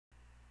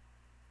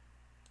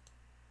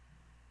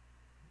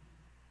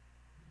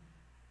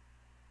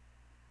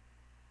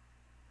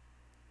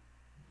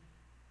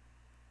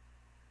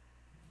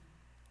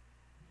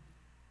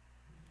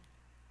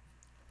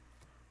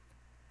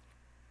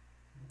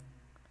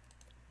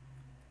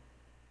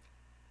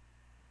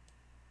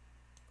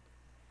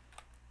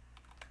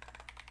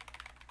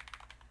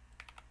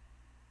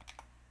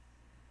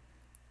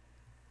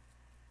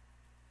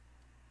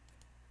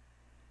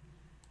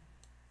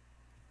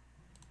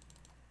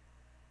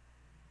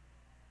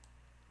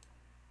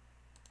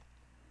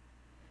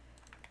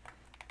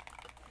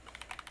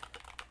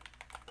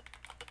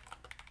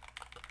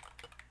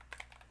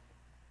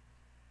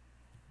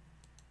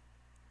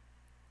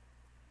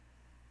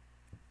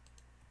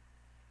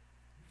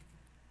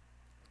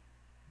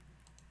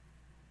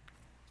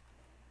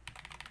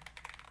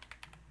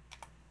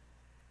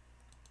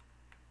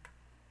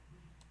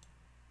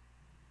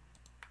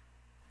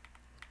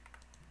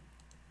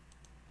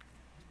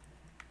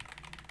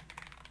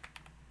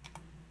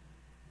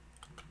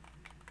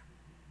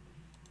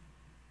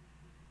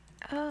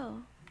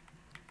Oh.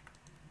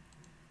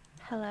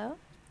 Hello?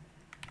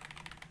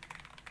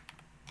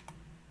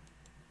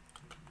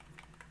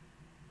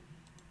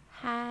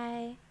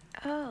 Hi.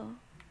 Oh.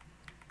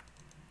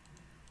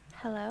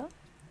 Hello?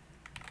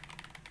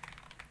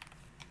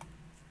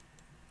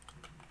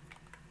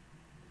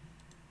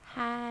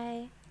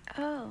 Hi.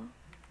 Oh.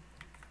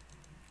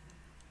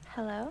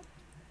 Hello?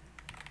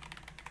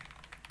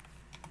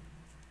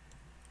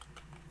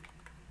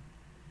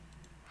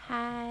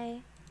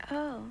 Hi.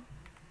 Oh.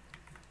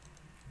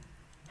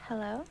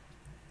 Hello?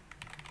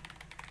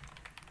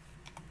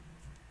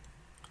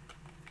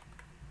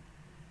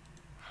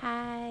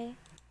 Hi.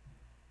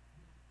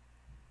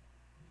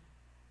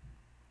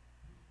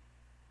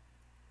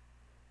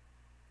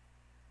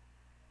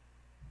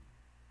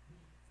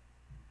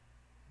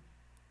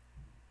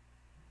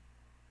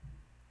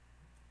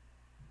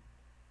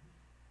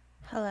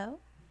 Hello?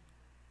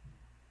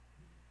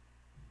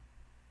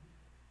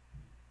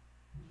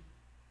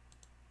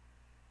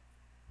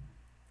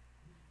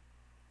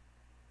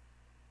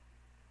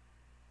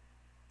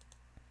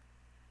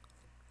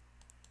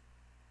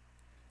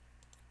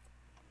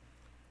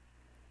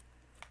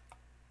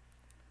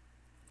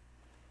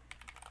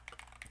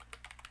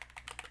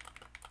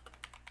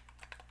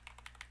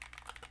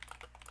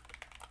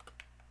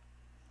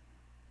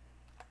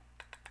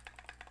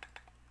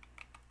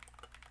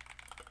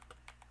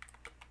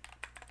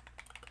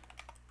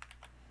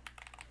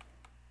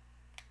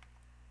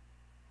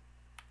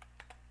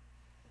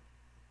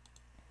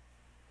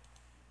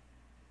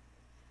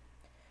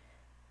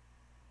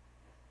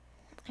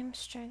 I'm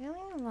struggling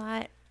a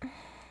lot.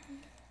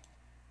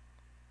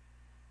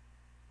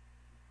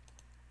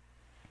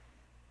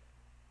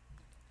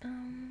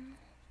 Um,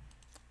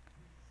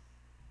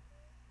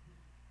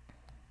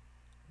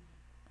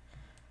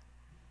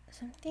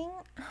 something.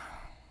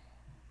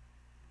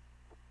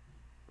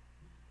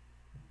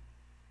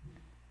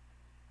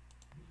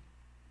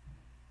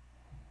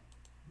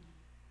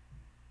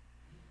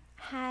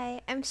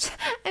 Hi.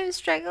 I'm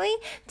struggling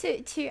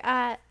to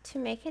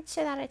make it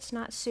so that it's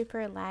not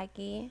super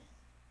laggy.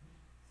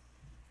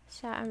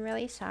 So I'm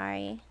really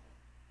sorry.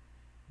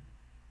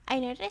 I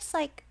noticed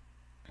like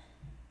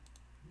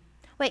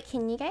wait,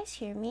 can you guys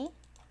hear me?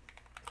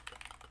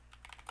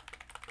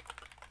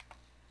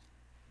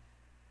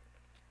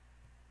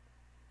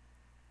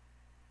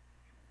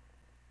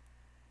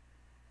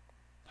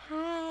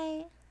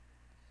 Hi.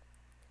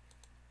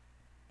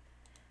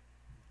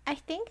 I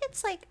think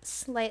it's like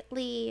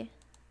slightly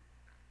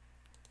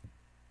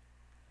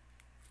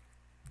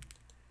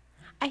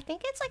I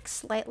think it's like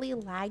slightly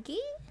laggy.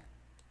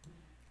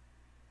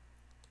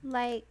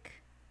 Like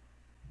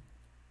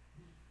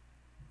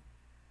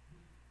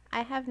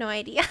I have no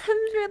idea. I'm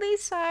really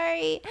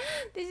sorry.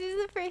 This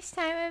is the first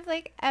time I've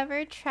like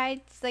ever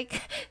tried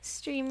like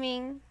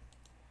streaming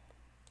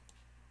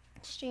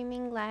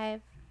live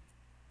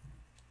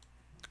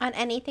on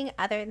anything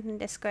other than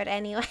Discord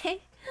anyway.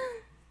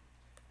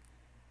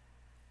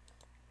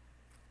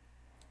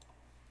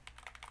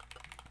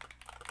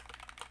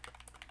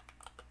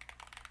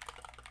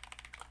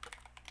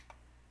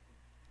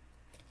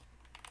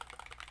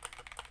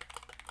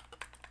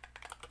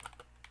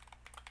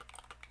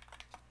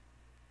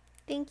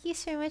 Thank you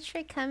so much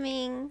for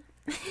coming.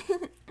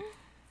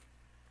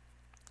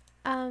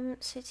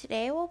 So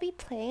today we'll be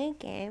playing a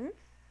game.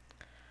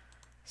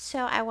 So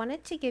I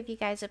wanted to give you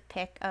guys a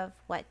pick of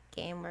what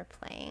game we're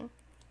playing.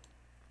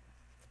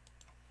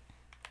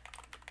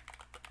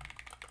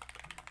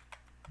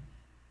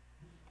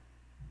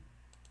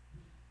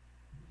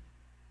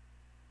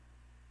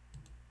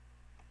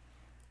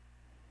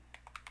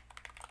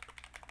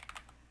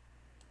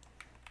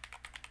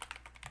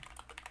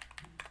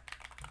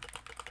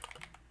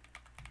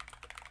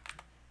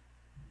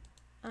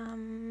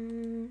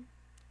 Um,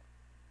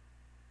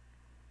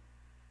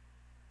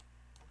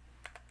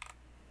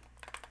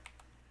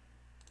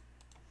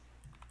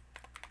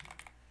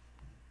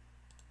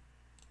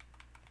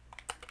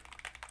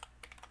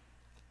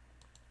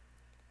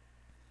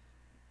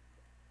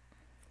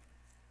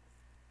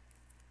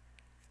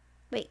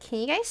 Wait, can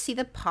you guys see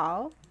the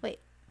Paul? Wait,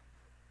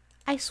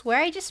 I swear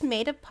I just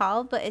made a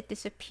Paul, but it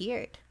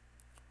disappeared.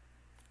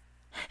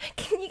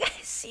 Can you guys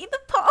see the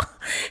Paul?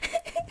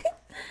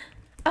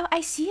 Oh,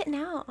 I see it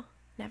now.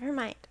 Never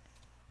mind.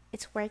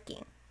 It's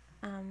working.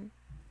 Um,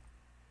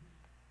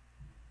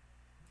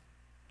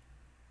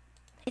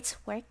 it's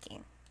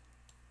working.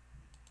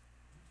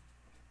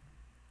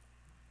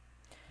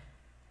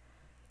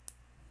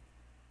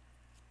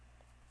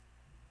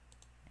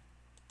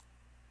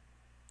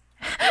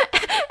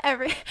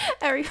 Every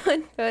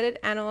everyone voted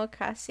Animal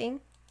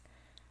Crossing.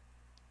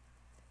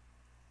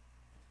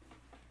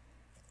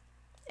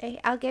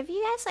 I'll give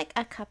you guys like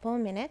a couple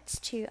minutes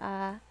to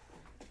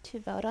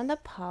vote on the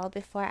poll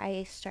before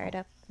I start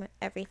up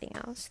everything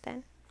else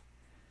then.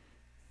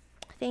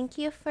 Thank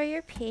you for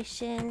your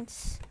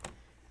patience.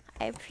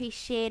 I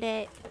appreciate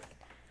it.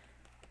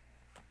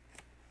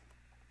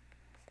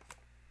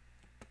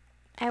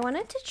 I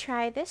wanted to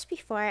try this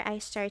before I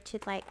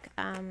started like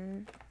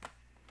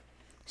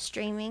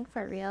streaming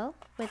for real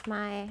with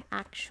my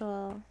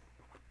actual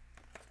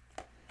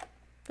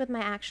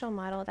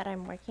model that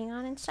I'm working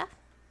on and stuff.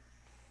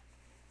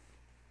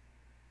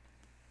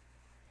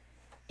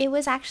 It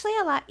was actually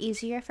a lot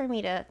easier for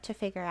me to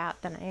figure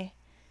out than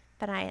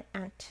I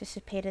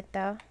anticipated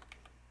though.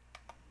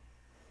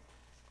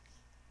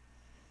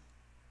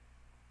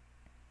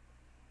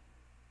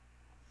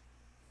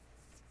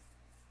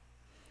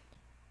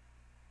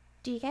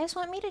 Do you guys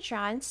want me to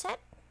draw instead?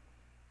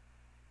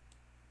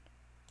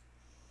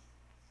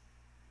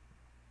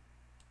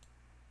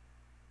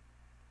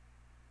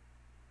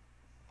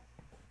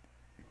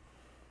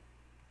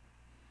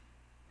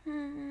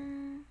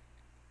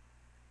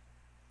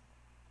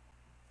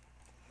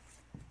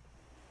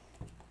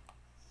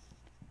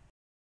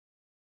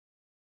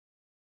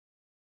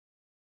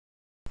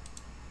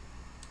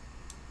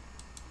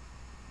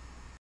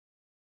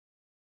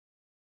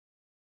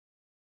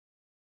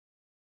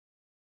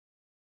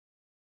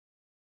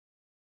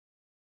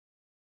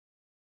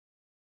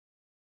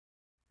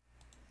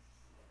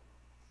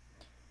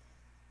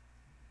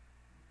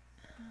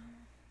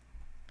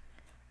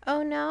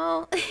 Oh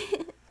no.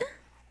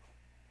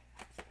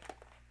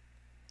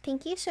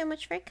 Thank you so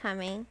much for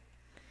coming.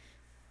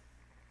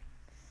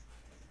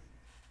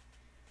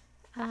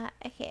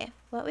 Okay,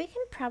 what we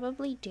can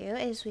probably do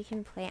is we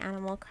can play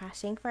Animal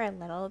Crossing for a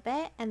little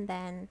bit and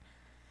then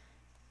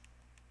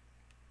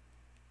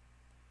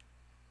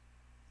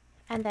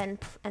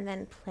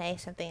play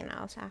something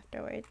else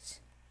afterwards.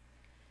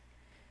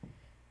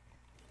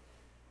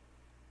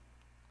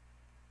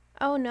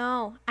 Oh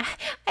no.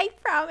 I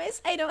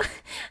promise I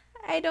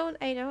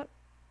don't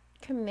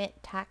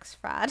commit tax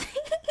fraud.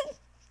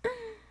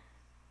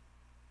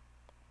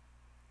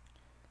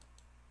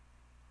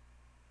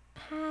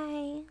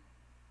 Hi.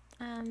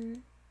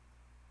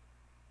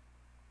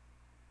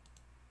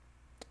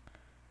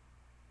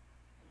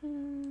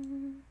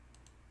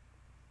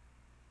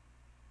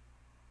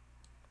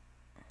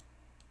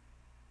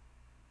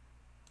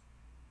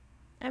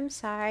 I'm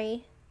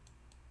sorry.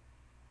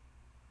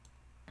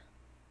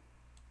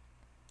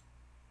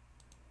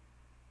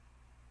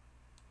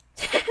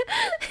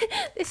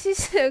 This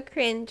is so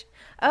cringe.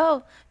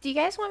 Oh, do you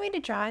guys want me to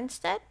draw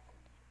instead?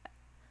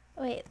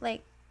 Wait,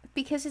 like,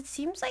 because it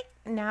seems like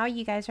now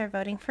you guys are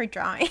voting for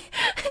drawing.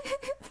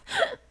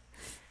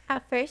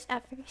 At first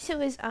it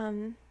was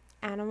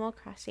Animal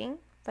Crossing,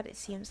 but it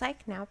seems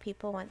like now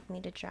people want me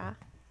to draw.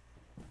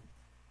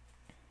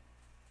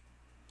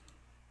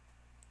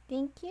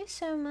 Thank you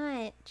so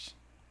much.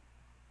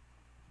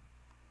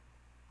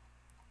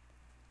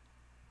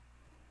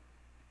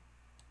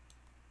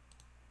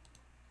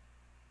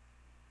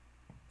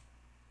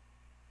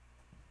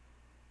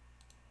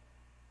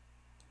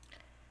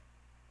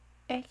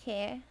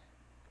 Okay.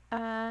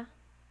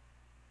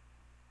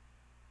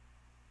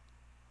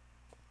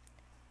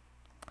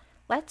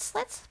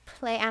 Let's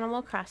play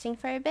Animal Crossing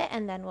for a bit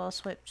and then we'll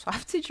swap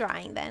to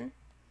drawing then.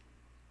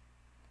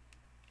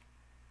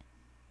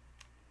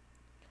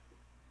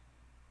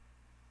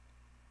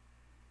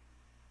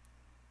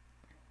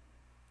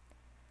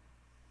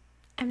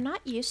 I'm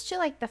not used to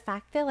like the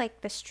fact that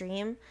like the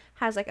stream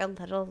has like a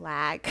little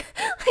lag.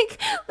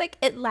 like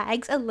it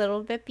lags a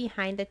little bit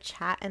behind the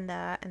chat and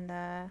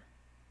the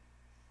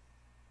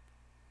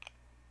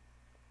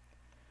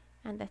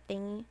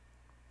thingy.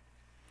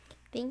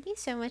 Thank you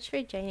so much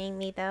for joining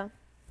me though.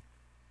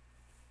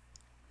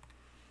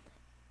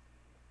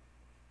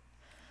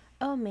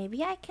 Oh,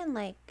 maybe I can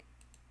like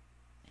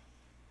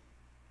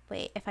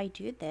wait, if I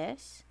do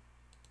this.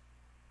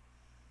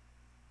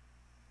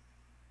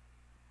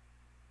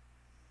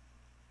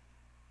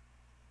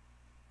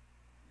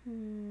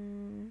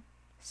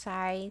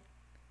 Sorry.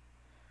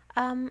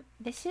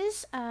 This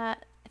is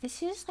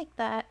like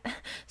the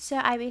so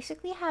I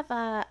basically have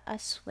a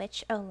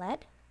Switch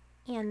OLED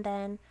and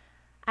then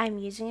I'm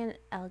using an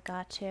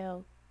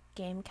Elgato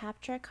game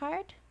capture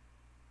card.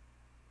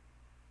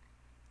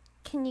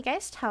 Can you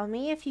guys tell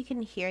me if you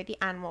can hear the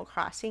Animal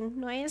Crossing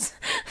noise?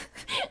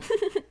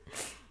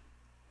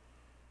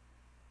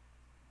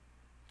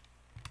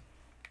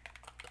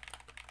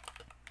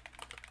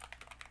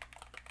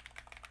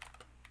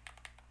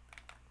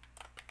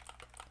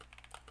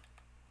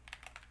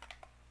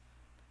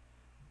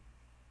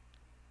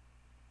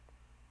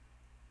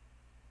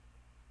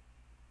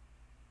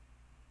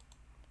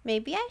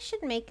 Maybe I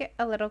should make it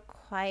a little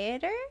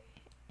quieter.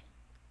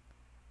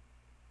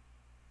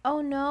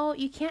 Oh no,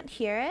 you can't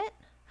hear it?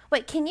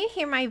 Wait, can you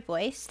hear my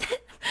voice?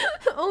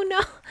 Oh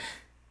no.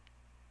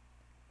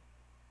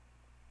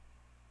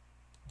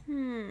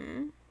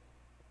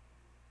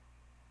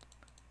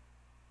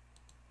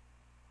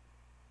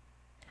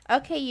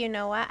 Okay, you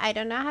know what? I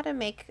don't know how to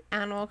make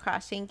Animal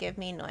Crossing give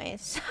me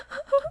noise.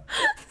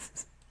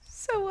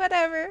 So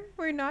whatever.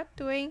 We're not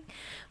doing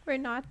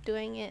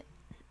it.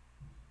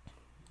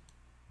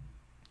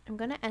 I'm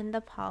gonna end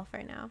the poll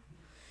for now.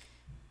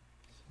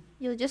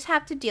 You'll just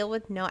have to deal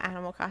with no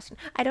Animal Crossing.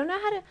 I don't know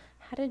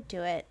how to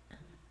do it.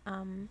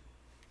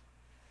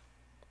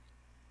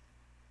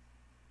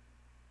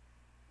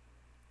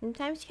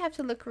 Sometimes you have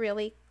to look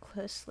really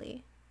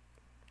closely.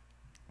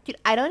 Dude,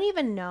 I don't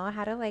even know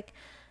how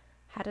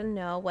to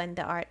know when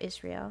the art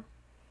is real.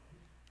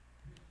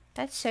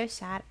 That's so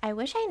sad. I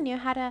wish I knew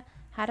how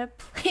to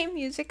play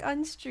music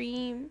on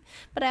stream,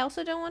 but I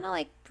also don't want to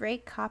like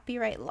break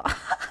copyright law.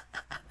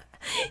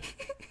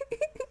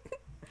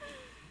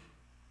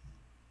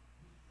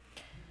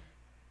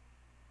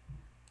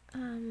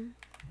 um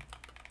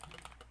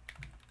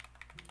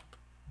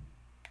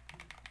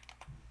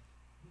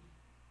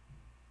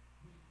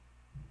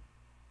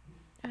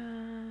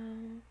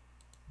um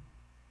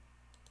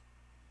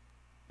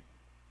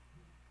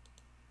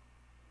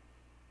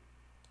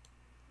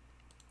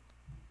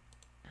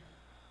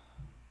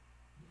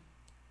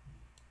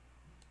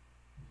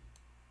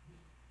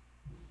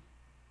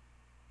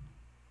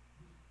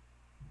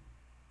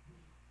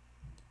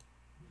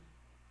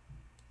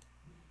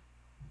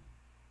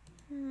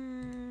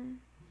hmm.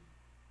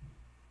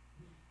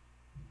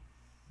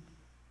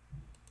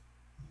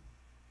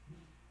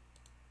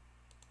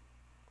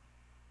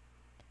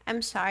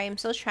 I'm sorry. I'm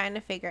still trying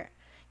to figure.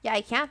 Yeah,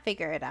 I can't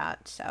figure it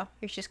out. So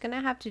you're just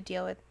gonna have to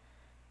deal with.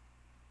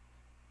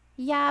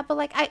 Yeah, but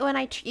like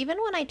even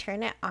when I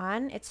turn it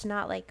on, it's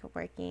not like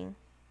working.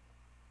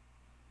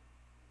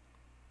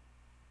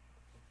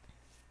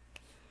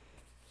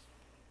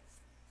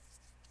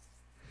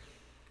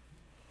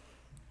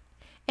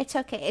 It's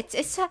okay.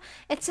 It's a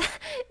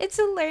it's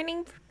a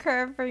learning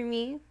curve for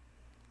me.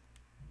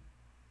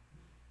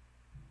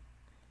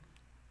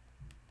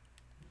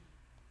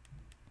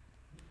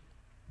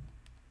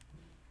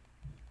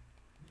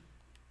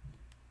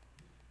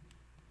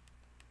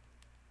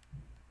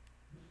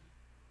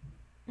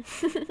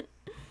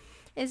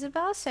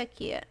 Isabel's so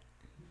cute.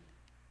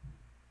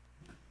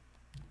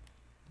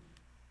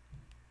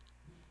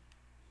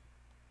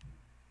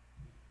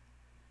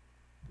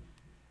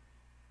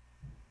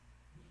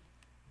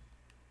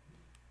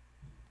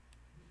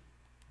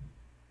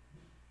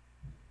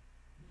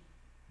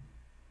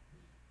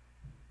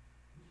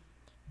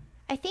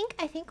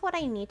 I think what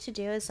I need to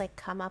do is like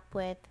come up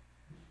with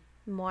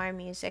more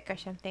music or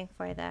something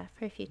for the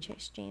for future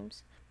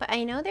streams. But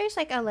I know there's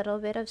like a little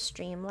bit of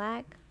stream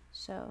lag,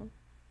 so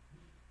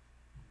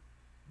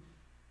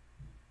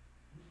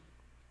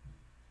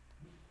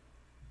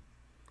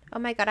oh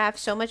my god, I have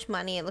so much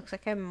money. It looks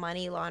like I'm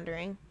money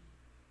laundering.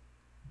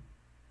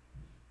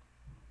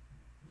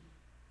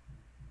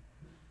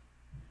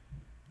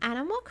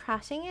 Animal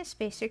Crossing is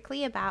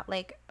basically about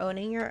like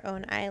owning your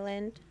own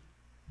island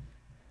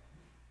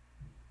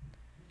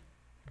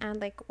and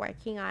like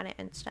working on it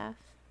and stuff.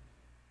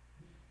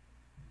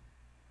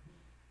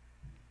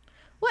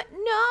 What?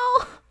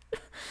 No!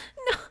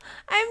 No,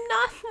 I'm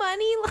not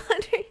money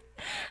laundering.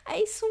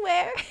 I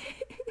swear.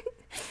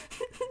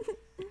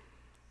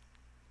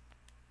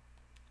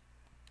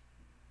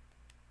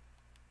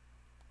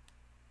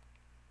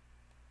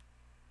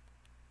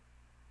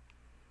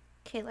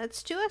 Okay,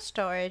 let's do a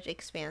storage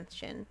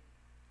expansion.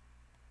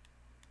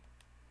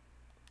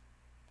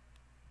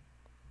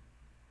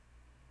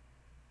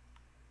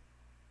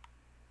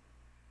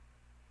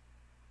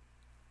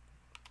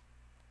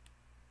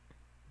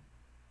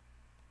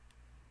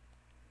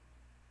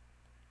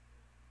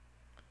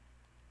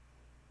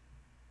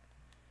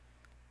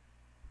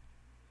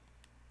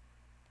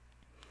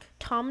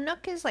 Tom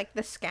Nook is like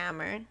the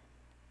scammer.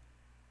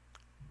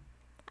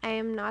 I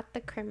am not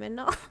the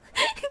criminal.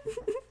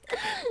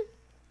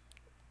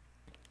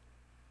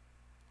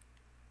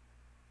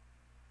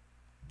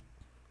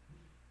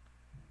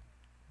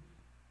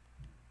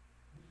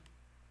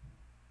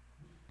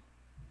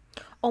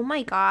 Oh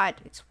my god,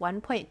 it's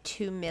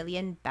 1.2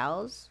 million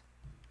bells?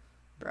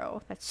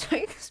 Bro, that's so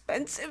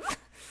expensive.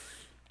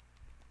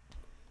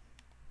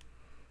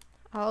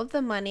 All of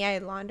the money I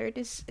laundered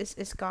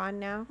is gone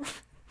now.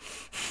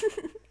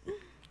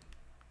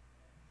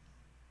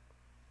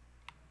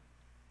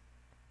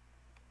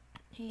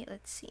 Hey,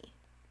 let's see.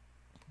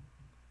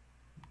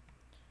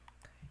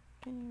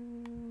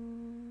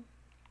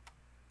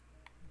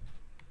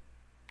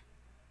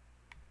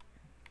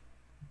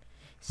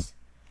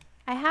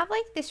 I have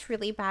like this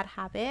really bad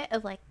habit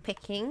of like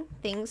picking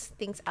things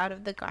out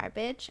of the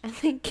garbage and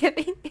then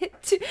giving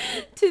it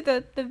to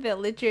the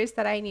villagers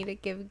that I need to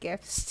give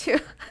gifts to.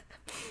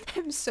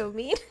 I'm so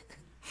mean.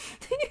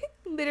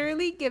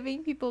 Literally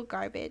giving people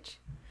garbage.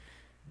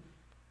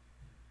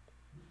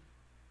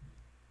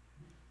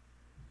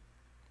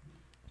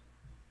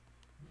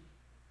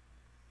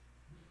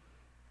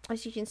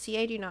 As you can see,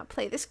 I do not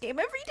play this game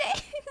every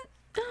day.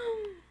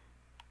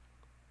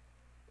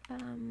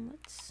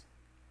 Let's.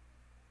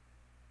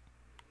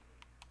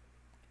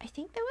 I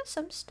think there was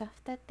some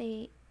stuff that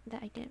I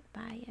didn't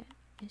buy yet.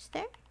 Is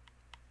there?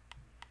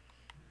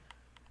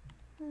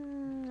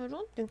 I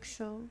don't think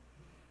so.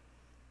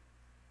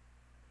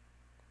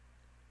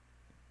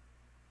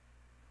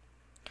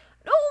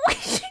 No,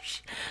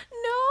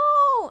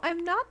 no,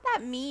 I'm not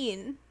that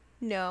mean.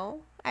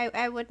 No,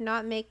 I would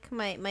not make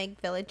my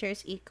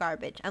villagers eat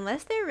garbage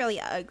unless they're really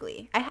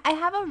ugly. I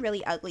have a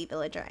really ugly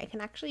villager. I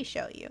can actually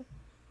show you.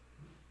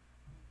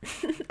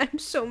 I'm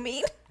so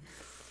mean.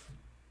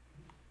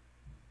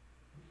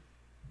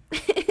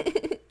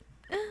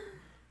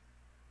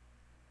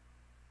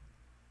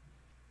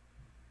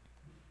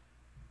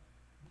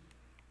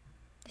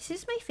 This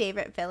is my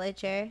favorite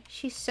villager.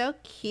 She's so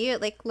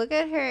cute. Like, look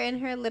at her and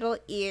her little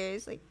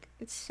ears. Like,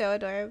 it's so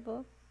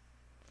adorable.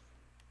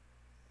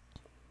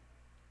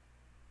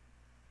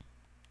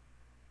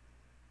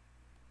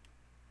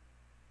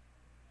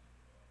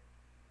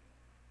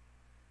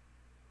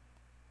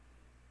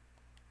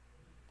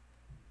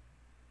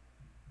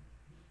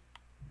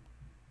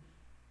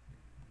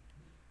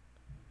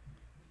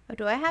 Oh,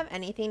 do I have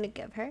anything to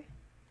give her?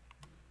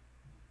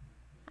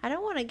 I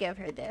don't want to give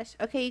her this.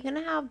 Okay, you're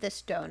gonna have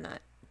this donut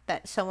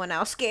that someone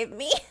else gave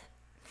me.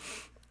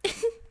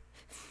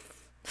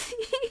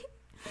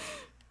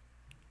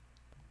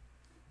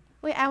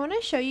 Wait, I want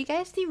to show you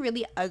guys the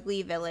really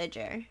ugly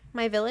villager.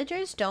 My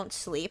villagers don't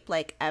sleep,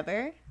 like,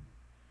 ever.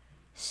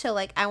 So,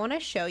 like, I want to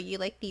show you,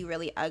 like, the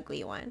really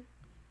ugly one.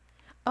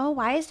 Oh,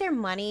 why is there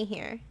money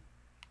here?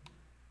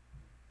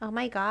 Oh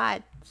my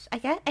god. I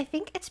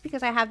think it's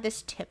because I have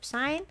this tip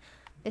sign.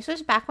 This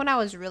was back when I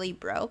was really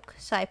broke.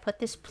 So I put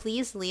this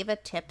please leave a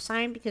tip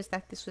sign because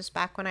this was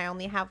back when I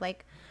only have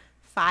like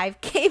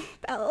 5K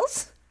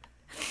bells.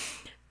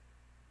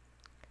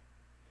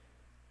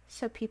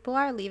 So people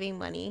are leaving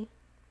money.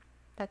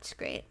 That's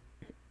great.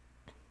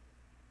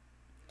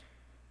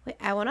 Wait,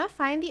 I want to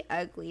find the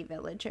ugly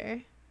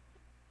villager.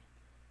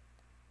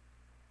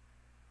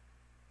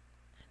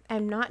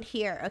 I'm not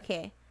here.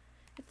 Okay.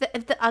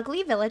 If the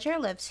ugly villager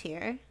lives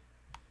here.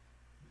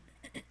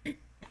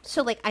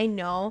 So, like, I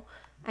know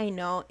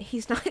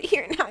he's not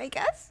here now, I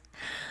guess.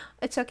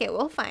 It's okay.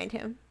 We'll find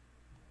him.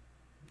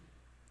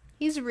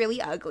 He's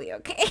really ugly,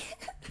 okay?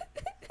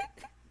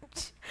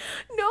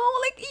 No,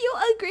 like,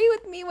 you'll agree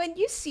with me when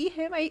you see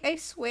him. I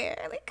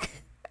swear. Like,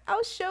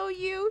 I'll show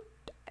you.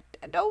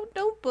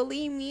 Don't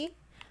bully me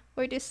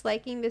for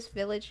disliking this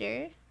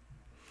villager.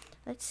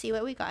 Let's see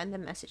what we got in the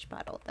message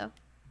bottle, though.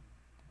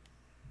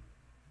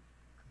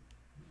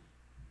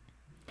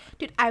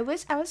 Dude, I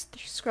was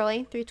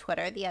scrolling through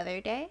Twitter the other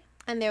day,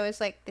 and there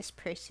was like this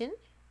person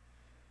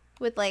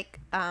with like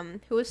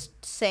who was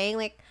saying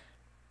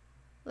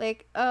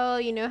like oh,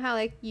 you know how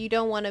like you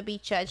don't want to be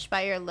judged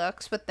by your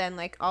looks, but then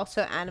like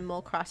also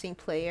Animal Crossing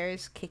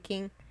players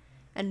kicking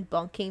and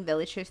bonking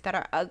villagers that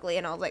are ugly,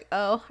 and I was like,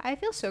 oh, I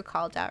feel so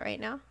called out right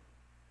now.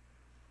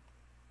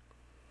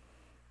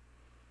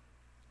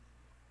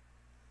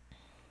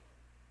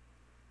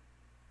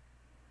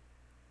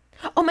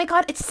 Oh my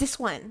god, it's this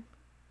one.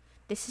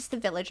 This is the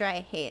villager I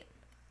hate.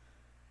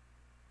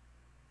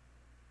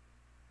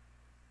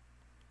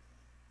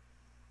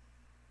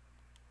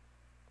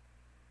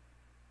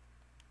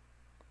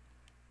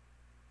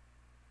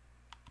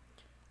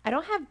 I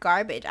don't have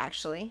garbage,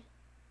 actually.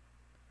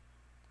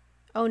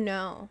 Oh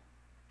no.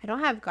 I don't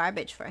have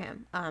garbage for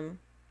him.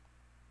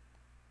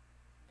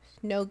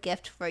 No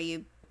gift for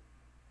you.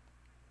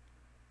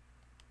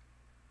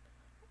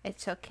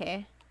 It's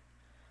okay.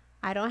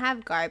 I don't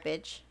have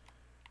garbage.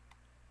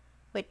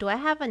 Wait, do I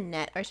have a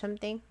net or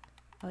something?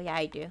 Oh yeah,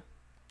 I do.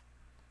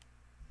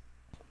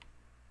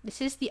 This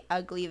is the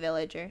ugly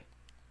villager.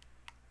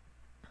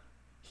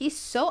 He's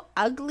so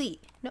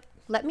ugly. No,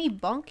 let me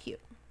bonk you.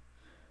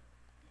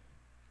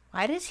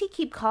 Why does he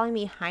keep calling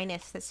me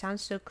Highness? That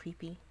sounds so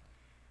creepy.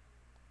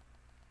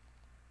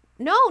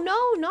 No,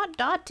 no, not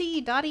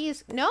Dottie. Dottie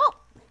is... No!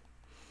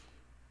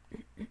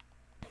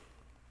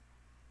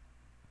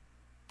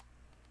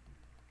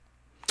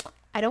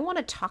 I don't want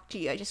to talk to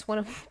you. I just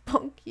want to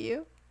bonk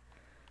you.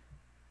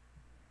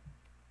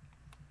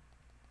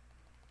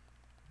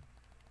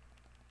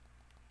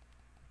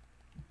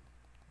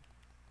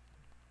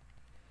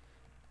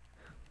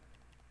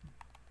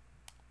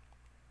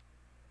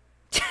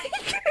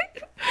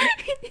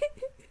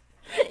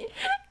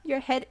 Your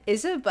head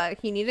is a bug.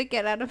 You need to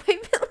get out of my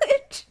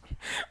village.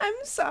 I'm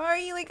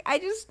sorry. Like, I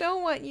just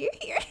don't want you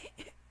here.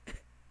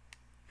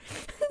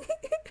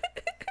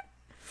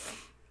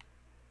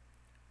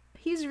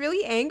 He's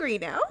really angry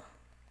now.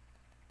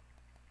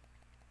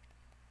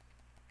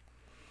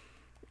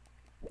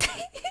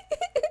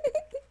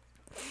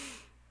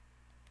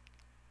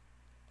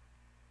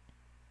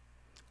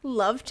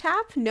 Love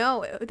tap?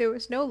 No, there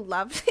was no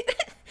love.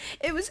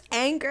 It was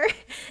anger.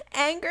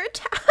 Anger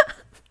tap.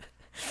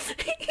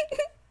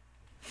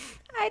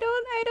 I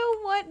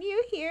don't want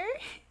you here.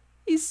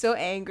 He's so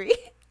angry.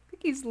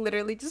 He's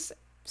literally just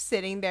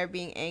sitting there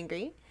being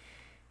angry.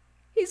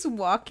 He's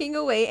walking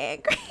away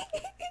angry.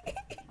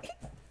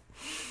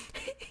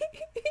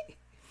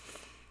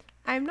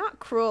 I'm not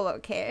cruel,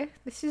 okay?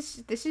 This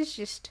is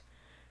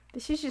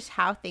just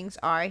how things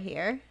are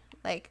here.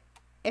 Like,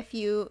 if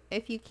you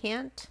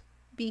can't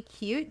be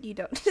cute, you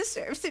don't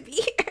deserve to be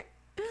here.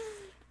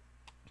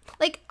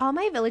 Like, all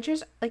my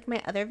villagers, like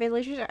my other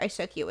villagers are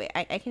so cute. Wait,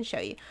 I can show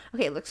you.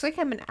 Okay, it looks like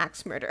I'm an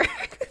axe murderer.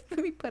 Let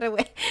me put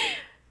away.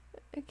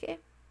 Okay.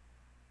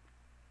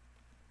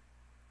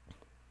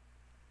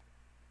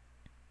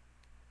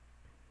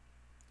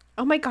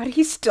 Oh my god,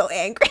 he's still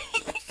angry.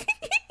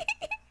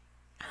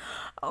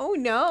 Oh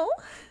no.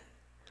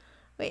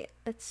 Wait,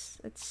 let's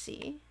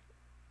see.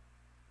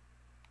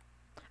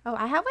 Oh,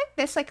 I have like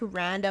this like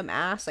random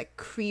ass like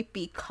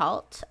creepy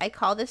cult. I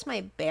call this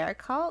my bear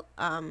cult.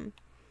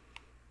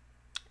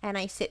 and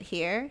I sit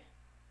here,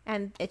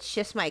 and it's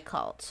just my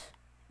cult.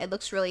 It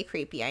looks really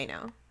creepy, I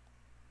know.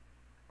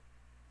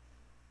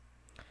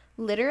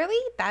 Literally,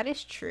 that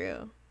is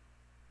true.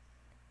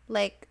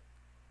 Like,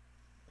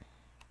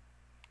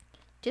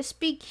 just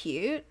be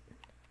cute,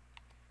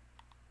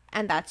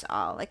 and that's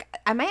all. Like,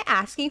 am I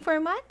asking for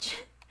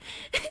much?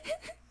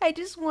 I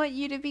just want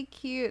you to be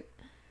cute.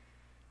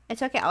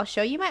 It's okay. I'll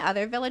show you my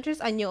other villagers,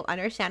 and you'll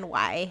understand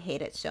why I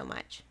hate it so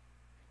much.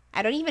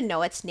 I don't even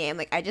know its name.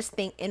 Like, I just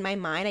think, in my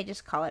mind, I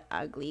just call it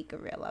ugly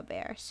gorilla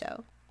bear,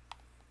 so.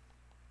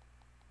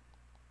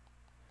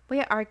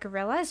 Wait, are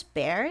gorillas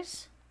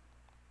bears?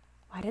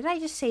 Why did I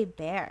just say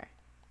bear?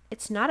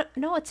 It's not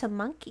no, it's a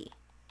monkey.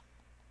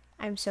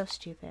 I'm so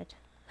stupid.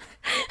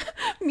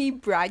 Me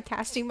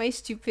broadcasting my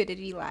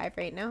stupidity live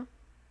right now.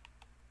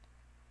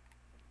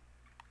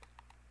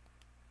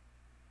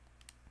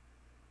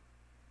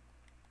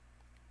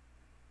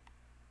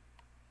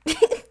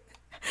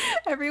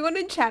 Everyone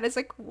in chat is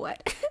like,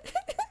 what?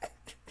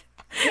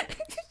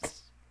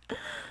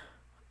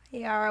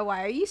 Iara,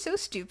 why are you so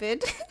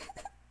stupid?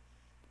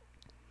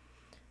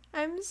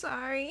 I'm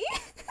sorry.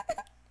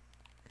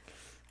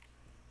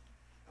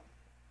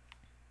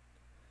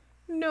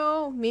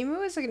 No,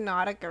 Mimu is like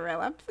not a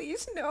gorilla.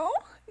 Please, no.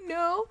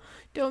 No.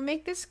 Don't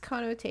make this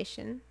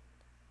connotation.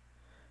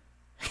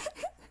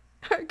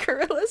 Are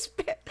gorillas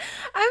bear?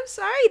 I'm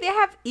sorry, they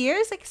have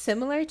ears like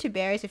similar to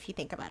bears if you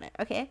think about it,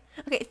 okay?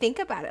 Okay, think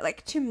about it.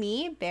 Like, to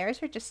me,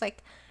 bears are just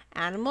like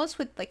animals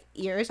with like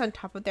ears on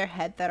top of their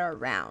head that are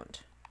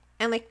round.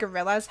 And like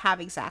gorillas have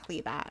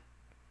exactly that.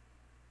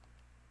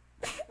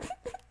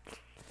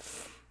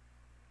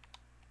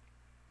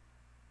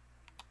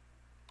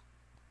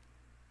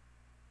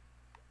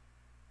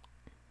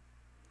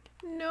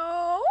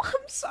 No,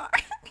 I'm sorry.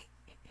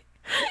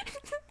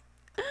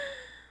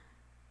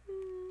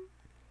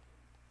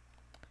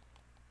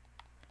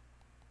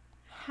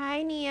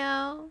 Hi,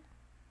 Neo.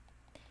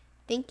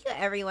 Thank you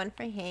everyone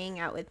for hanging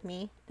out with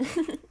me.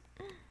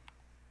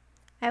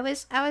 I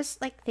was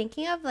like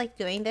thinking of like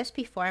doing this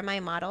before my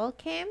model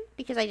came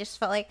because I just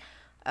felt like,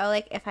 oh,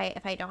 like if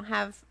I don't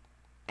have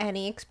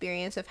any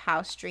experience of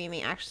how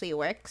streaming actually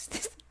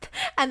works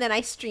and then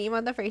I stream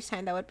on the first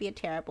time, that would be a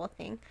terrible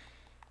thing.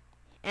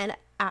 And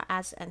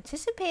as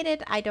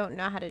anticipated, I don't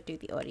know how to do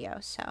the audio,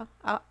 so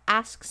I'll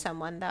ask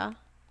someone though.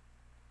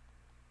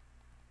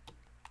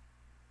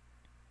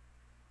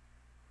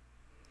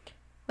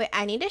 Wait,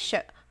 I need to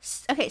show.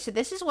 Okay, so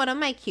this is one of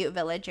my cute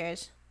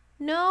villagers.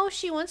 No,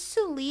 she wants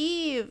to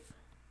leave.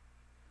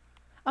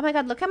 Oh my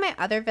god, look at my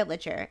other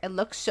villager. It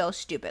looks so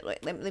stupid.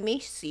 Wait, let me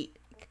see.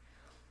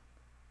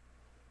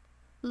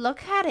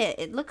 Look at it.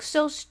 It looks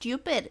so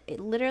stupid. It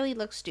literally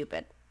looks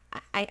stupid.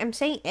 I'm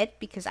saying it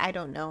because I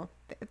don't know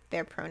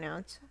their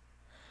pronouns.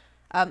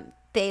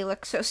 They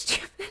look so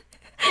stupid.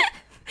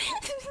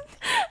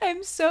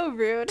 I'm so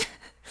rude.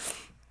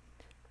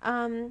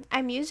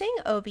 I'm using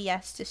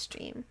OBS to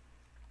stream.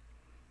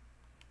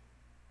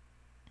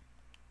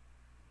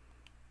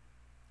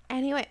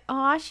 Anyway,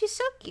 aw, she's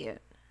so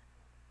cute.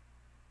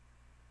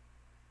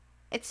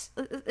 It's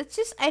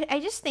just I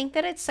just think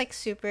that it's like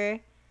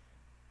super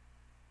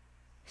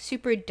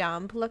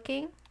dumb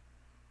looking.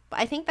 But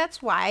I think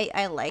that's why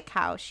I like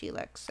how she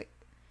looks. Like,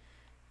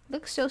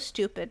 looks so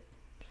stupid.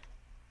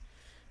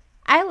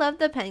 I love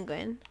the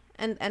penguin.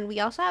 And we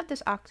also have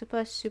this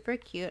octopus, super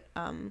cute.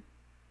 Ooh,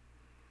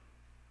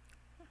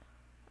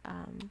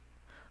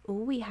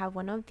 we have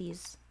one of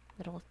these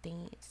little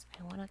thingies.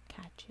 I want to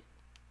catch it.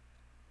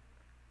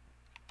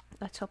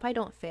 Let's hope I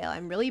don't fail.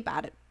 I'm really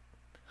bad at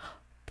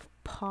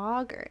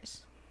poggers.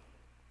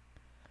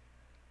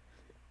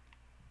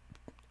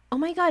 Oh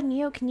my god,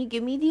 Neo, can you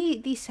give me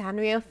the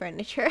Sanrio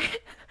furniture?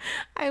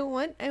 I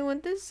want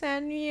the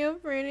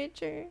Sanrio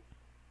furniture.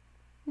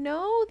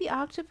 No, the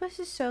octopus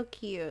is so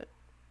cute.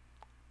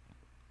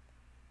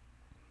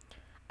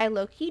 I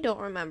low-key don't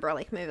remember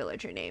like my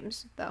villager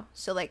names though.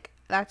 So like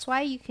that's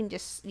why you can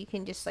just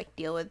like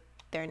deal with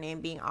their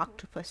name being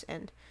octopus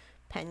and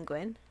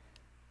penguin.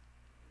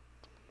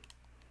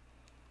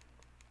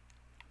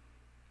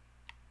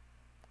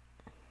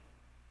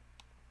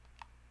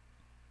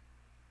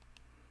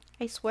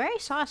 I swear I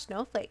saw a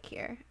snowflake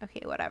here.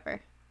 Okay,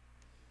 whatever.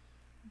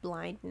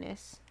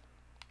 Blindness.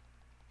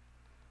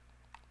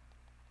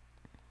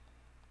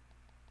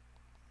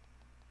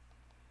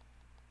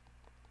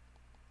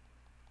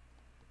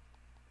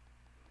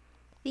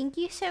 Thank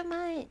you so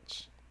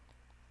much.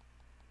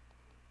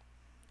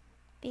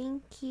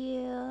 Thank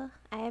you.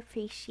 I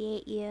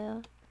appreciate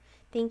you.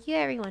 Thank you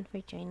everyone for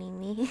joining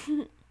me.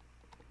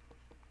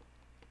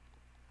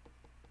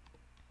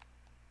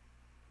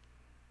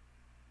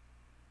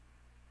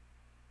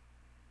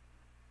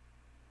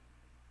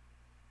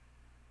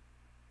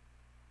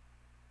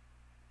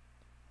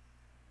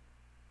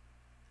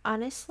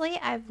 Honestly,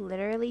 I've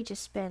literally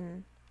just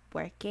been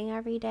working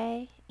every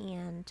day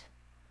and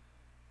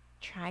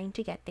trying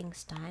to get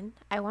things done.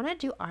 I want to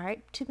do art,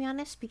 to be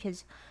honest,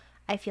 because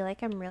I feel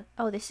like I'm real.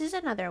 Oh, this is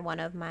another one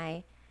of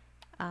my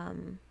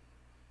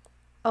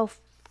oh,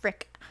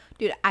 frick.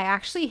 Dude, I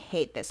actually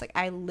hate this. Like,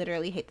 I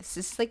literally hate this.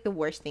 This is like the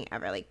worst thing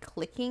ever. Like,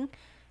 clicking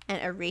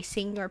and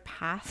erasing your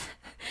path.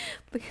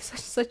 Because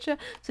it's such a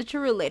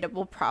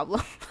relatable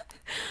problem.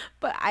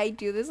 But I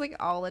do this like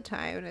all the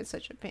time and it's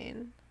such a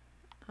pain.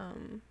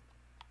 Um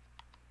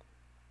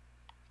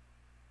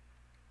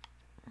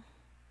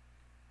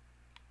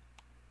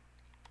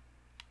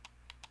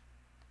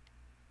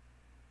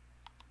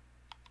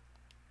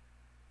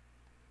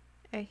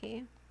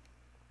okay.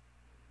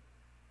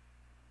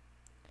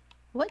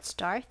 What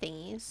star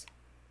thingies?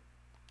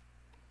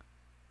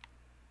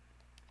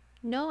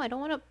 No, I don't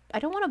want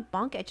to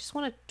bonk. I just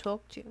want to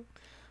talk to.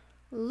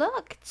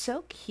 Look, it's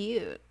so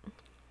cute.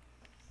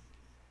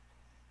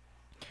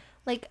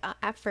 Like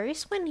at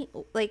first when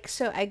like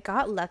so I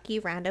got lucky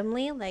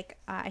randomly. Like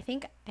I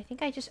think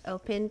I just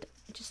opened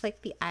just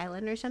like the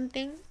island or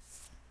something.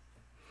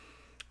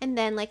 And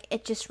then like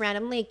it just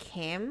randomly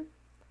came.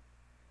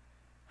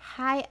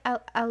 Hi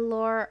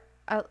Alor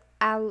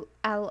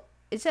Al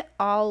is it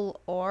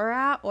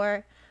Alora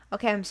or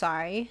okay, I'm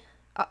sorry.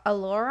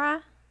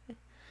 Alora?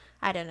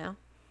 I don't know.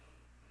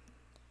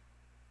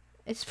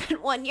 It's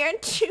been 1 year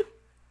and two.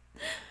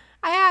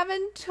 I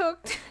haven't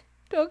talked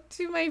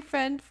to my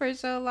friend for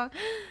so long.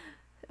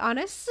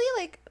 Honestly,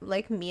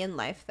 like me in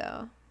life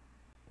though.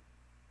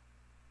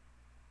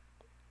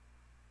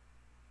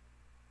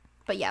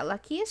 But yeah,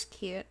 Lucky is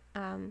cute.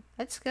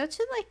 Let's go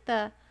to like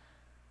the.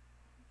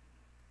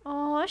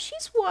 Oh,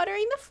 she's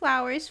watering the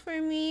flowers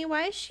for me.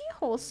 Why is she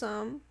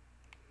wholesome?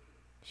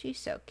 She's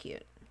so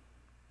cute.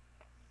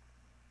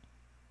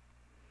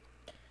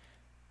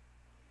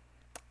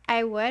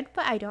 I would,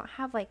 but I don't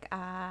have like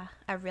a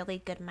really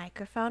good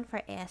microphone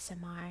for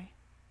ASMR.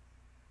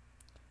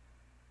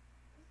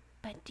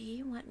 But do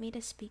you want me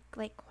to speak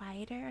like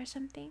quieter or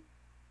something?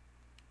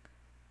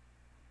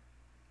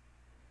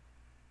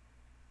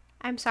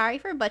 I'm sorry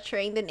for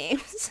butchering the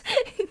names.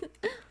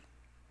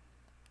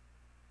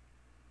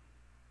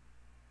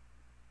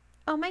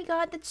 Oh my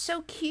god, that's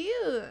so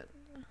cute.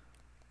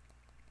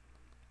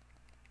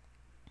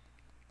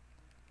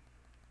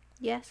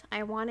 Yes,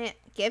 I want it.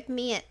 Give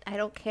me it. I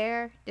don't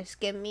care. Just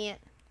give me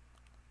it.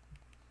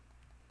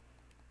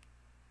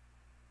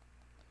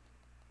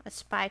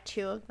 Let's buy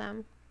 2 of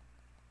them.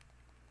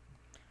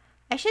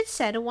 I should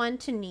send one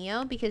to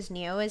Neo because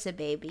Neo is a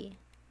baby.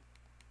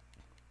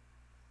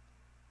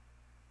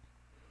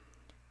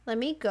 Let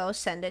me go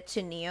send it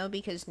to Neo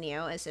because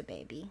Neo is a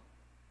baby.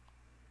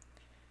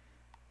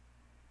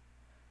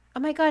 Oh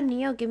my god,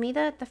 Neo, give me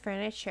the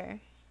furniture.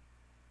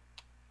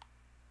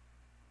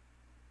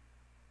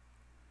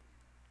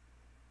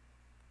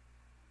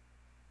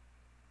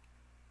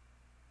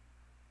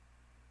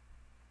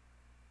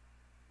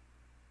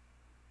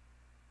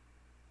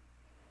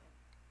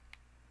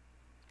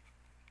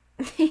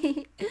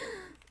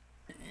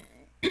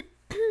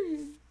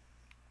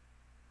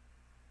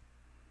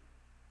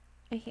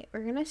 Okay,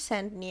 we're gonna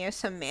send Neo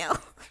some mail.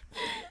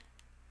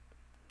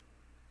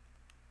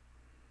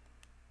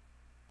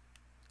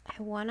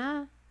 I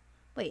wanna...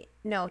 Wait,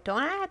 no,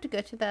 don't I have to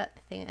go to the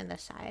thing on the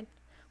side?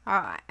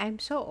 Oh, I'm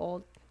so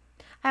old.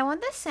 I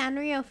want the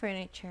Sanrio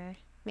furniture.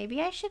 Maybe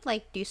I should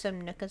like do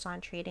some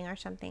Nookazon trading or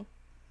something.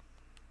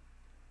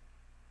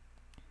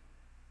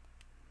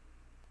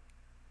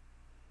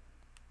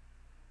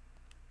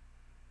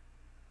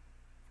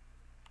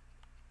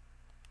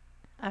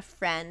 A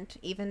friend,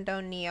 even though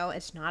Neo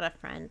is not a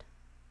friend.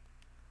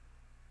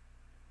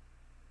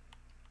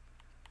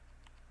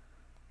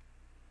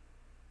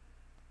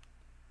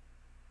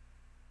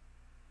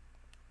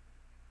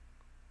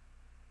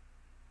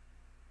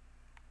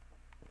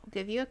 I'll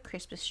give you a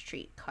Christmas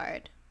treat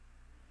card.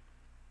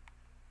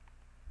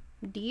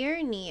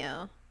 Dear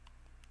Neo.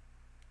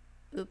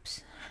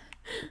 Oops.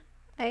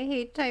 I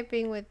hate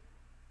typing with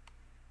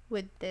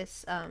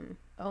this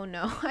oh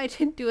no, I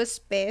didn't do a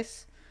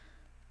space.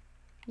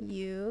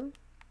 You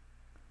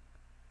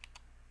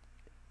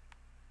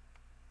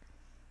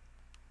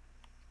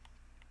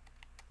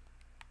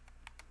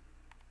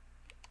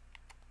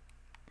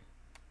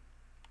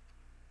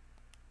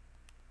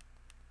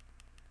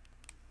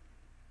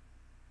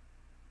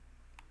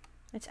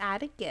Let's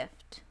add a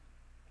gift.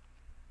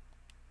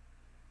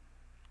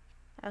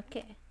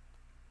 Okay.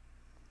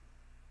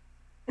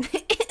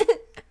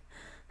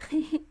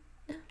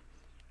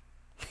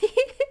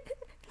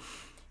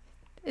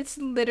 It's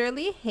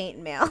literally hate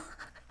mail.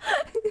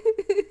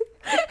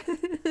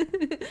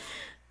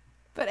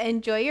 But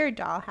enjoy your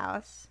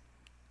dollhouse.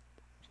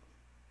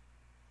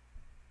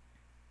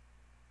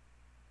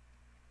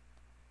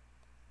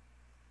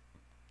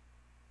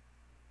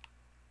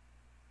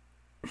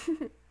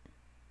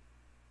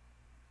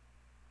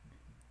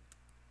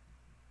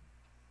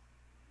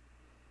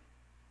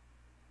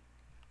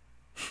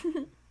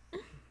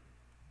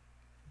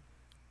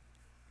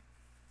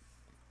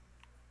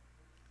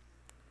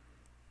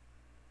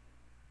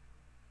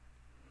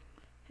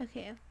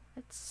 Okay,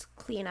 let's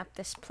clean up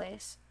this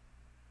place.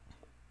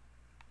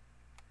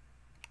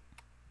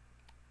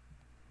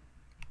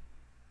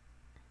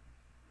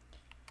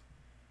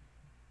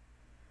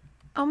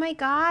 Oh my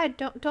god,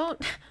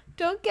 don't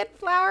Don't get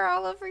flour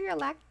all over your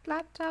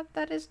laptop.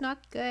 That is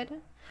not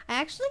good. I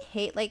actually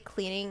hate like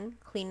cleaning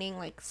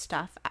like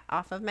stuff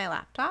off of my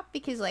laptop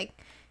because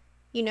like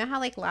you know how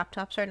like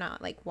laptops are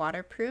not like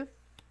waterproof,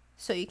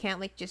 so you can't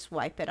like just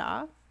wipe it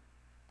off.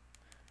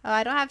 Oh,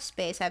 I don't have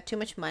space. I have too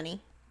much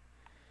money.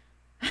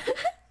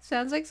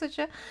 Sounds like such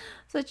a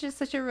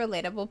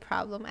relatable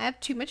problem. I have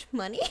too much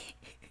money.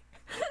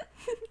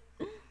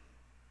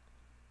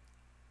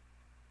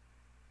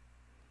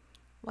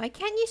 Why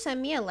can't you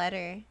send me a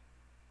letter?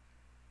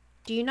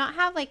 Do you not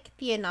have like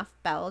the enough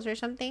bells or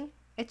something?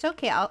 It's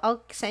okay.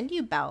 I'll send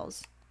you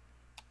bells.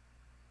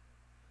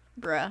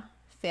 Bruh,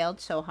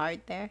 failed so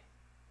hard there.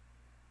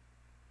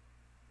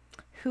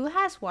 Who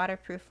has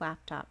waterproof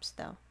laptops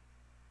though?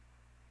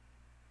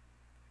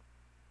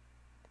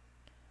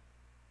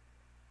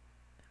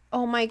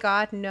 Oh my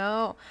god,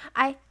 no.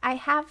 I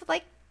have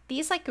like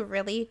these like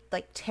really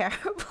like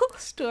terrible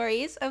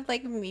stories of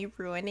like me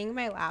ruining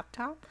my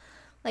laptop.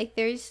 Like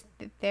there's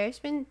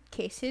been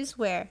cases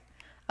where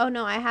oh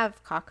no, I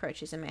have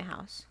cockroaches in my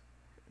house.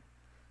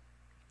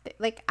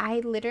 Like I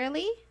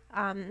literally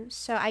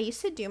so I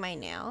used to do my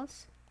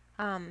nails.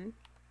 Um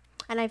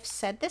and I've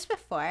said this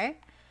before,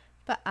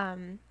 but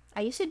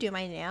I used to do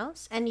my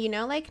nails and you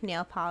know like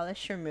nail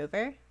polish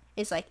remover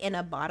is like in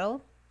a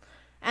bottle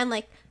and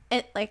like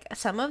it like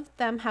some of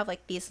them have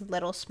like these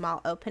little small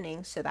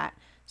openings so that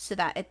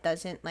it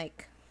doesn't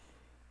like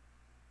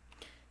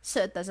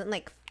how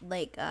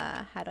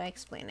do I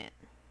explain it?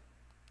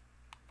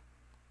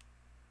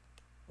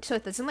 So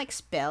it doesn't like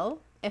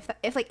spill. If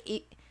like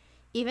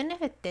even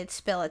if it did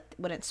spill, it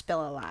wouldn't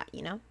spill a lot,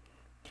 you know?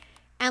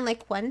 And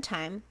like one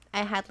time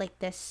I had like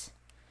this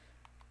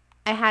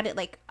I had it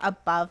like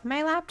above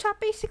my laptop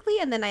basically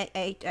and then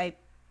I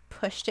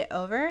pushed it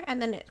over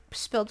and then it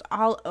spilled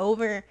all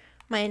over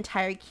my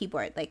entire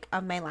keyboard like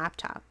of my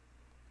laptop.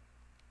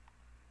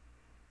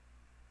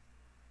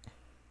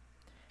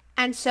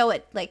 And so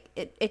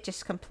it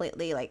just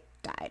completely like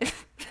died.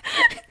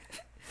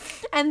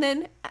 And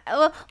then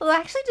well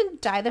actually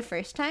didn't die the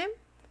first time.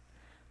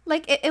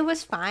 Like it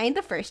was fine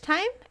the first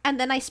time and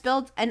then I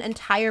spilled an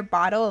entire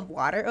bottle of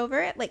water over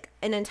it, like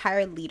an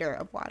entire liter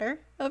of water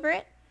over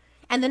it.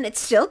 And then it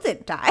still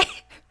didn't die.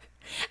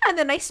 And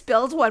then I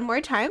spilled one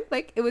more time.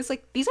 Like it was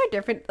like these are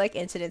different like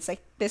incidents.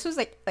 Like this was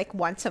like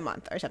once a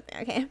month or something,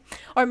 okay?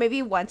 Or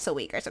maybe once a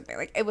week or something.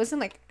 Like it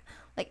wasn't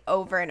like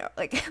over and over,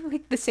 like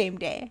like the same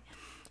day.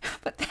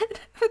 But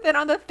then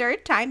on the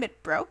third time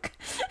it broke.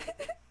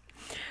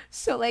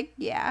 So like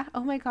yeah.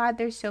 Oh my god,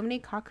 there's so many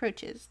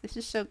cockroaches. This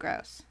is so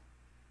gross.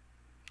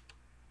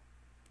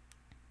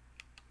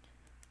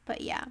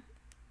 But yeah.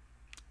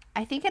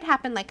 I think it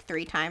happened like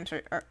three times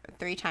or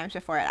three times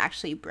before it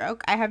actually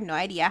broke. I have no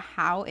idea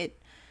how it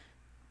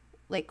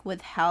like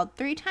withheld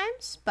three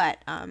times, but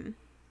I'm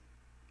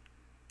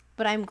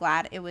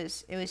glad it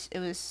was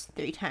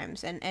three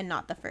times and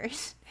not the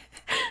first.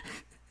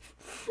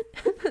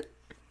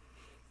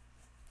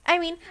 I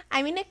mean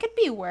it could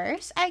be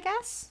worse, I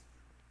guess.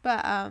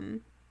 But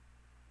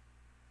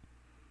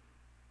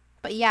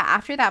but yeah,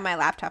 after that my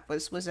laptop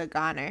was a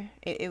goner.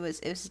 It was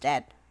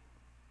dead.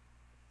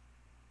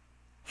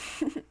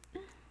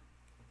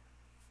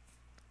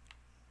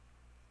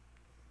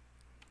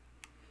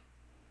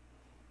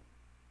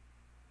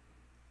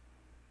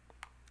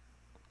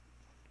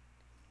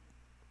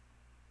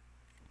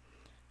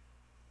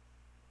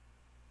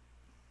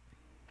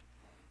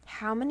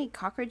 How many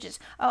cockroaches?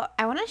 Oh,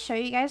 I want to show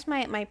you guys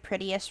my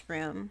prettiest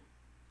room.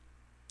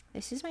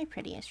 This is my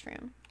prettiest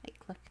room. Like,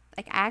 look.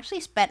 Like, I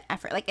actually spent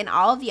effort. Like, in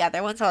all of the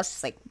other ones, I was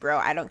just like, bro,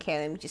 I don't care.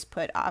 Let me just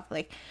put off,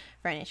 like,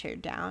 furniture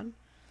down.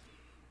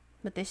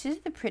 But this is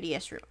the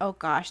prettiest room. Oh,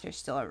 gosh, there's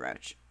still a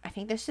roach. I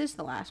think this is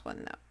the last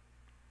one,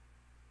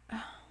 though.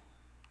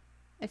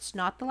 It's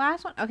not the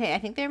last one? Okay, I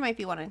think there might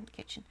be one in the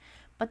kitchen.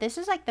 But this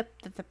is, like,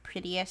 the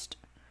prettiest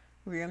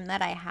room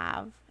that I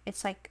have.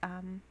 It's, like,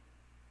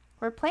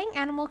 we're playing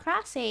Animal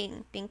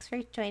Crossing. Thanks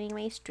for joining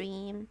my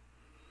stream.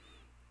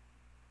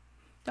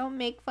 Don't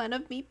make fun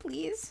of me,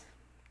 please.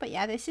 But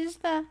yeah, this is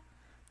the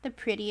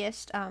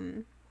prettiest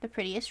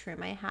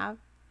room I have.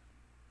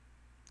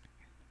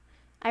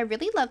 I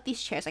really love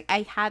these chairs. Like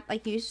I had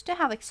like used to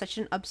have like such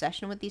an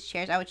obsession with these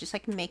chairs. I would just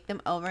like make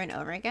them over and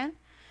over again.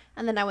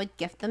 And then I would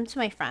gift them to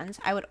my friends.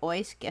 I would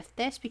always gift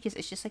this because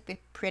it's just like the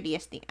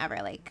prettiest thing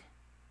ever.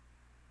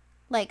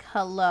 Like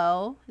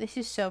hello. This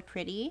is so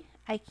pretty.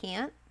 I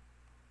can't.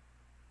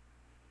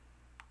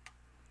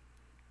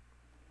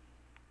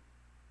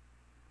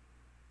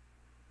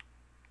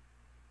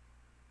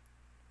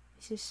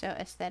 This is so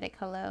aesthetic.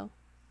 Hello.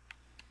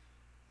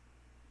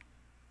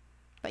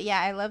 But yeah,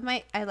 I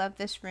love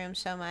this room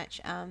so much.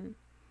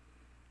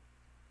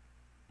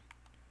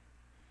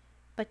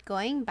 But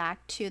going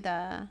back to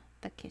the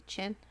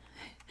kitchen.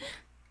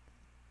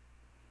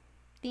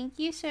 Thank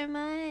you so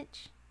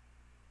much.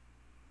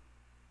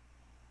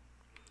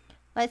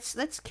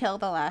 Let's kill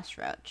the last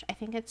roach. I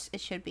think it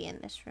should be in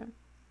this room.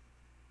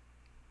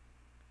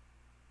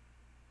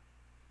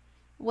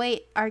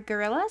 Wait, are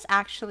gorillas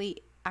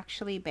actually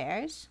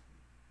bears?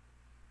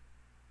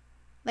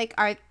 Like,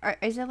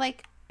 is it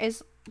like,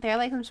 is there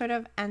like some sort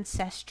of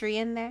ancestry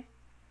in there?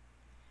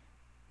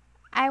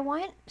 I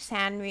want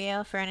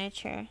Sanrio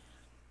furniture.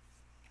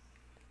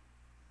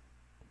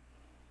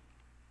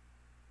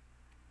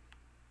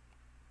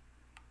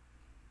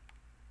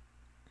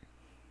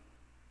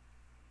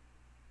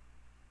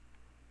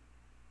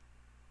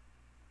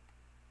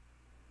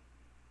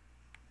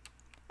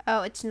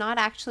 Oh, it's not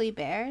actually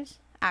bears?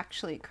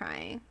 Actually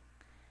crying.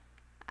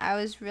 I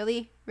was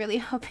really, really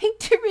hoping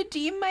to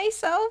redeem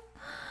myself.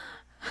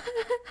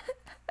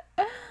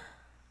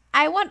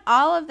 I want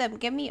all of them.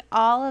 Give me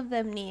all of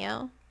them,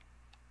 Neo.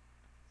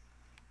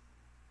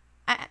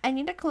 I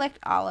need to collect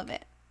all of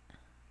it.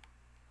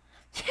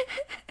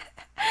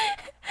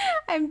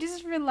 I'm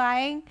just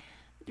relying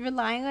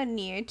on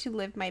Neo to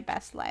live my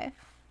best life.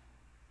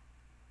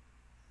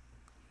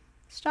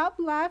 Stop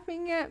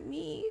laughing at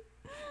me.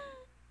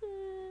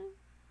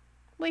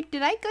 Wait,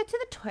 did I go to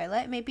the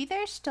toilet? Maybe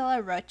there's still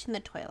a roach in the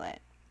toilet.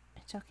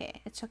 It's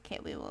okay. It's okay.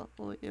 We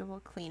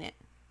will clean it.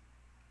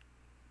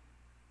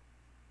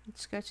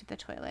 Let's go to the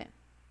toilet.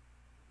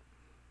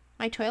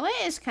 My toilet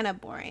is kind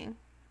of boring.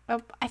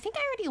 Oh, I think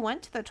I already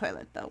went to the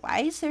toilet though. Why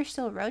is there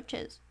still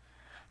roaches?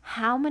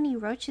 How many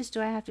roaches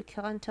do I have to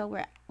kill until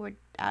we're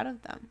out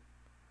of them?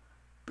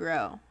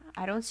 Bro,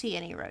 I don't see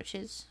any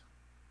roaches.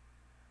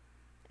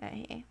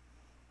 Okay.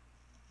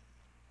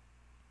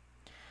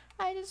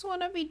 I just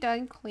want to be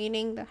done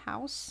cleaning the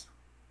house.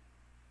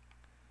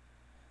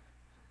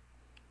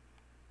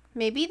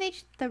 Maybe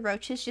the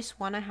roaches just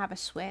want to have a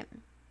swim.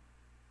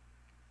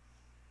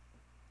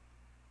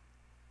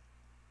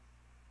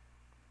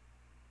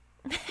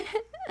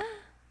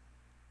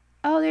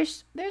 Oh,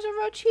 there's a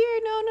roach here.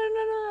 No, no,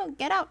 no, no, no.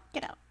 Get out.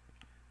 Get out.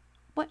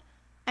 What?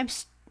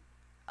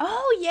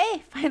 Oh,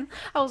 yay. Fine.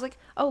 I was like,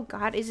 "Oh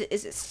god, is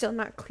it still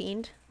not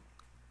cleaned?"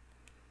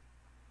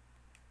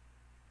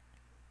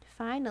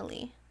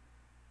 Finally.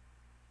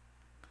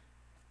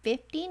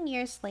 15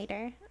 years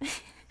later.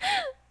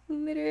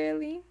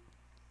 Literally.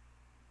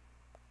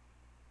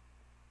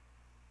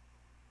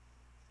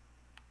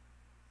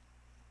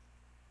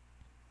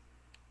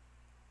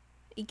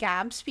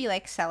 Gabs be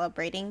like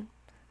celebrating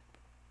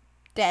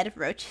dead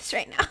roaches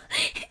right now.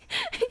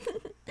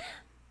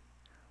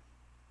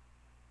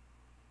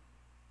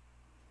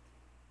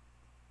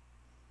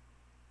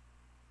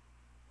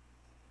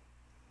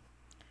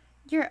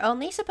 You're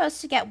only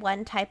supposed to get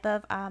one type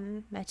of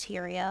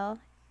material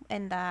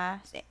in the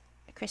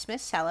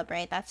Christmas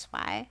celebrate. That's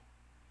why.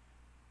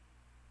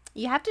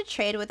 You have to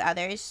trade with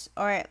others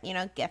or,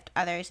 gift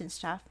others and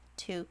stuff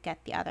to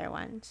get the other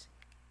ones.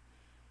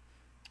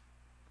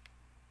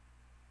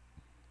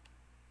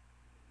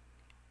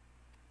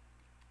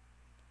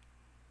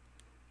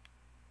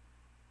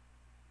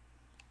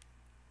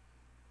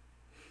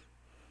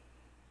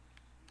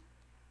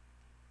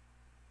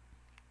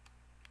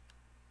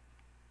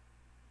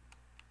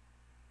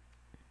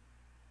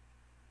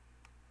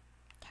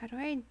 How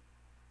do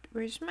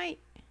where's my,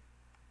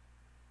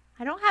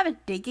 I don't have a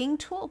digging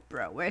tool,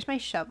 bro. Where's my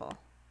shovel?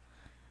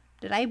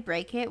 Did I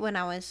break it when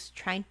I was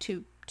trying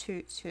to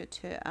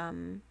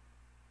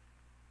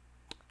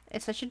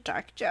it's such a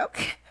dark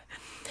joke.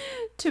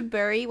 To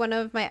bury one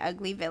of my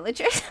ugly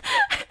villagers.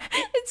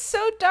 It's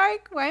so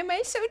dark. Why am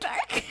I so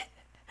dark?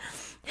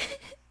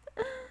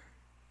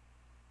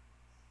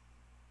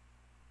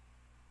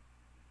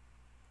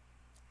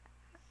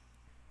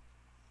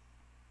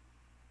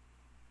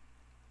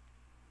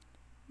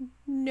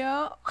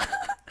 No.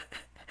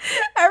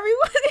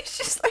 Everyone is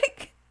just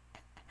like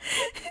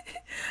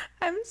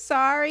I'm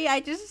sorry. I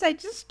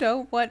just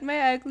don't want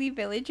my ugly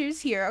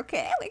villagers here,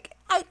 okay? Like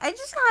I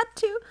just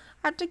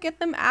had to get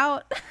them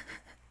out.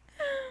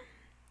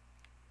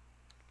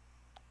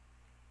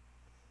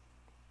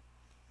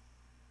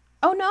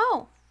 Oh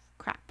no.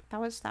 Crap.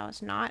 That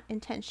was not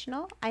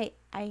intentional. I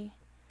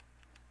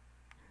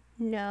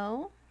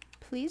No.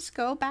 Please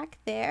go back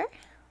there.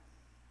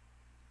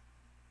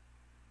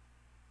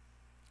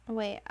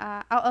 Wait,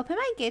 I'll open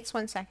my gates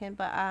 1 second,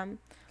 but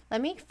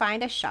let me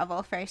find a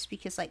shovel first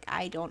because like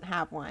I don't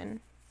have one.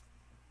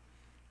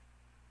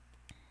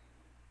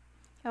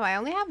 Oh, I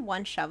only have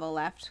one shovel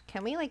left.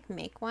 Can we like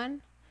make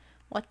one?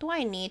 What do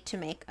I need to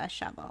make a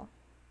shovel?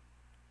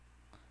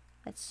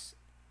 Let's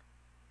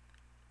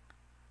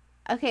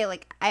Okay,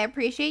 like I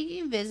appreciate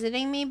you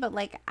visiting me, but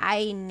like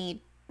I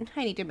need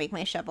to make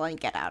my shovel and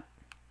get out.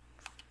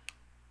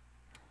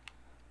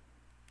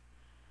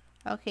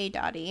 Okay,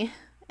 Dottie.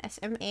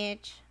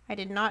 SMH. I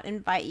did not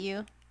invite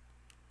you.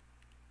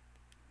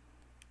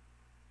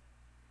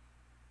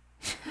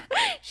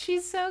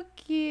 She's so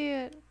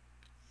cute.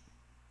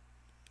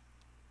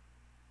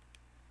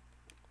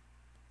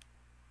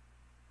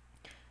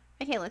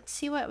 Okay, let's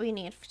see what we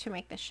need to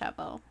make the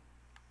shovel.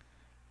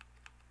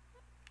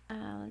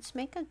 Let's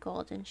make a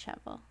golden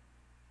shovel.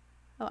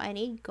 Oh, I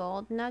need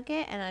gold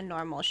nugget and a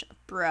normal shovel.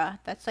 Bruh,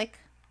 that's like...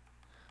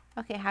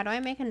 Okay, how do I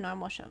make a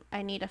normal shovel?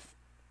 I need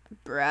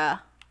Bruh.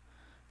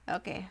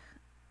 Okay.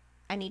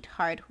 I need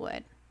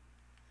hardwood.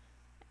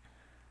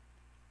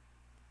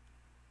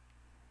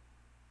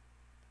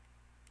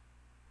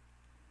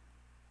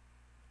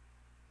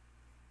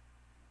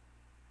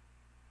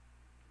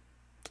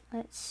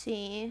 Let's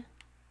see.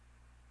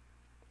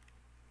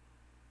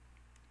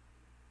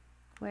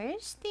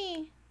 Where's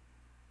the...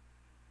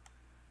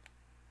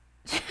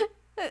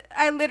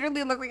 I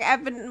literally look like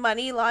I've been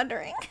money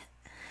laundering.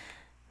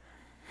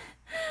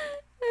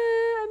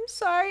 I'm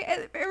sorry.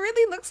 It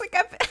really looks like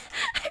I've been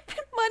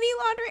money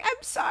laundering.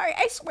 I'm sorry.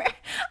 I swear.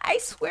 I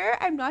swear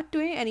I'm not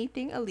doing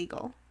anything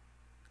illegal.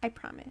 I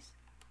promise.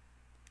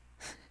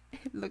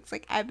 It looks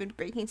like I've been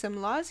breaking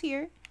some laws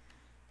here.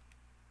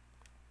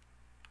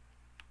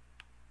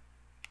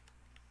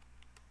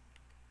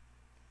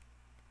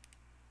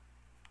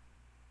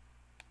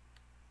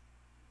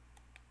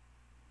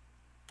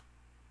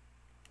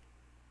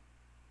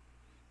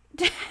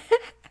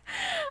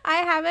 I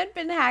haven't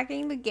been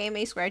hacking the game,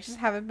 I swear. I just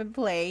haven't been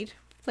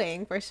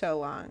playing for so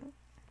long.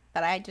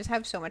 But I just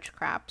have so much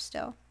crap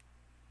still.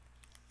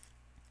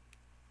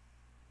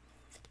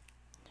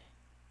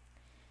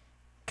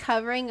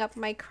 Covering up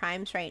my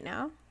crimes right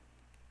now.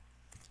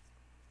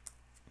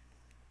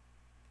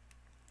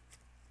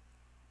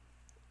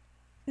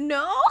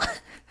 No!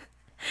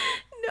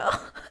 No!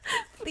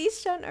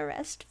 Please don't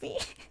arrest me.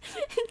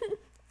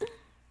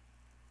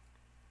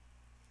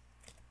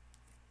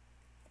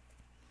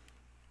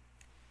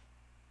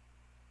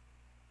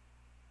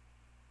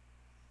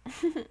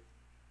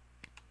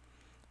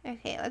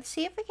 Okay, let's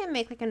see if we can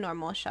make like a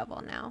normal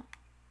shovel now.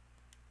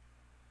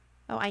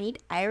 Oh, I need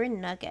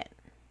iron nugget.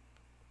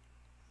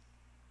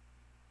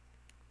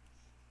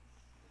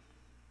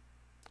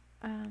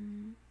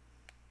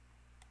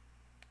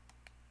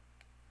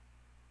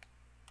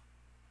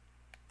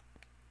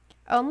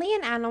 Only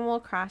in Animal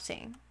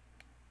Crossing.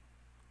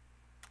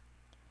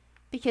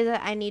 Because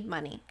I need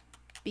money.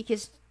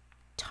 Because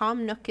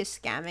Tom Nook is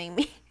scamming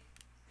me.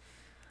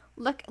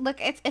 Look,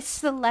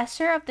 it's the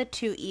lesser of the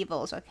two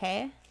evils,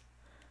 okay?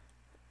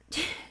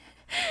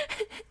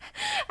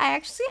 I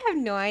actually have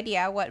no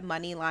idea what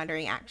money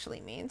laundering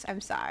actually means.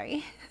 I'm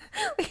sorry.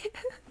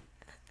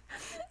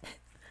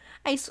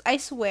 I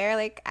swear,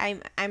 like,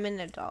 I'm an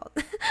adult.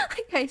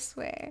 Like, I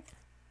swear.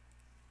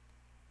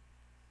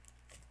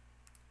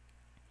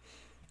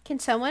 Can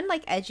someone,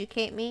 like,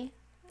 educate me?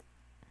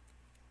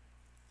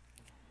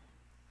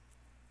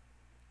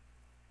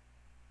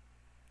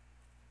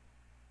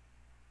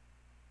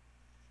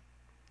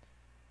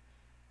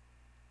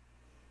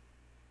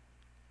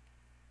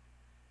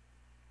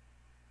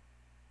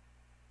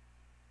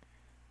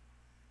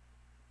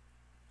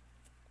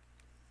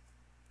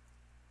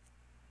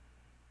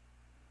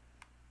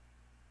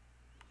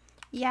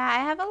 Yeah, I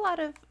have a lot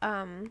of,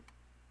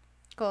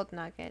 gold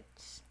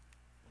nuggets.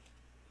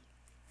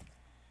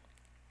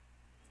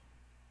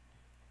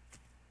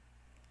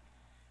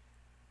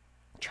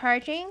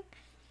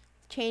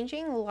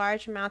 Changing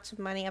large amounts of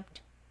money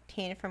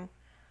obtained from...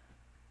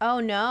 Oh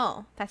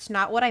no, that's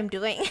not what I'm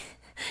doing.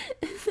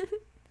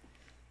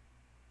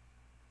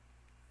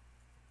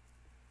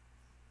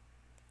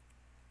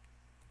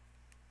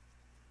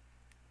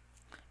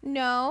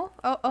 No,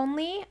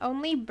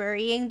 only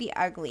burying the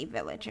ugly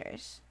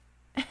villagers.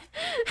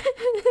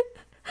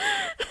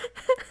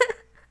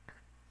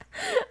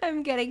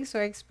 I'm getting so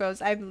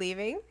exposed. I'm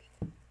leaving.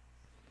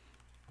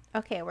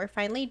 Okay, we're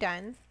finally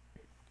done.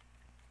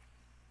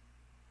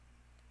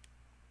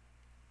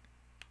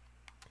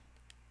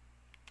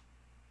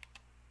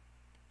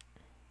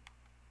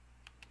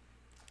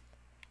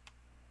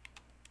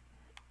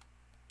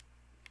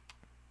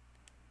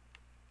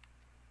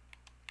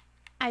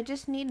 I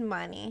just need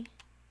money.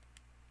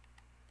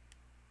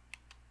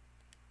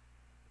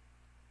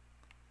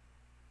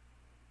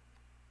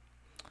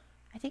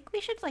 I think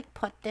we should like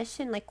put this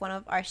in like one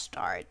of our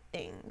star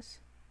things.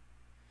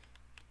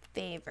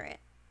 Favorite.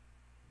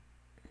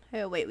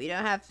 Oh wait, we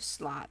don't have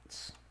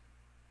slots.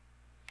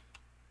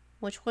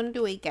 Which one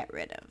do we get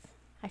rid of?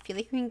 I feel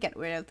like we can get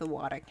rid of the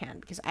water can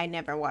because I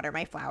never water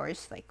my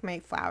flowers. Like my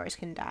flowers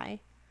can die.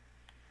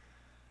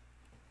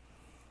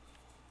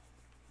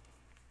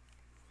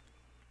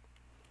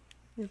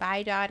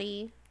 Bye,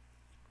 Dottie.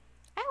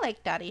 I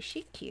like Dottie.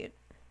 She's cute.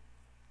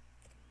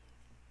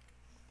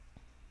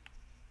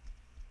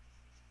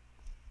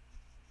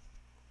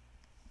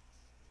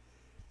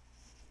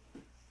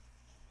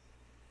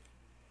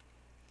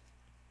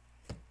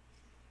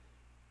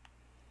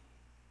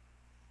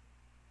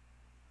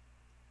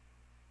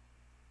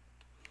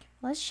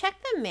 Let's check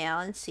the mail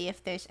and see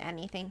if there's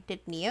anything. Did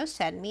Neo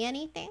send me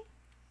anything?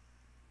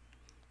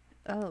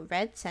 Oh,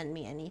 Red sent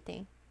me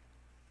anything.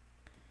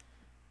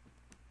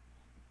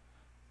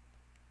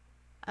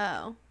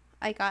 Oh,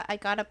 I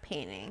got a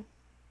painting.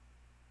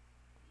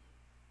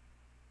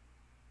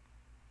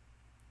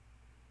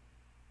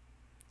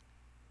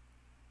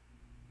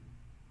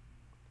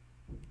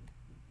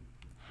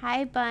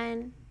 Hi,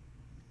 Bun.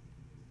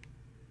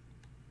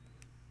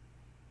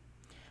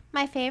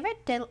 My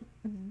favorite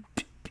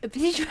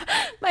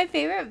my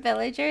favorite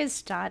villager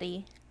is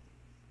Dottie.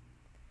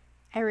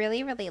 I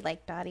really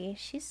like Dottie.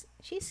 She's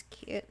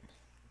cute.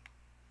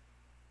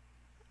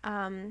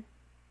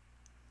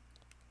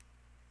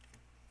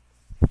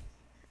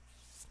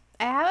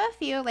 I have a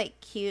few like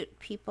cute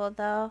people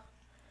though.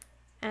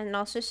 And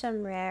also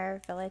some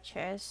rare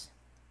villagers.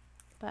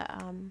 But,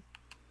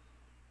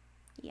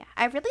 yeah.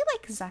 I really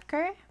like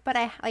Zucker, but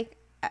I,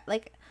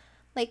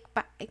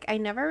 I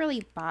never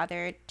really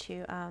bothered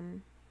to,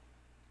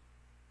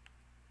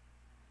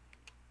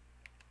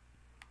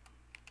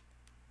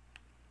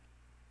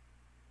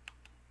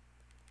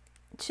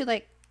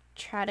 like,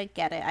 try to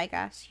get it, I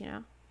guess, you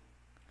know?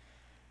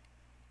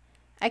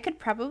 I could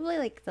probably,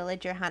 like,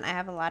 villager hunt. I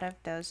have a lot of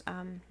those,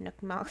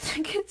 Nook Mall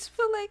tickets,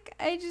 but, like,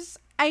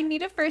 I need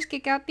to first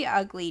kick out the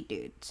ugly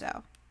dude,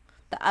 so.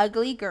 The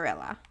ugly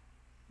gorilla.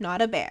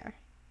 Not a bear.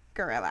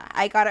 Gorilla.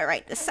 I got it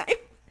right this time.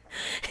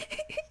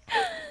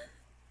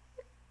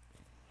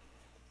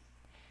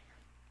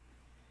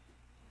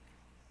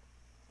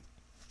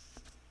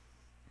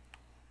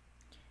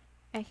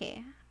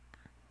 Okay.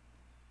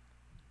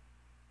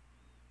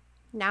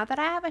 Now that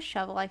I have a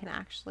shovel, I can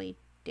actually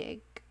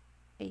dig,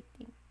 I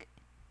think.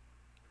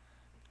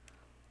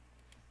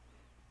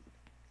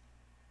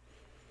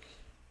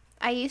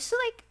 I used to,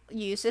 like,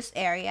 use this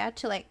area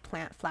to, like,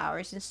 plant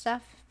flowers and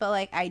stuff, but,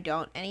 like, I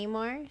don't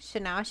anymore. So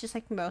now it's just,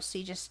 like,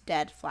 mostly just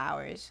dead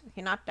flowers.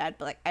 Okay, not dead,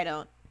 but, like, I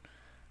don't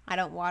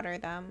water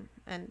them,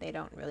 and they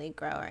don't really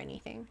grow or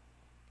anything.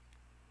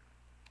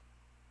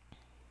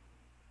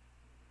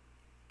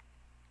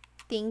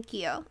 Thank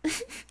you.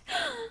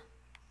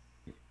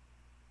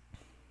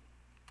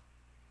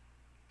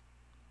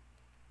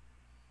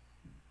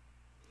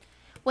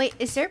 Wait,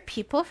 is there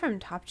people from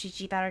Top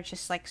GG that are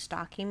just, like,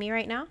 stalking me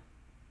right now?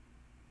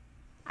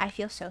 I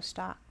feel so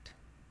stalked.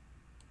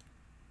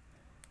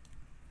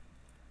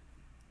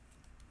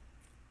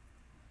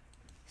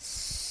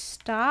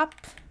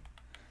 Stop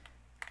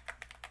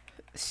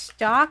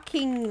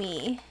stalking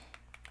me.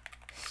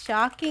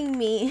 Stalking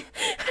me.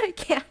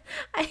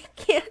 I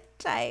can't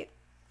type.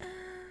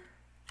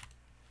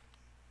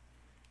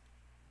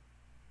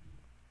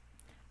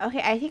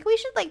 Okay, I think we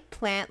should, like,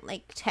 plant,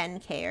 like,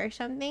 10K or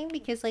something,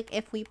 because, like,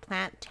 if we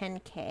plant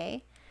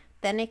 10K,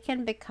 then it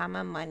can become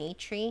a money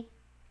tree.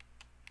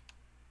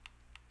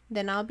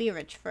 Then I'll be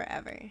rich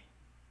forever.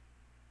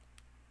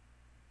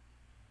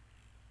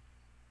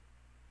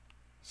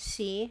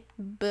 See?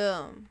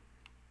 Boom.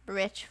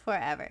 Rich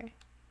forever.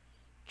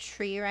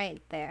 Tree right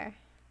there.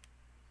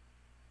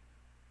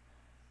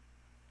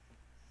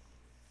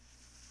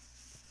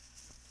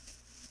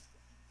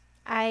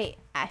 I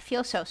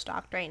feel so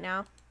stalked right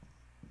now.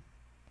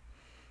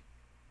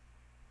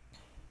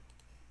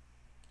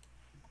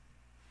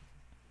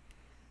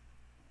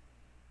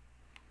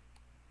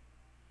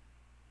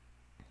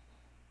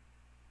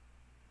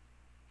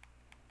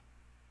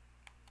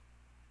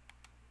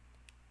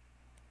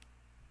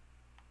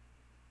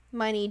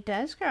 Money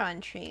does grow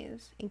on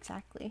trees.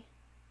 Exactly.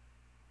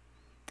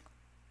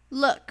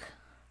 Look.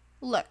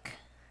 Look.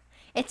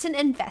 It's an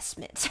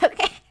investment,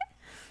 okay?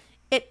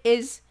 It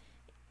is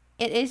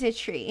a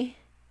tree.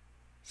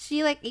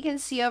 See, like, you can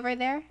see over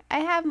there? I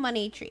have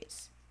money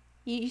trees.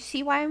 You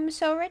see why I'm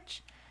so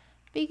rich?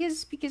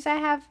 Because I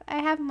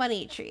have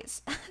money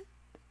trees.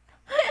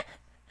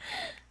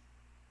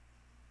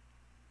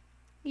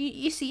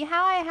 You see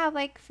how I have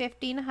like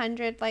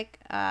 1,500 like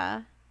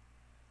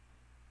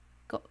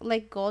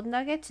like gold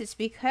nuggets? It's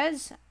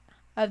because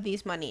of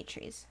these money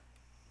trees.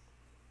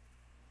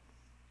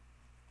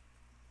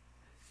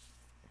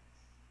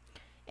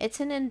 It's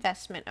an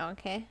investment,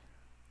 okay?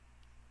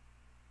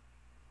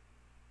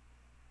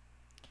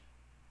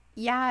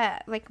 Yeah,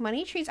 like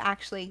money trees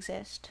actually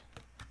exist.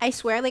 I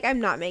swear, like,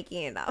 I'm not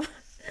making it up.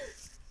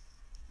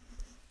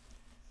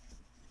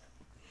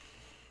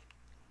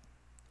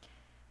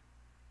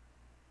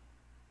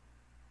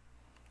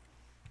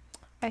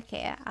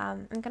 Okay,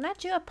 I'm gonna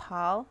do a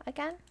poll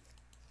again.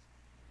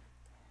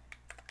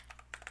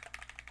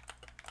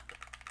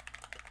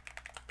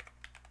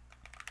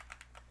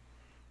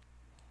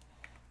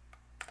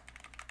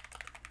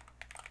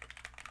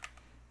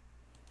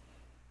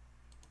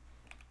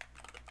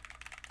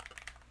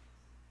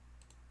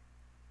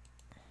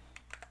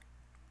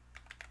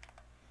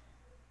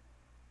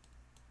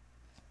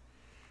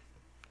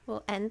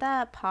 We'll end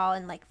the poll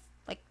in like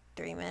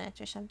 3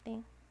 minutes or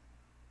something.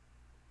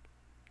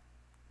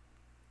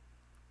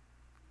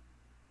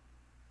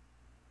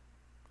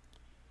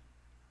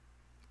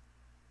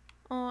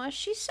 Oh,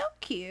 she's so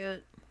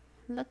cute.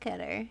 Look at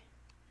her.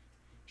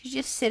 She's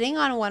just sitting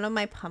on one of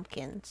my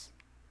pumpkins.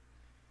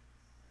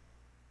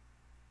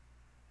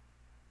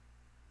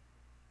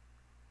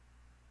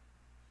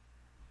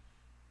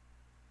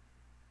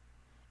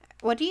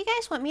 What do you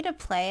guys want me to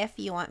play if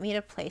you want me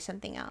to play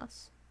something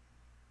else?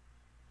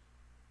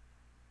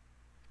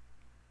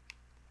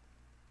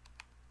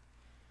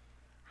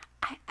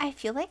 I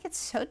feel like it's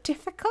so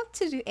difficult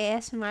to do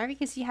ASMR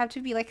because you have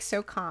to be like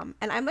so calm.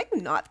 And I'm like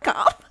not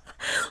calm.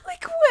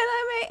 Like when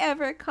am I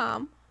ever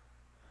calm?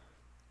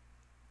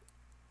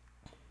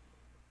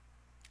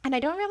 And I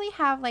don't really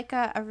have like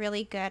a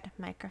really good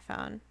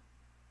microphone.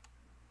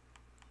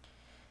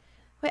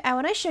 Wait, I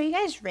want to show you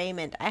guys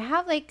Raymond.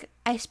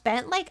 I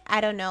spent like, I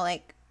don't know,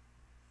 like,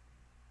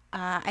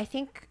 I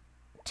think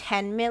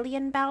 10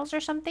 million bells or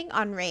something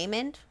on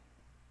Raymond.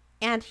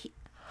 And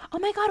Oh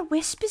my god,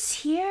 Wisp is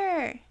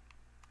here.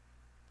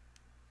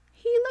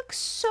 He looks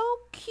so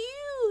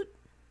cute.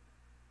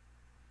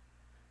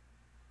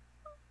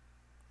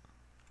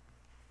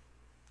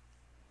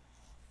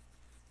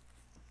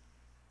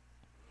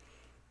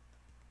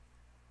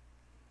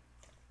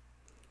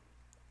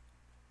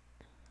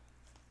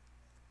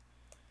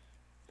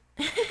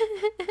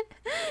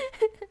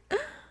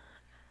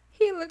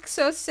 He looks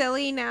so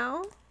silly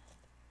now.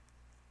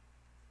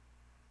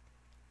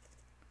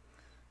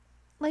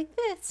 Like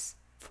this.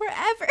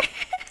 Forever.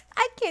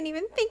 I can't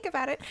even think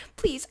about it.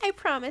 Please, I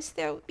promise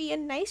there will be a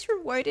nice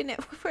reward in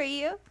it for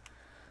you.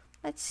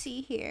 Let's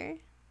see here.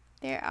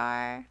 There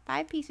are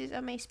 5 pieces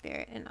of my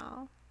spirit in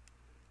all.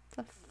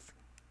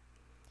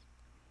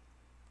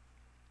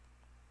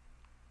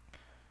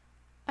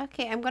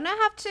 Okay, I'm gonna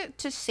have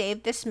to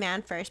save this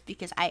man first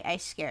because I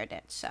scared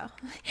it. So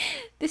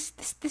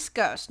this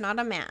ghost, not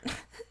a man.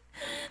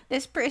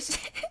 This person.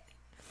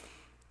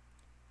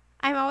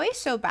 I'm always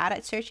so bad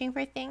at searching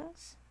for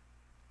things.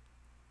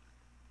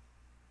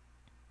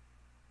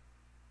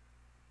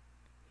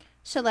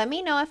 So let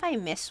me know if I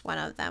miss one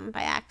of them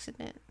by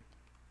accident.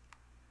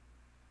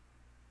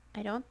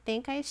 I don't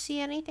think I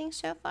see anything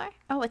so far.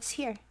 Oh, it's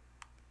here.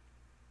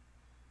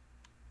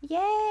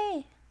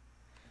 Yay!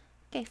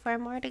 Okay, 4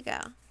 more to go.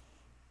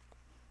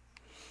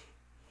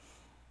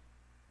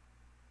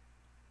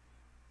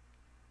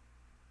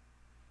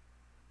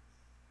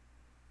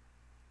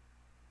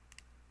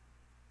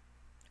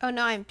 Oh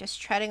no, I'm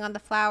just treading on the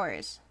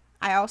flowers.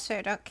 I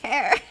also don't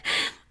care.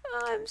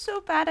 Oh, I'm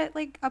so bad at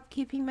like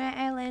upkeeping my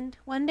island.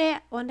 One day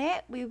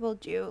we will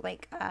do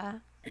like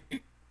a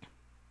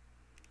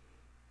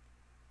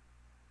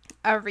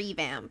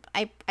revamp.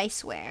 I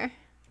swear.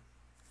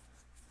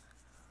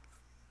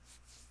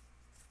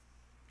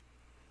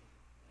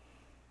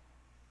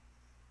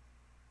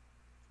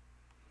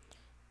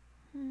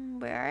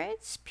 Where are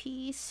its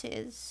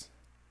pieces?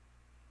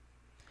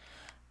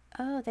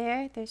 Oh,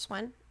 there's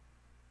one.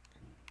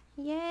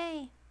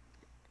 Yay.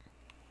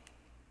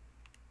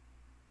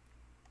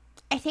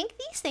 I think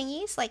these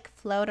thingies like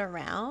float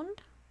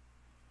around.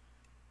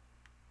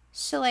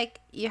 So like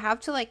you have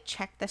to like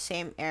check the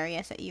same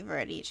areas that you've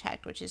already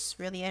checked, which is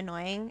really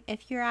annoying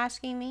if you're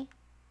asking me.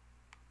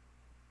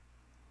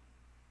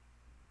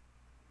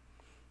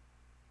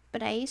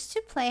 But I used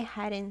to play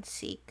hide and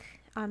seek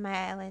on my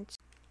island.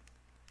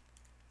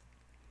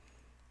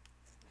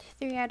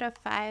 3 out of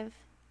 5.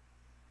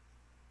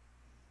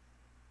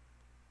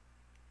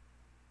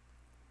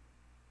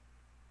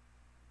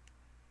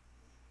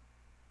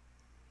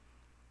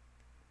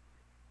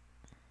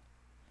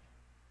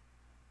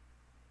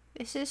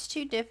 This is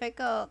too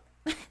difficult.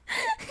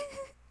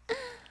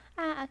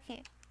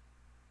 Okay.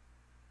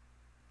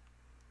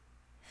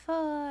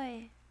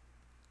 4.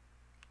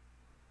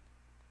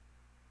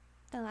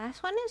 The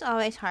last one is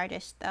always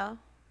hardest though.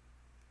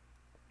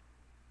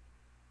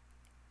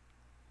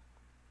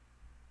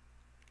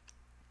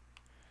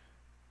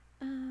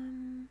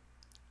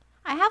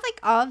 I have like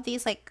all of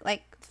these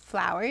like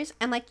flowers,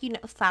 and like, you know,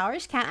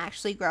 flowers can't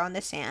actually grow in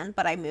the sand,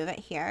 but I move it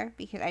here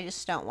because I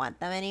just don't want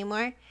them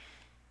anymore.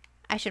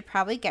 I should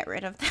probably get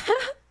rid of them.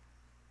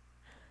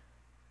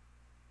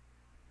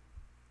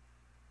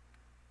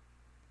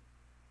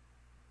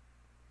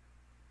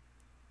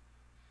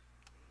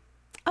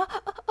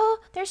 Oh,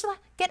 there's a lot.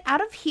 Get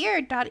out of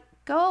here, Dottie.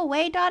 Go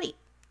away, Dottie.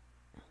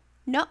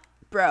 No,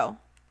 bro.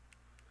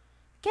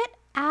 Get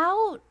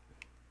out.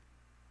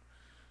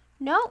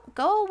 No,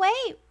 go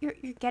away. You're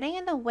getting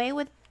in the way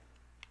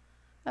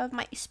of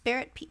my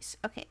spirit piece.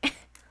 Okay.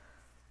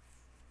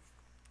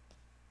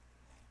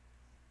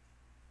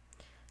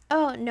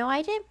 Oh, no,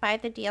 I didn't buy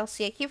the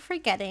DLC. I keep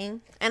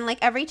forgetting. And like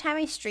every time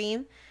I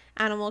stream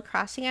Animal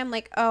Crossing, I'm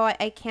like, oh,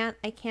 I can't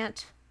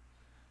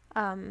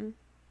um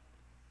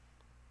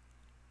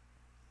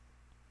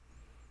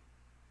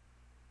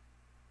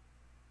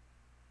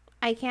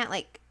I can't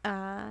like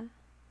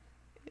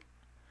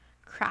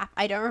crap.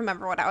 I don't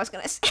remember what I was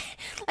gonna say.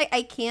 Like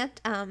I can't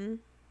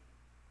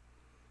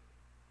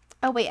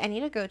oh wait, I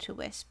need to go to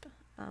Wisp.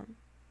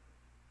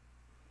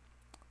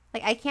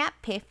 Like I can't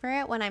pay for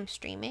it when I'm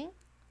streaming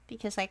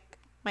because like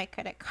my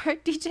credit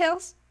card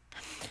details.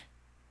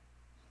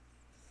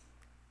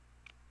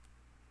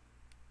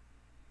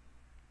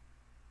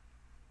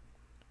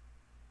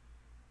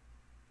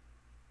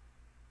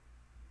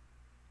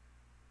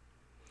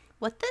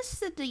 What does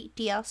the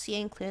DLC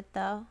include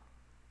though?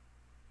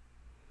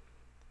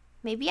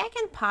 Maybe I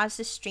can pause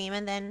the stream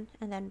and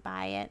then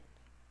buy it.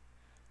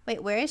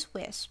 Wait, where is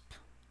Wisp?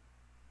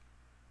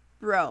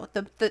 Bro,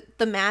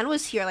 the man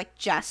was here like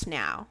just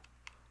now.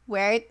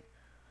 Where?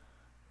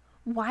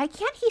 Why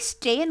can't he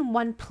stay in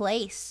one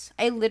place?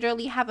 I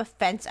literally have a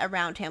fence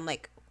around him.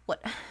 Like,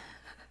 what?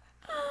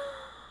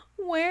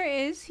 Where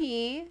is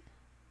he?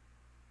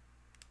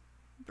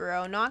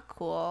 Bro, not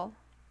cool.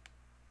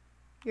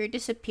 You're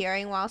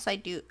disappearing whilst I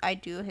do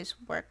his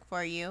work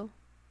for you.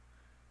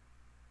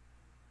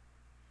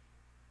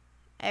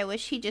 I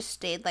wish he just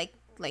stayed like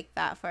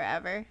that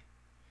forever.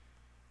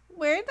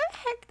 Where the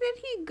heck did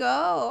he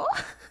go?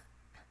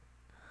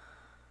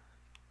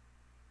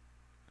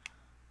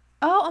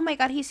 Oh, oh my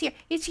god, he's here.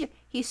 He's here.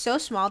 He's so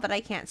small that I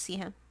can't see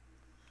him.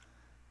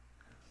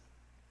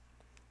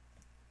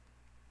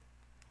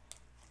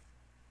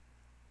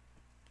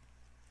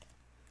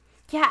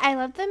 Yeah, I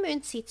love the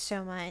moon seat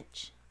so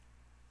much.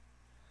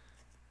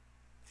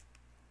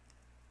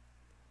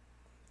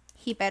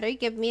 He better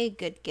give me a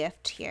good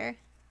gift here.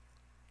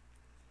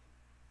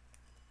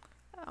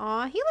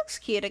 Aw, he looks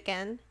cute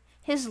again.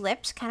 His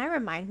lips kind of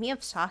remind me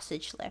of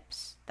sausage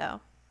lips,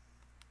 though.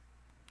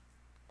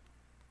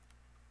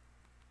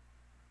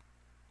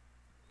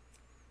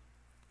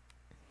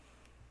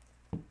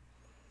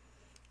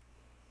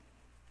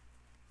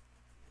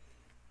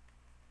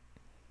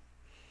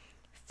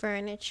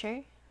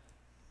 Furniture.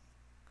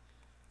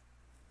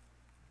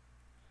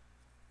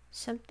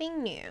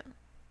 Something new.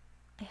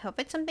 I hope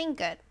it's something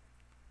good.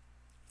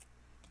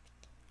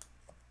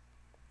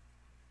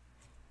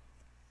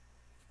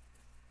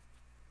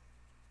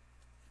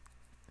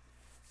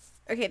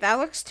 Okay, that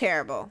looks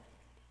terrible.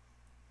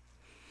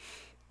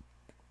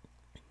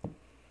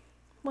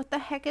 What the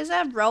heck is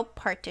a rope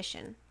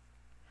partition?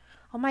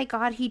 Oh my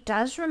god, he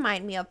does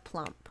remind me of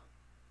Plump.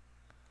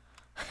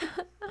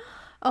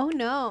 Oh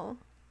no.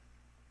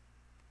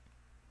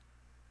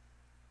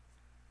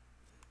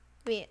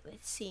 Wait,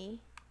 let's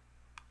see.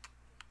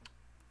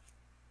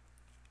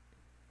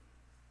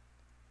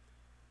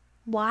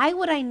 Why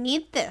would I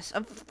need this?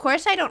 Of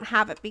course I don't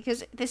have it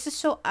because this is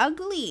so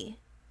ugly.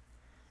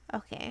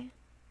 Okay.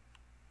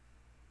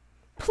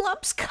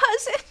 Plump's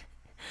cousin.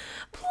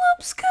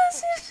 Plump's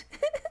cousin.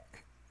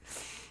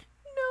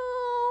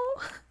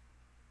 No.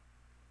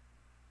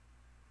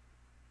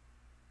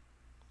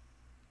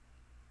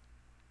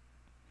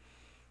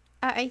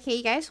 Okay,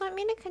 you guys want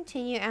me to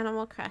continue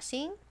Animal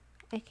Crossing?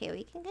 Okay,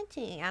 we can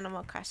continue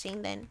Animal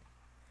Crossing then.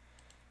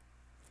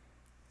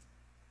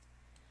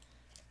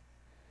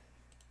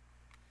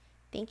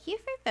 Thank you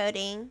for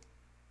voting.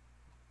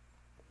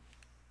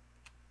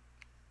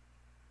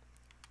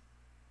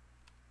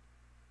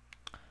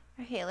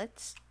 Okay,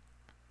 let's...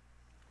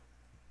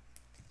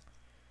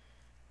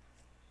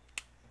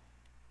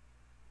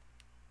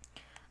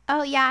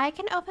 Oh yeah, I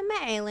can open my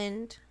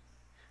island.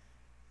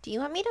 Do you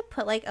want me to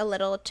put like a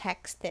little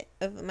text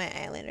of my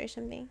island or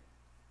something?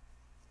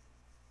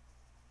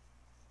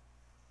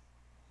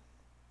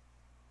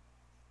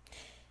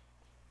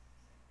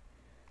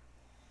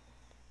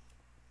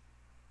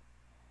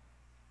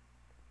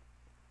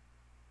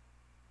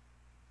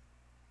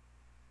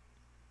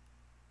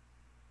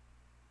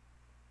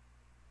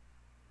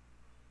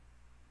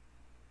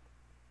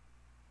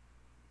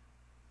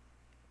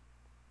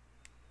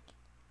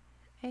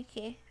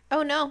 Okay.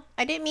 Oh no,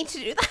 I didn't mean to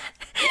do that.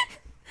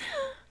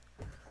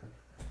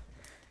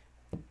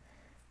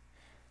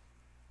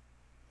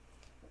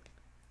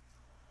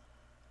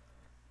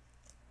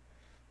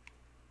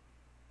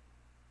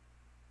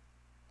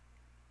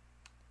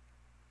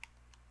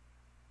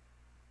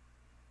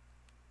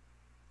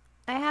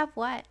 I have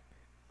what?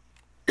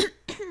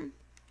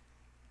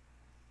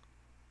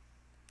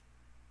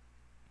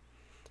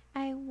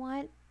 I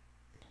want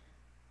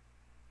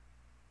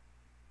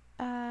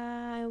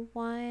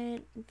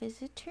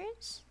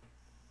visitors.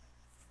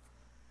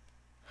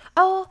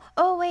 Oh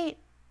wait.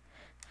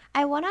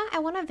 I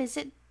wanna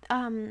visit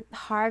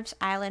Harv's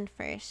Island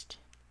first.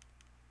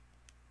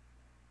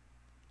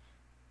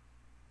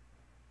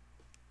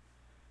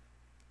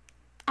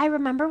 I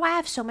remember why I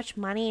have so much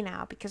money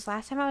now because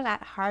last time I was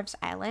at Harv's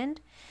Island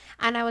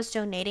and I was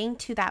donating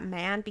to that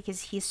man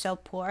because he's so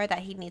poor that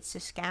he needs to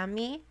scam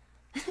me.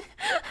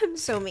 I'm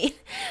so mean.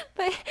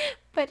 But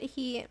but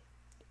he's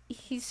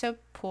so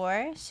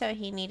poor, so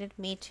he needed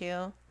me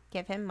to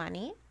give him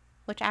money,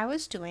 which I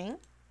was doing.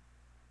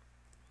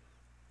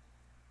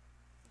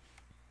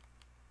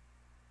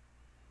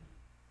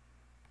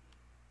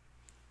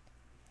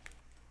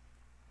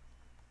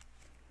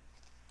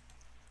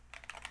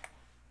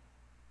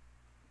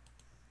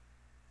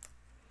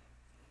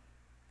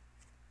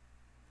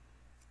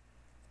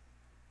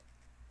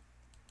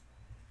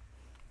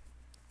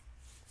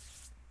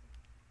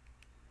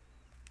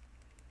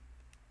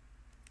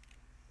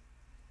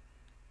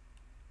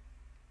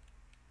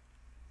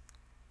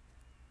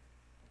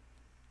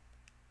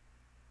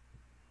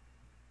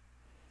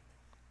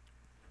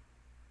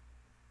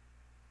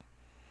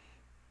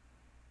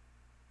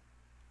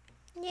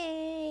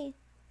 Yay!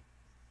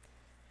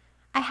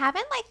 I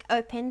haven't like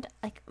opened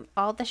like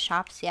all the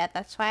shops yet.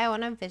 That's why I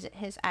want to visit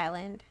his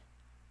island.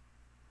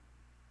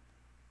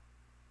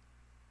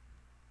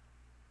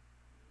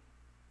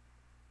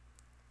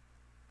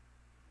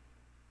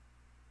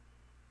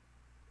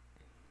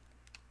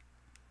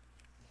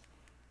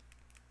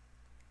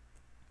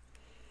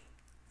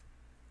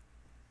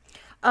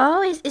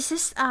 Oh, is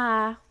this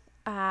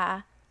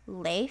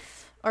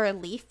Leif or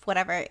Leaf,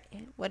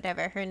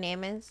 whatever her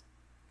name is?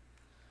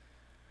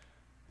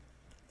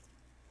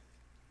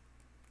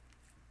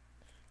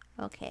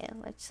 Okay,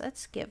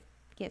 let's give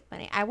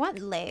money. I want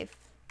Leif.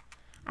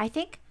 I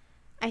think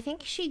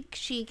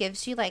she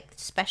gives you like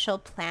special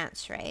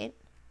plants, right?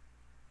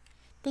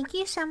 Thank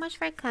you so much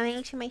for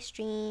coming to my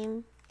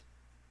stream.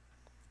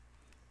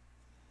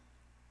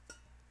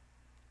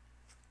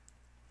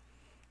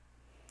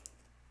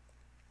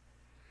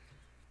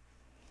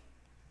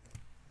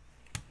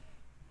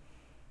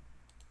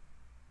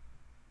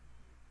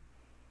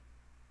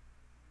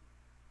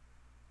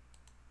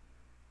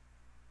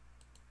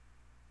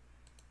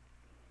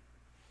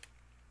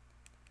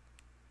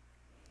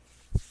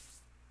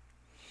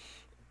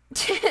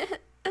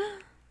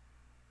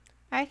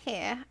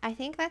 Okay, I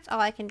think that's all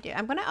I can do.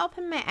 I'm gonna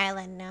open my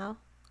island now.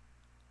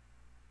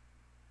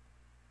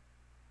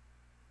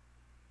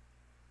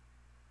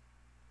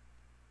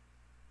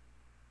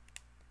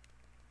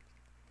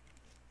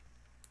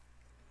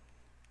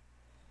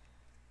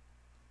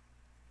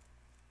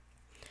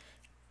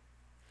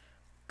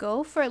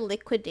 Go for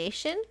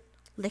liquidation?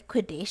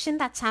 Liquidation?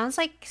 That sounds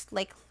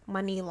like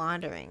money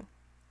laundering.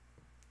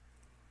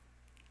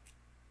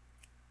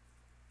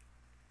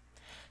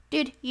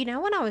 Dude, you know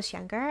when I was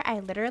younger, I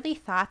literally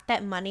thought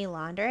that money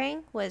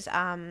laundering was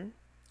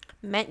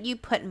meant you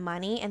put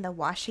money in the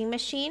washing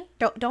machine.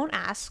 Don't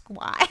ask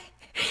why.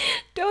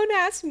 Don't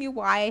ask me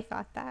why I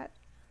thought that.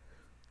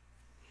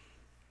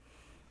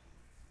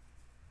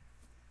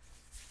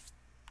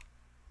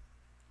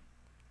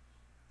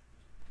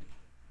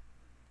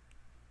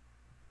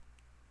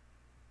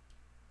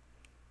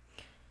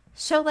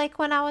 So like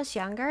when I was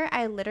younger,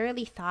 I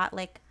literally thought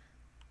like,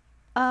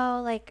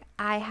 oh, like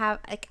I have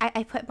like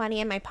I put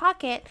money in my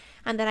pocket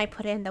and then I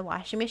put it in the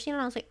washing machine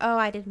and I was like, oh,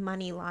 I did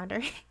money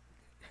laundering.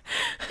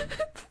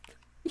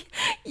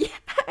 Yeah,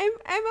 I'm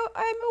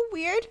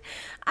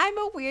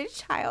a weird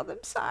child.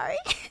 I'm sorry.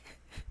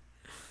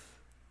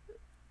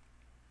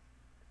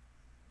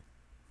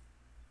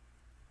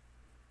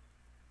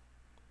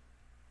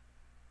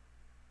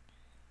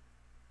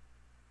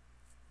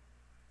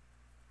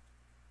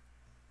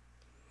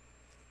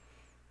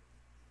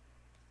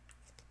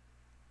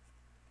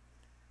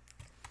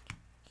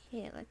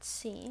 Okay, let's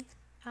see.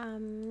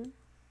 Um,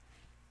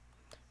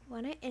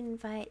 want to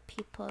invite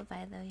people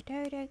by the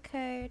dodo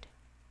code.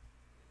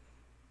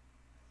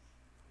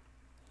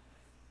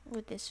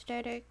 With this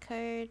dodo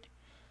code,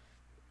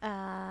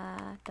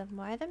 the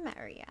more the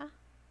merrier.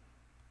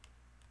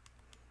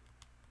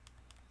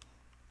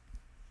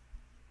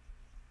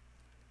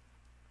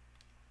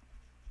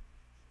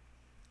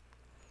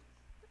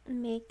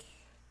 Make,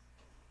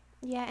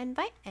 yeah,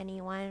 invite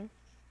anyone.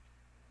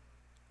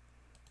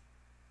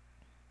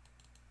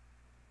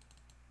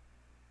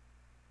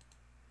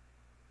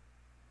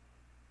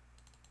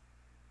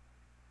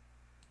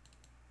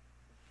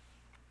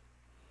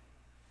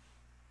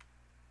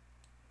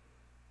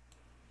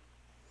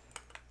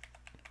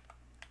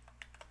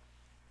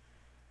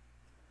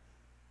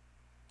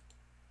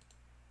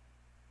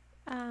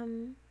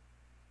 Um,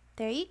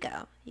 there you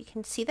go. You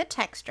can see the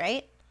text,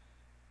 right?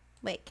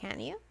 Wait, can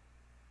you?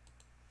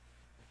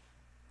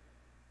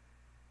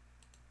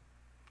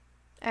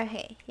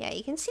 Okay, yeah,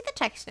 you can see the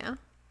text now.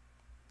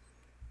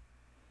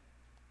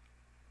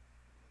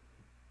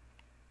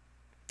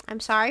 I'm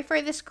sorry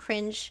for this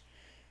cringe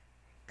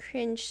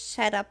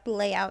setup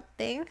layout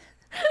thing.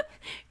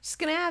 Just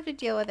gonna have to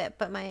deal with it,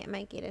 but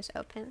my gate is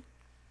open.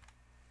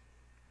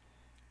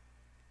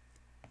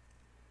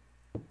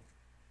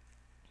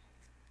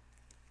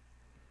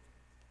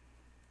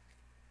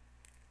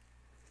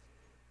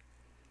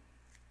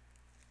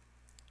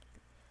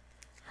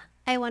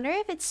 I wonder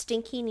if it's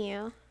stinking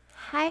you.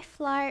 Hi,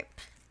 Flarp.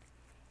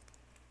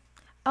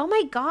 Oh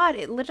my god,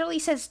 it literally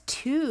says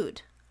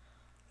Tood.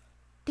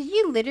 Did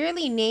you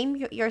literally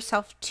name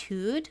yourself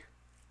Tood?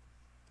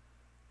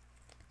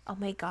 Oh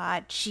my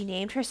god, she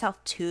named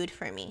herself Tood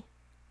for me.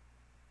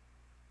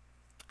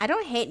 I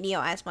don't hate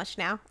Neo as much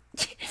now.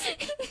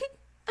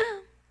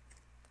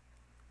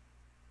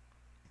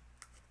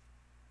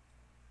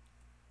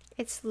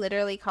 It's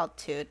literally called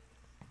Tood.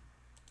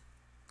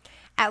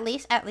 At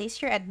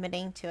least you're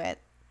admitting to it.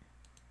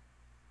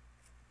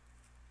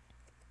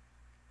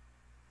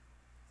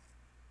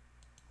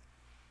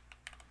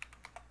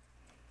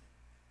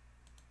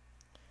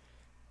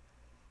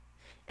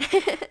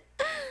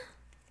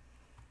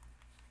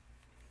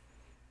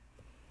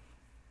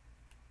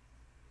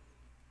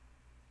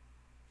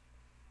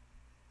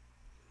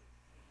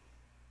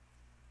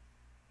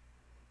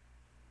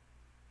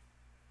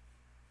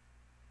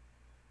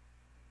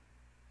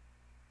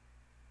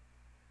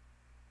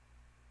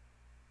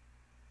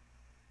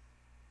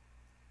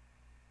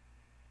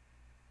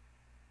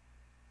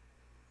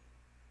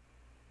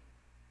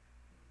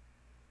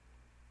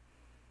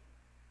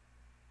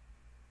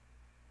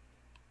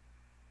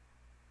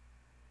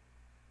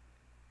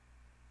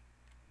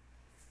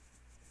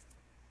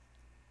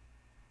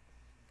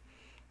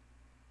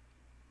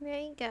 There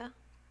you go.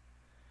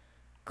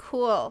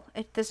 Cool.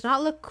 It does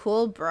not look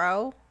cool,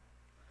 bro.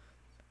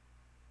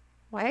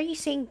 Why are you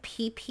saying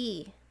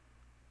PP?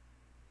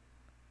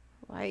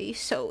 Why are you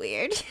so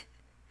weird?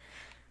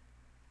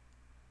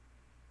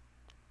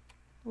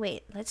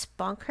 Wait, let's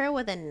bonk her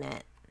with a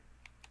net.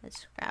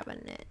 Let's grab a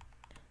net.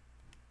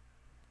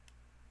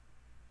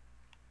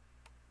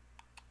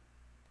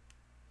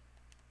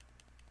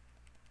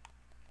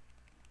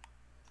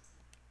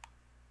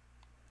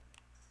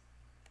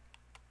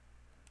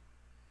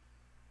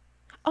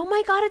 Oh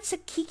my god, it's a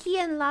Kiki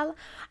and Lala.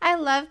 I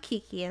love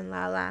Kiki and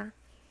Lala.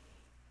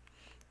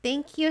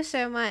 Thank you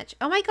so much.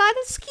 Oh my god,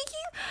 it's Kiki.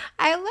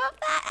 I love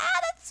that. Ah,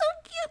 that's so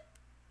cute.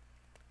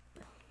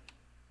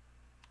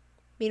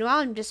 Meanwhile,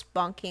 I'm just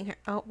bonking her.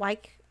 Oh, why?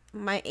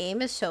 My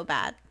aim is so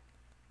bad.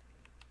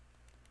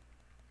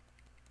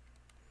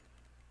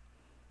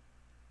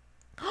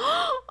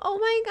 Oh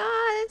my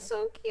god, it's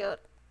so cute.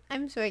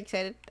 I'm so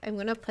excited. I'm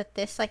gonna put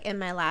this like in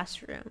my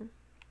last room.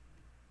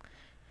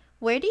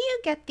 Where do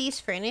you get these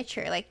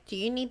furniture? Like, do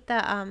you need the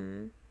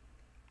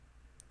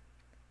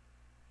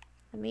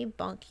let me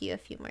bonk you a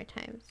few more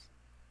times.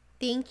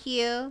 Thank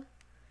you.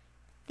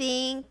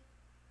 Thank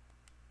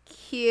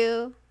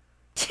you.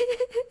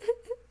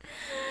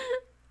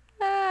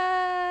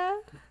 Ah,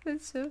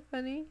 that's so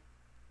funny.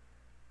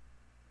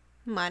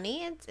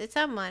 Money? It's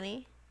a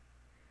money.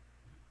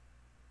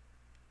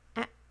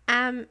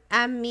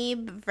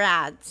 Amoeb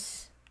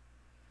rads.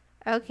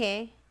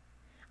 Okay.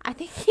 I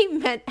think he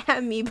meant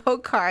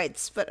amiibo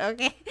cards, but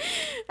okay.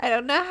 I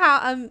don't know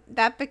how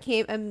that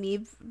became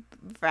amoeb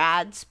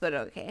rads, but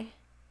okay.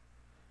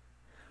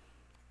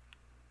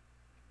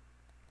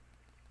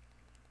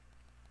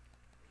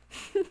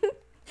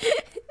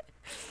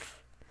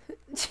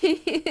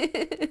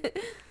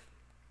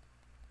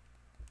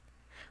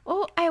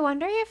 Oh, I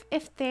wonder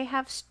if they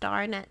have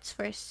star nets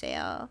for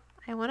sale.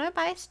 I want to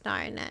buy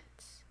star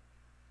nets.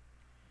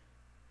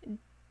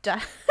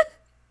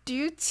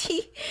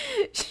 Duty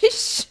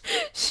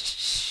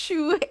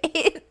shoe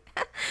in.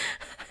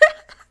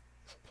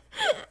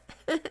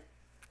 That's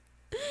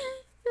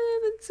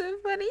so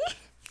funny.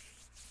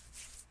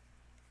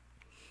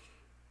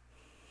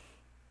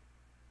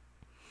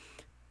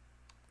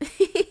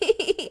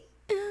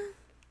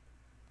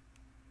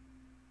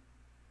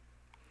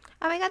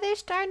 Oh my god, there's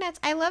star nets.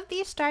 I love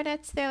these star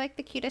nets. They're like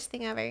the cutest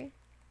thing ever.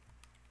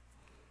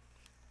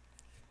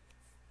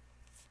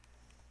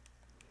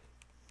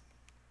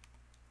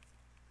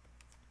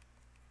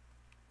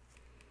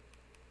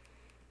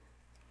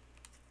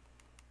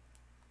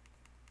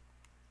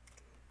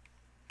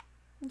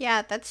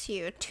 Yeah, that's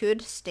you.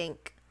 Tood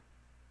stink.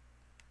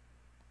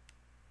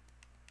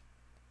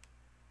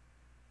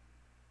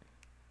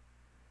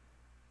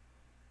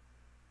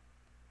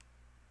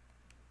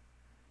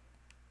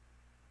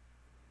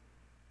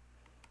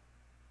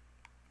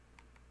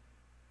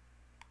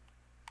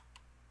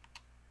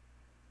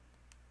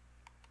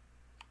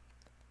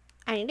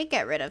 I need to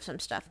get rid of some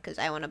stuff because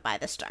I want to buy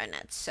the star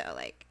nets. So,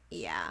 like,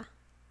 yeah.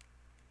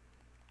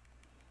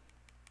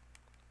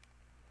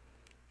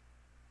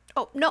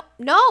 Oh, no,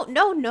 no,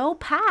 no, no,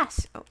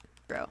 pass. Oh,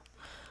 bro.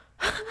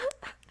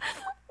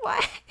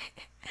 Why?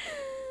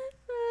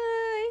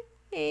 I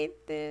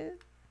hate this.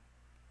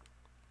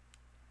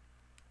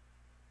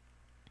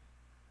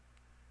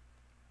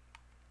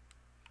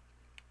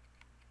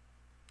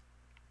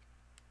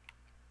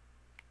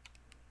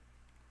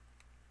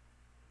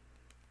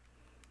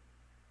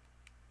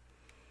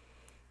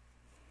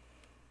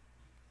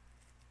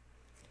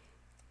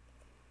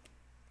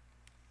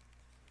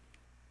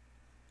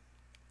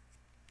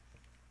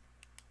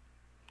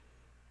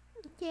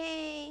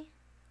 Yay.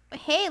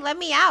 Hey, let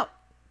me out,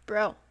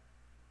 bro.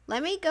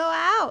 Let me go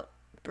out,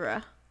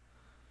 bruh.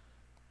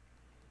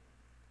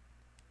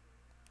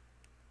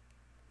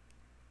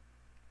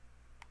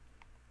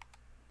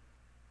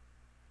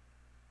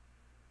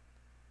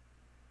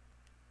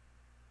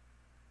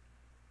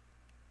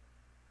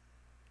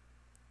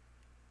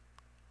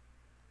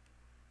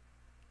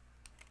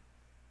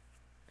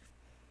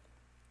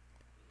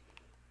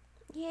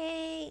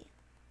 Yay.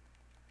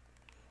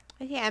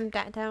 Okay, I'm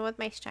done with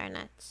my star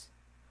nuts.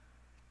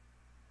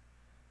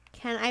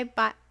 Can I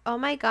buy... Oh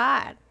my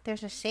god,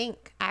 there's a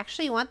sink. I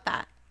actually want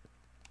that.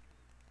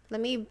 Let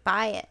me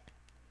buy it.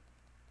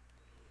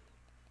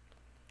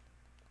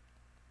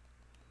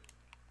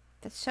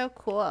 That's so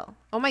cool.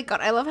 Oh my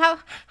god, I love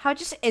how it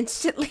just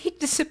instantly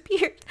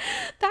disappeared.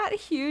 That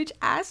huge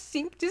ass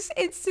sink just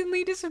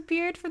instantly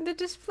disappeared from the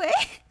display.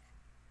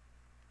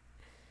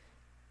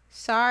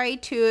 Sorry,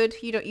 Tood.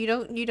 You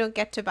don't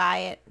get to buy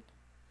it.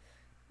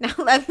 Now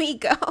let me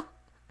go.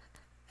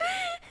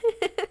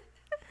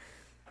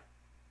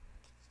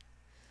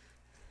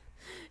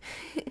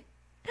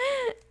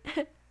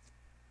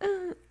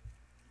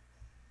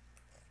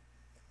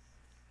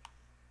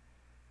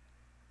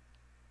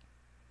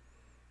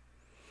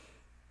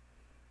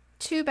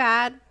 Too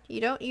bad. You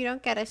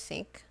don't get a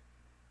sink.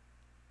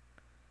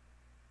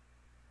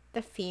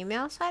 The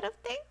female side of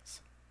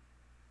things?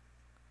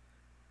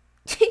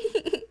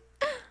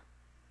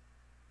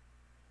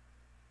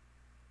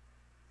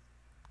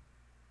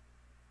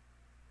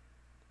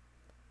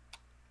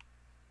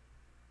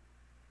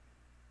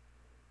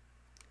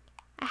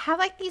 I have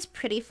like these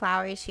pretty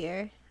flowers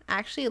here. I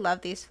actually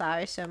love these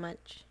flowers so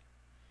much.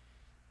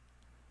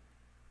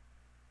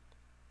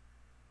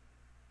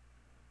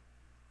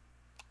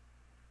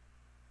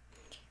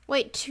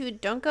 Wait,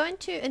 don't go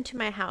into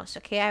my house,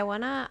 okay? I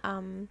wanna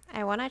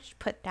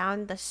put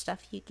down the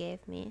stuff you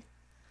gave me.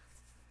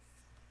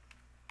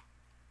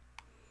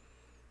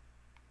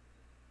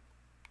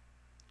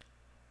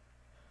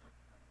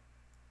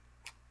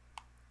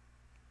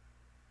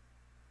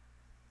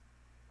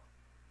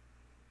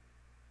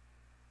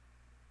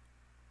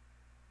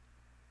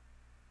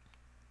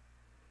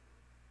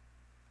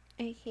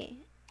 Okay.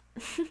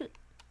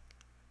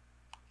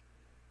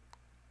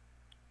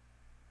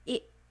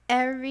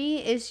 Eri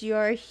is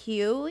your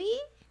Huey?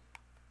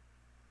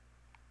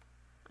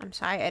 I'm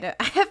sorry,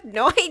 I have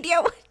no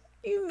idea what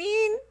you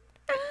mean.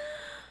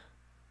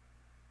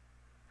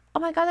 Oh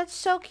my god, that's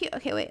so cute.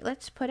 Okay, wait,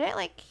 let's put it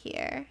like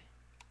here.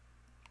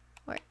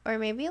 Or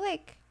maybe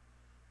like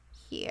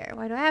here.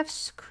 Why do I have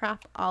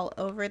crap all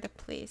over the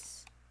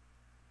place?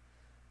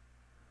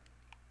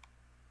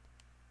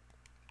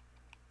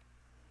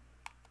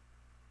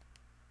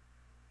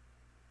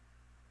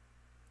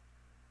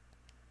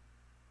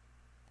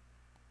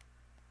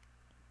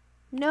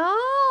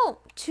 No!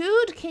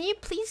 Dude, can you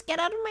please get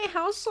out of my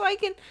house so I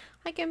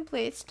can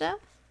play stuff?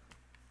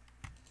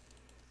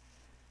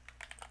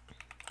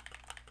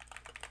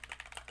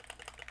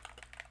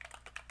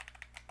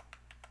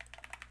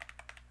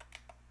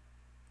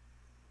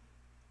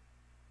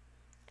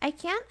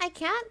 I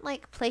can't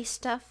like play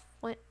stuff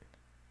when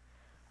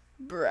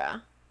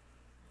bruh.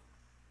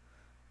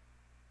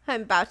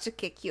 I'm about to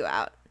kick you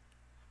out.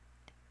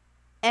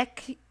 I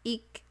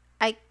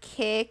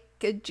kick.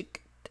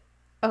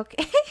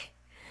 Okay.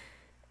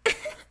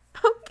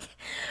 Okay.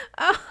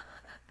 Oh.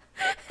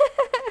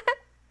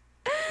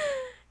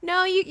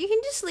 No, you can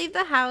just leave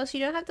the house. You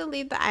don't have to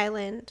leave the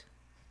island.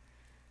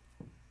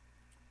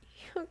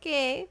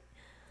 Okay.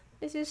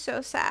 This is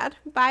so sad.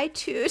 Bye,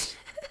 Toot.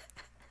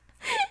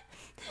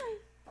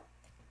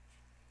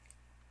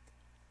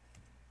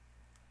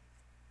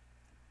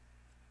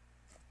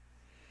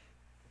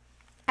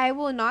 I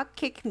will not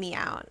kick me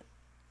out.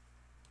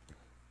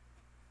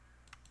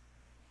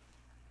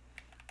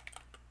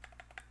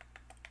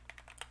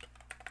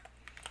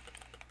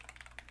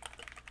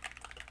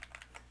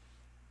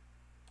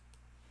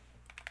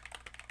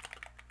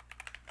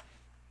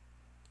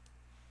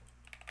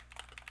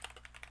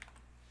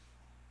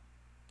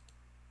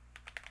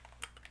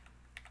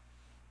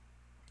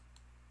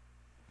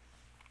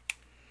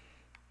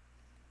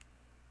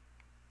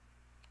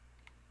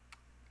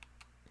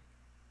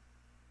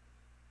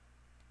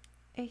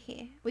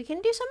 Okay, we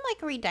can do some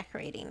like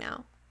redecorating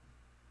now.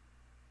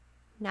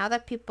 Now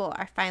that people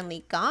are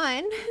finally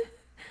gone.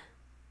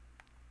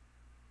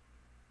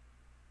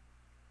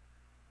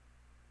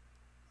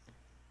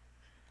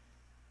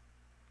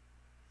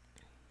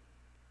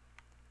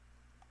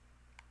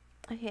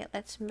 Okay,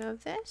 let's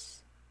move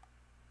this.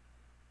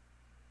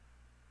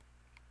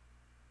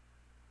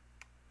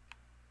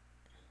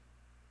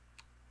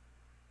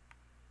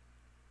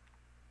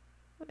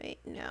 Wait,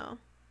 no.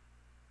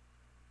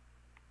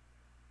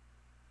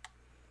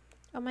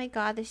 Oh my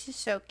god, this is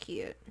so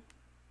cute.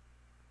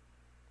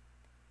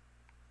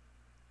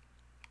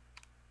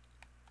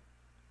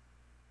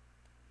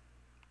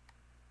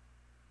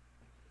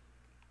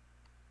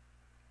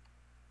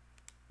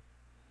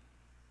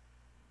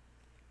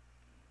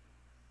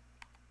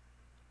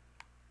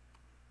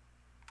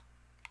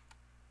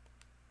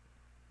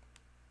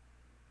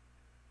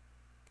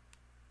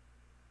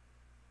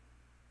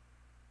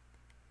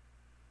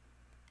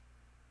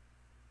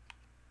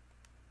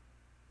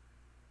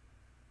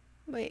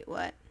 Wait,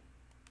 what?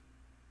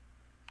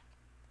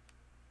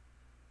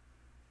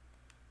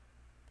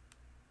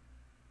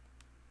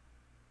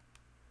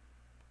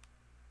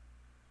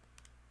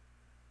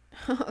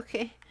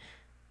 Okay.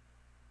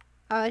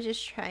 I was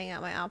just trying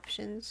out my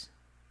options.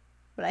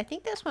 But I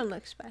think this one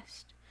looks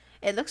best.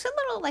 It looks a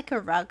little like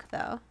a rug,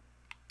 though.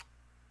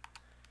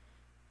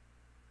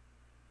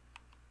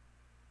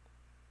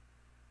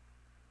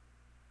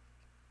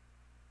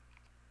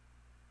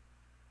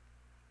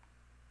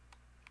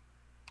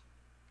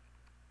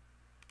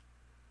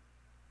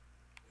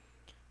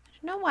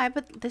 I don't know why,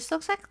 but this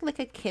looks like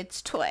a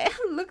kid's toy.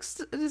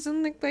 It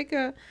doesn't look like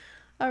a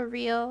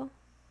real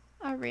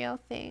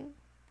thing.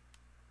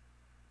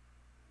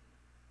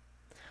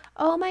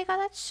 Oh my god,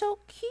 that's so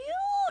cute!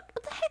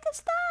 What the heck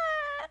is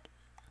that?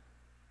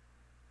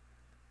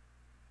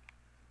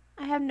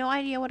 I have no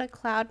idea what a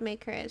cloud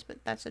maker is,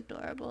 but that's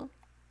adorable.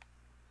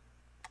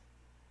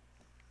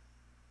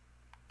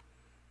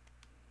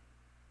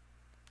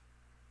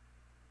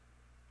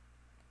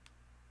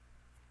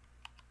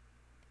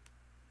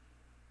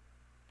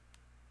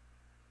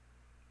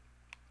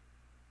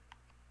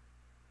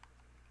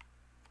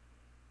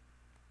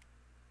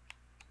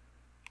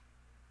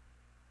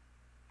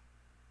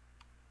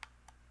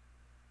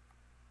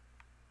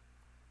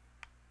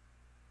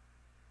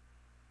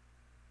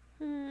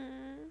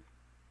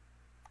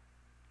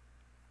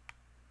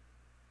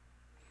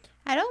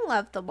 I don't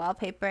love the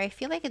wallpaper. I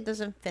feel like it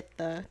doesn't fit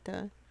the...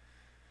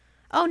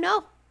 Oh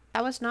no!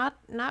 That was not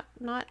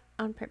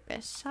on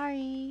purpose.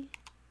 Sorry.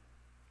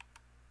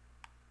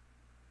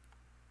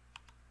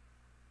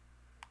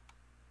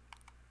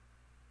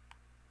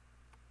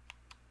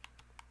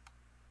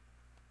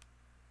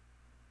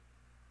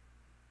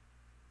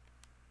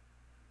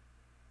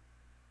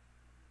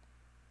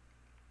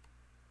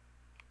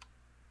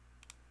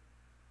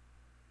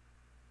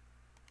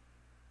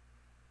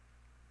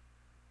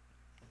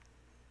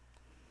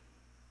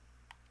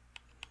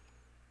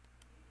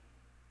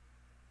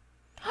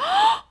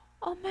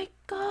 Oh my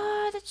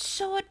god, that's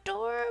so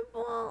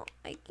adorable.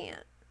 I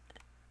can't.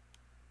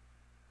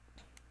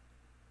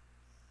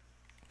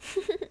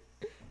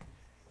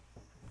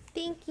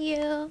 Thank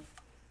you.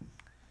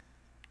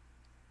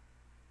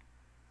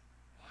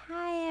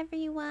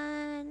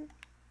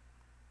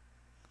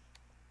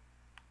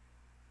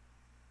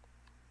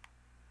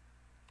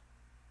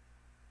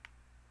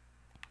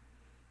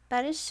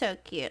 That is so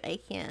cute. I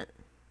can't.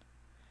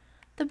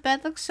 The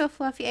bed looks so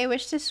fluffy. I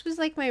wish this was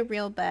like my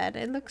real bed.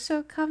 It looks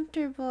so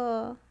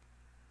comfortable.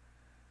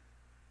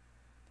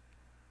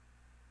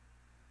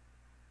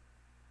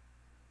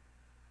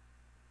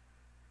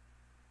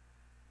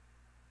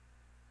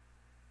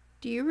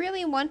 Do you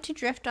really want to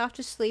drift off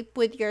to sleep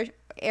with your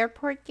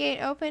airport gate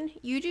open?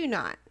 You do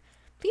not.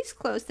 Please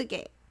close the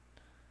gate.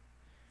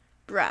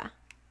 Bruh.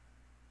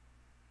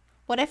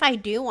 What if I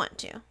do want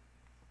to?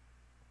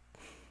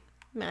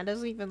 Man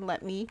doesn't even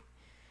let me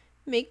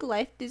make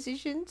life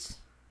decisions.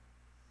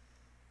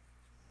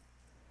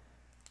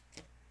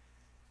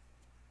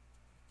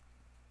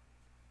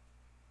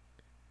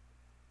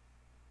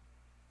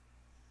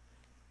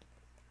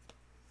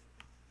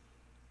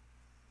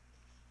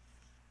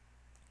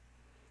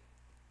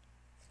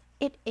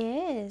 It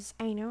is.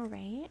 I know,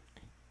 right?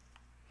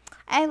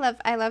 I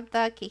love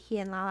the Kiki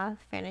and Lala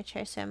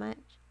furniture so much.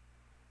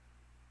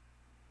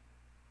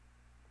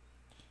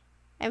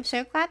 I'm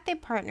so glad they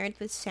partnered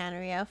with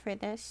Sanrio for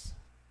this.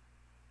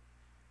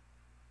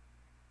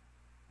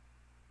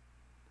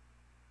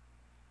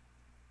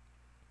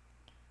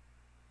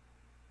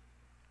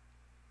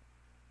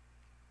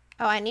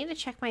 Oh, I need to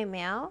check my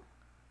mail.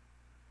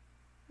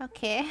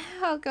 Okay,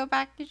 I'll go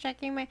back to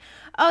checking my...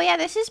 Oh yeah,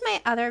 this is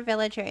my other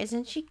villager.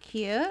 Isn't she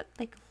cute?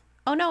 Like,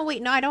 oh no,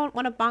 wait, no, I don't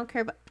want to bonk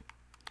her, but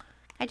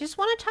I just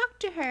want to talk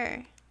to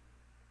her.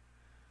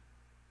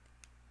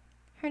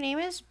 Her name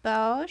is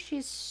Bo.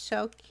 She's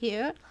so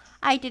cute.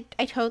 I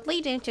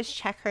totally didn't just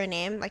check her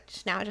name like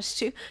just now just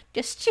to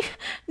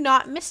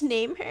not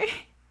misname her.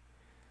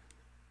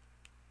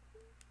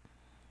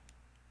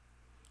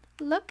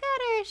 Look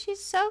at her.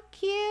 She's so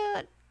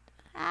cute.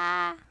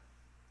 Ah.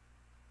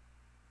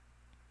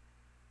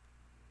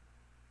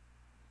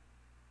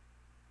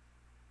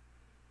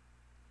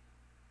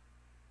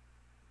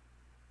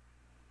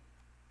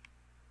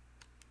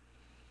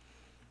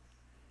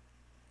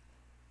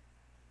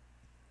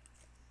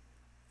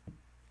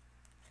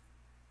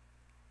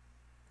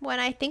 When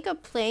I think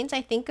of planes,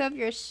 I think of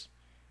your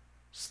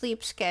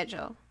sleep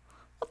schedule.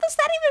 What does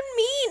that even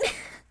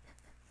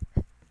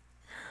mean?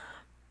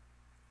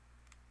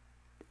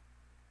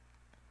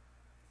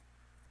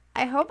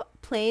 I hope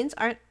planes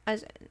aren't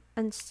as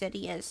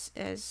unsteady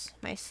as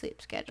my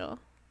sleep schedule.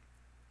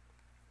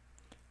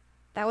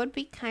 That would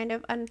be kind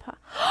of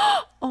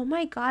Oh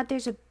my god,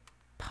 there's a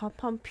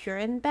pom-pom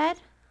purine bed?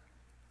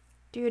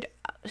 Dude,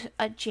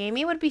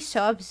 Jamie would be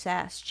so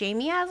obsessed.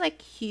 Jamie has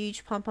like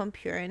huge pom-pom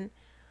purine.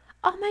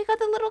 Oh my god,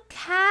 the little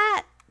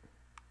cat.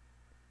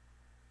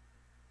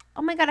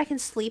 Oh my god, I can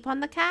sleep on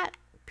the cat?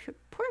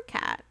 Poor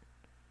cat.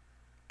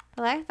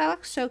 That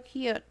looks so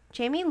cute.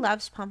 Jamie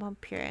loves pom-pom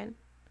purine.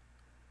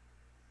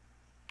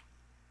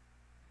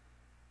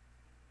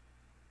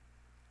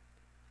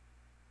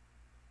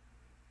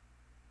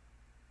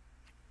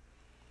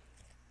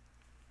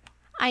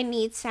 I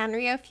need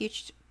Sanrio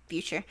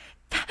future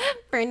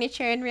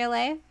furniture in real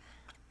life.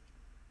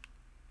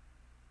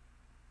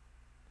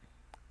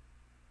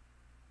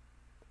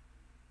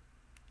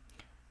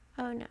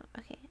 Oh no,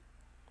 okay.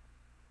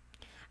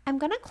 I'm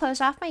gonna close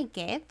off my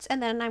gates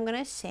and then I'm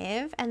gonna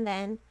save and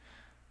then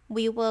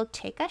we will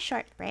take a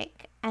short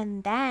break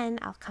and then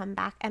I'll come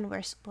back and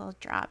we'll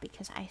draw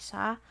because I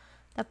saw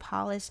the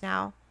Paul is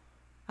now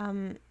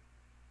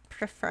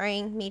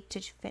preferring me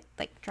to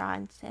draw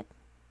instead.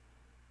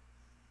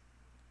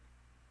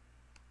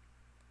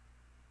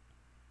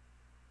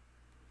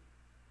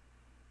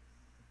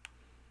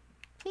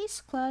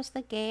 Please close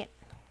the gate.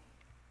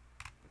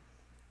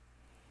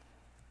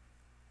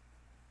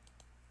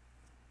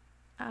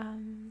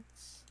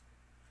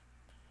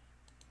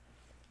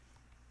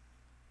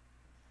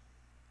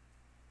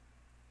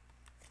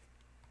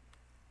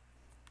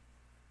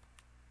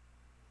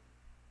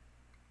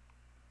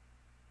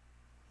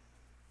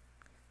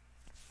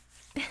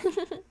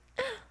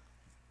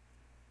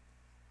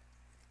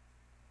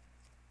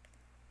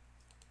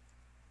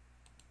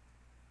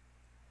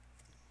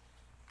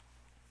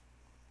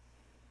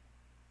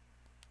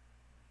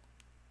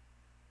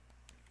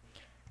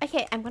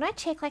 Okay, I'm gonna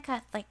take like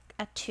a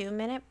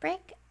 2-minute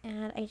break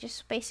and I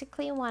just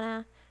basically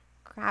wanna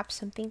grab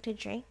something to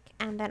drink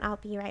and then I'll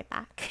be right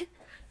back.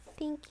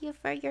 Thank you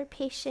for your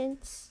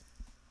patience.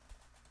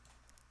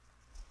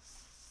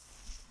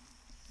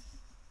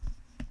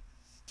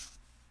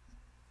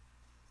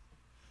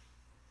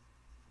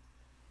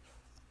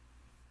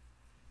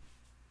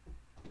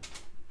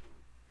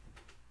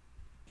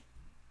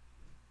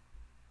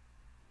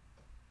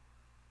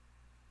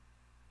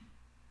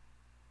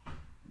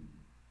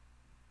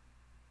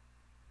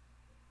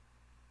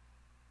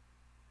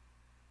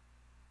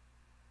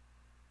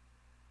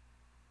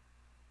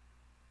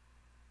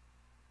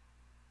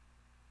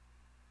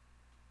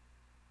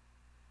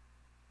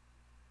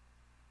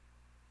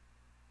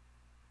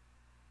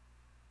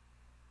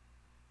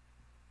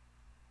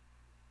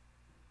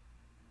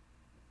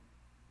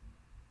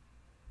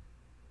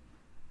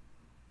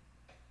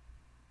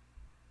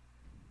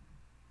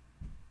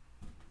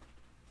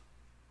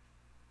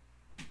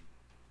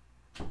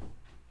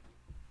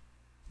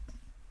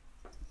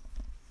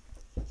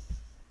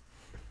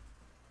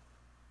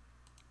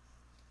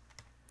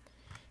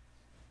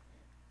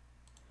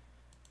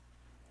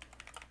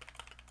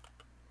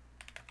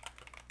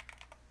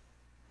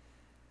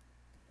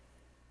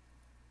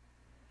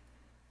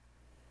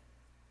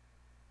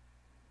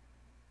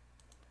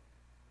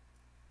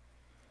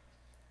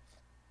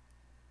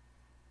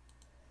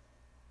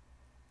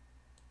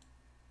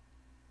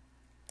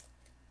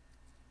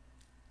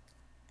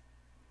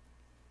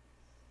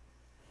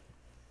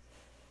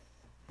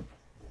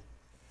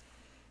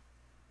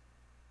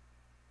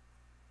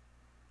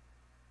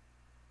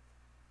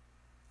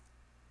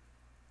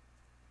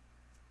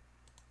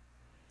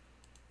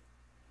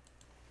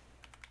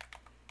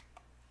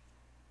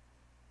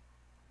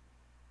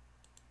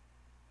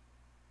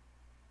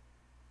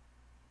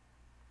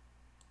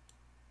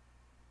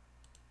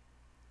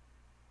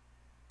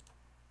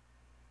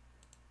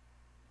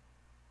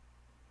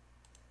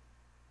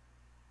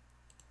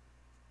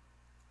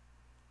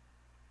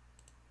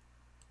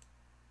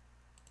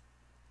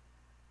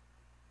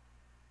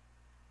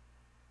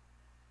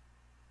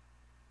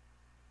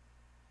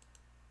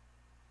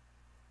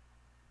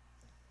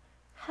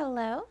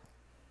 Hello?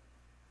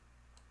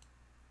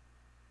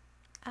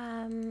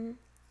 Can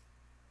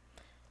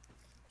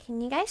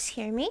you guys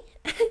hear me?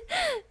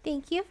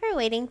 Thank you for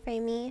waiting for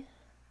me.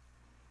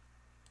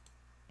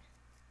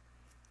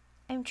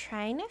 I'm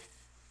trying to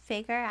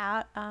figure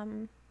out,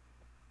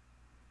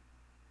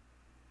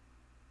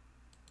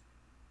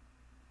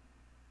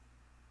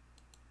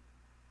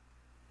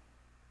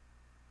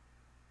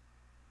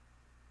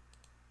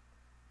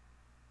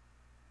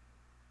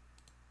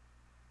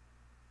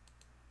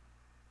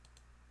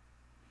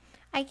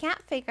 I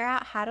can't figure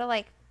out how to,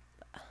 like,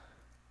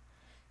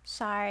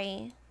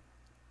 sorry.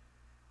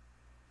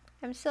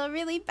 I'm still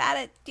really bad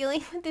at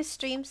dealing with this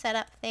stream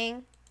setup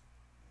thing.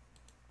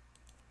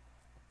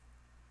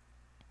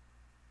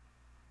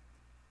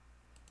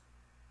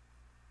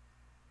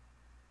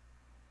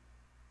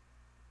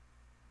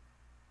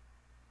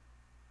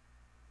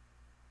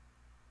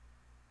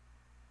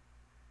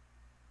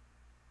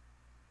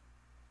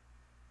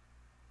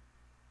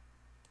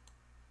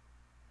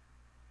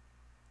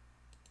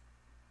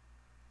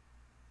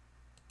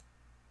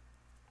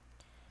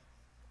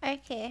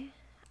 Okay.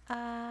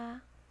 Uh...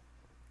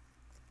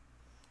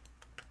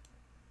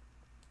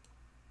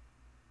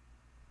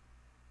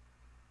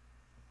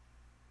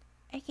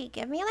 Okay,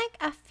 give me like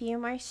a few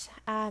more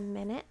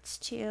minutes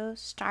to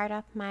start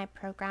up my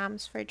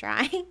programs for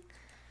drawing.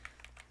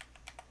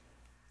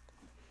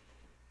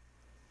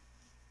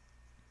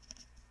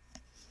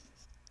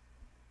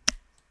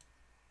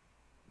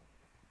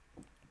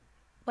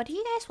 What do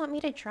you guys want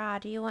me to draw?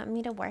 Do you want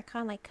me to work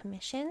on like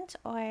commissions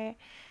or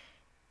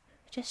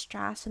just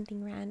draw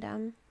something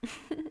random?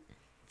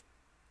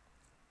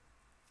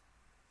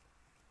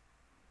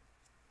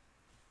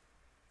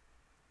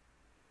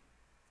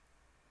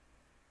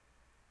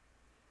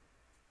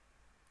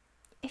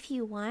 If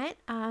you want,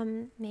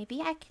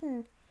 maybe I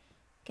can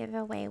give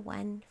away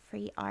one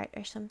free art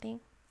or something.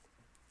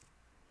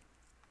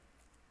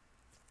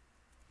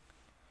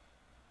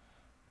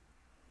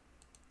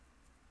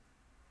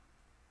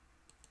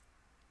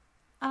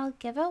 I'll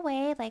give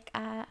away like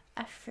a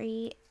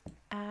free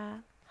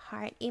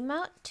heart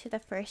emote to the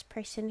first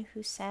person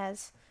who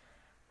says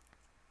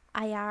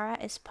Iara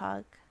is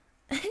pug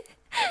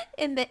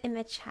in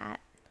the chat.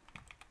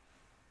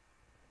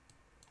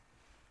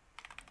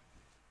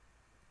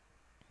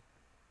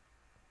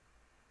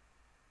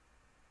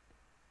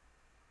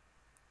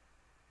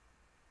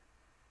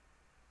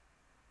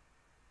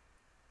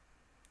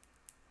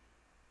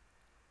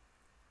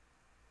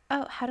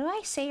 Oh, how do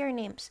I say your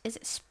names? Is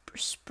it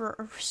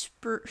Sprum?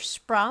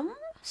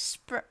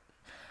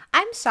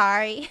 I'm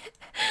sorry.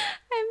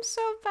 I'm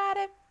so bad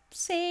at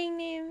saying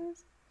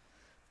names.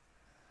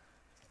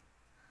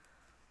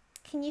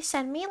 Can you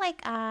send me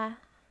like an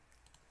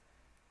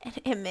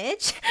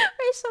image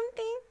or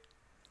something?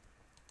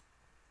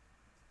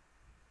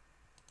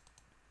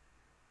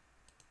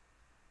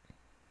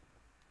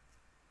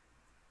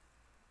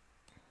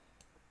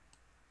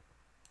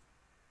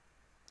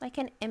 Like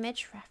an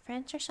image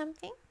reference or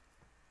something?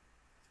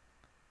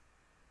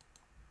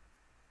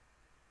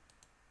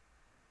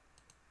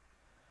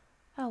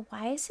 Oh,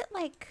 why is it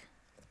like...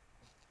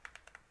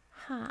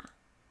 Huh.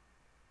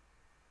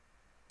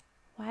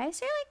 Why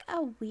is there like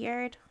a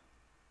weird...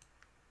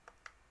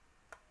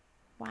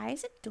 Why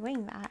is it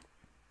doing that?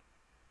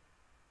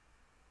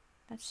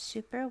 That's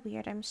super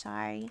weird, I'm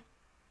sorry.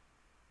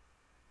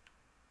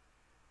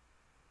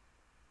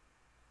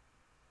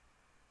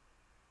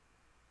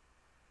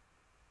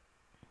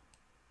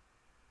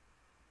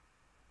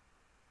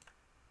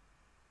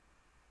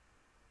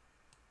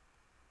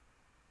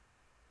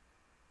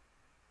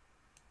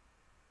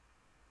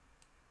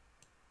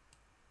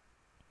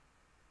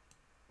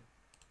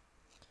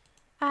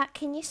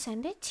 Can you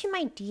send it to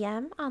my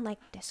DM on like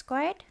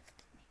Discord?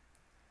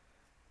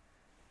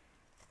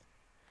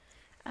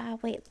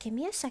 Wait, give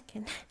me a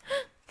second.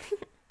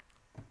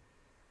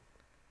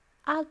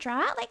 I'll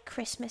draw it like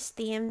Christmas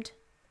themed,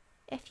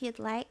 if you'd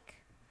like.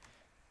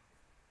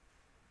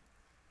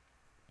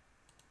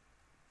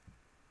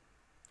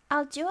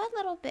 I'll do a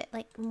little bit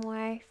like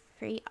more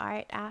free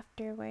art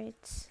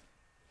afterwards.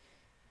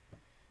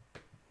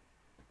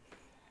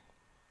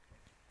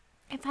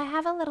 If I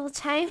have a little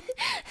time.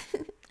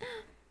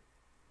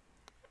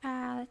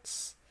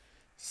 Let's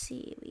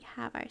see, we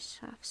have our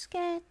soft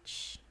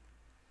sketch.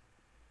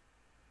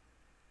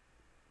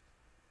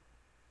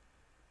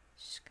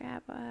 Just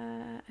grab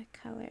a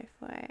color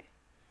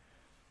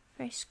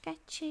for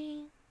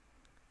sketching.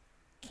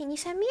 Can you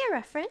send me a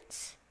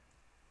reference?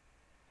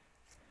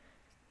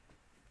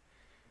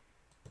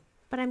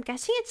 But I'm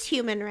guessing it's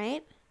human,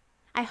 right?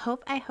 I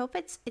hope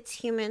it's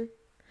human.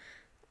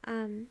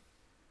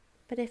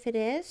 But if it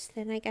is,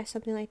 then I guess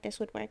something like this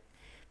would work.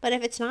 But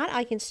if it's not,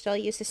 I can still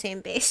use the same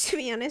base, to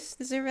be honest.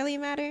 Does it really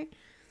matter?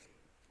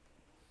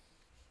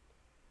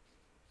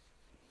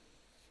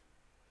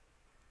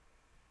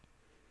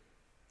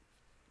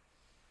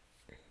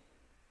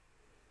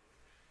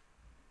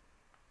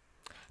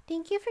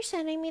 Thank you for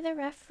sending me the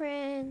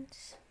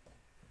reference.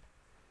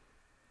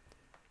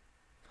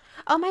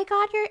 Oh my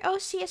god, your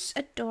OC is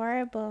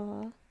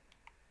adorable.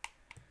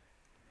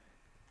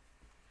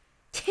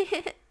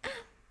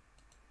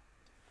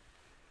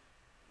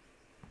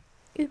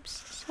 Oops,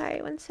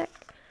 sorry, one sec.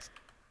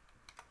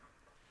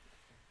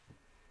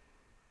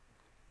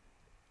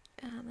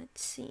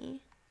 Let's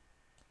see.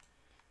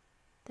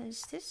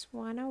 Does this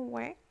wanna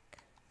work?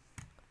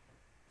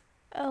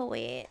 Oh,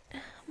 wait.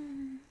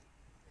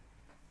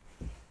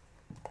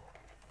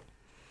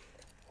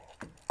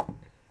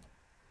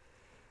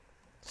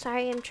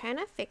 Sorry, I'm trying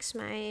to fix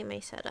my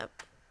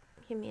setup.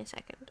 Give me a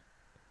second.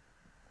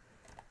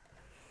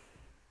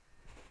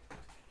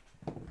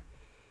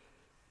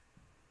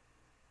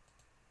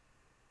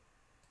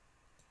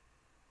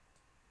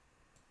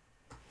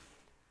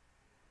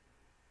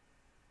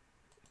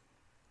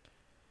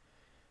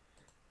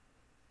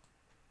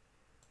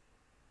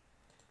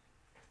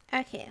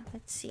 Okay,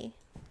 let's see.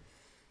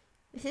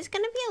 This is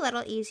gonna be a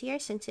little easier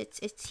since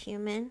it's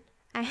human.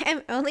 I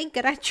am only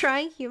good at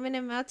drawing human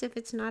emotes if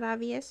it's not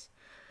obvious.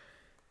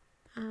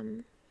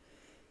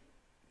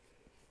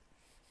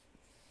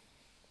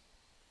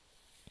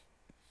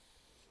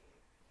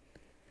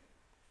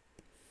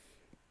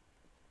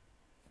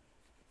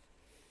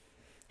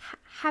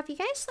 Have you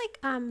guys like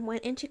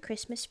went into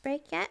Christmas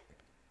break yet?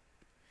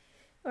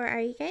 Or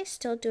are you guys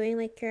still doing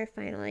like your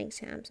final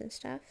exams and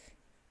stuff?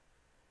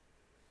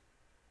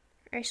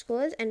 Our school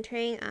is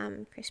entering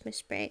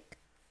Christmas break.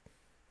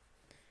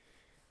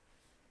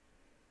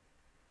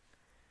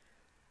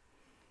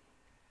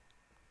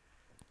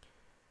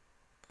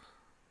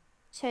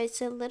 So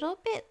it's a little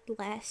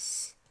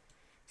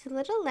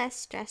less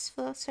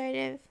stressful, sort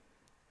of.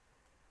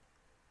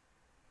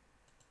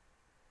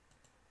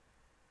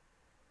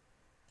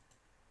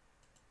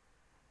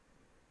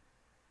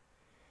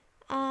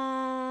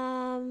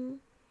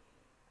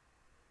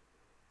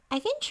 I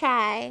can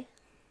try.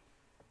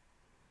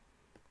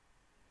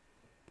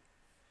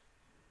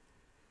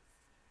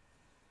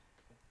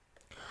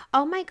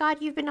 Oh my god,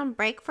 you've been on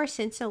break for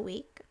since a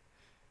week?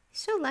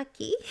 So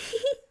lucky.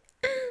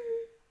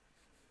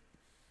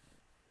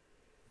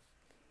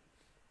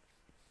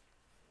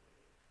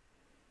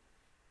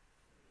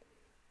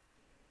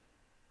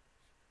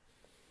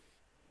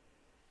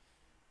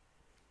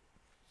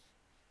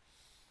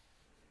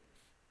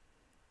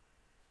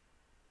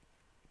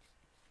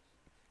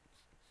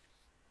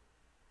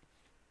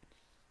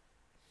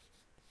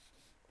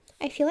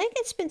 I feel like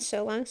it's been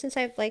so long since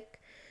I've like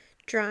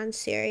drawn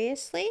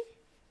seriously.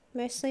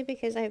 Mostly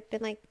because I've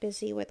been like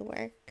busy with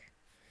work.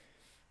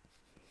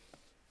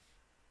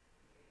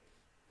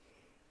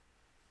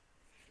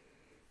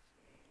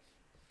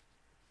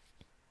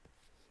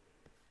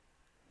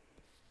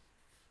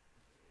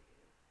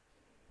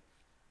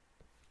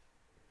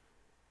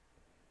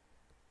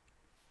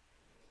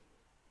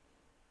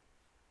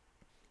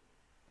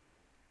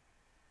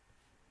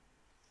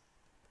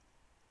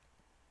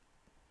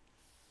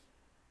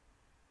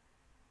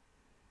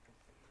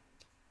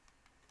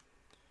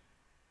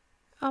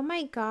 Oh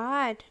my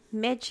god,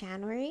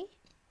 mid-January?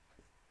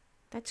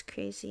 That's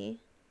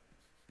crazy.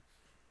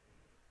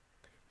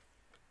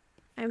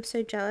 I'm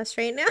so jealous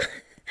right now.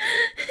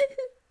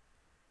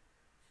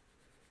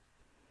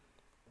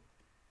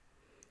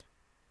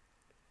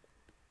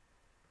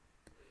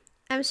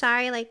 I'm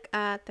sorry, like,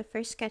 the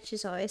first sketch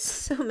is always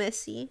so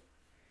messy.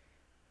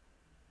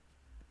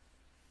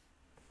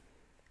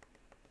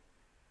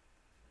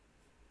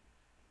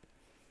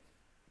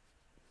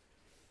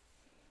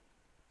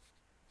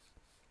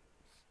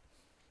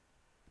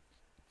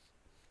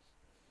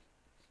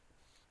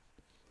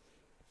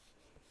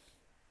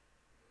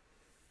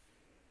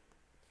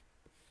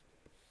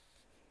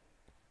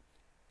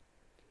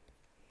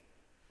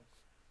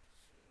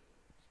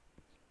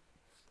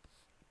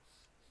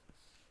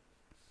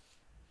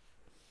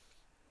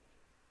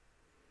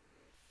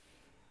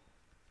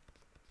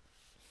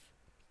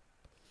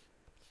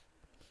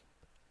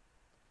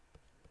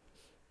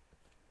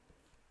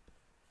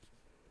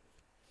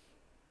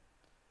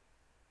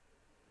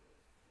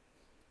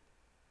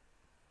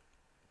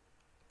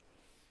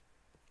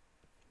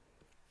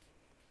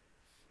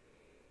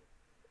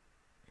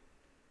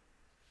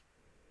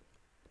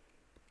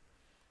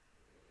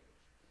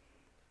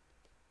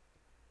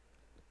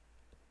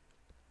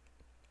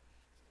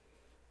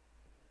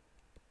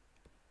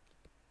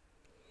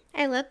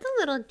 I love the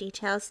little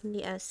details in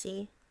the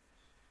OC.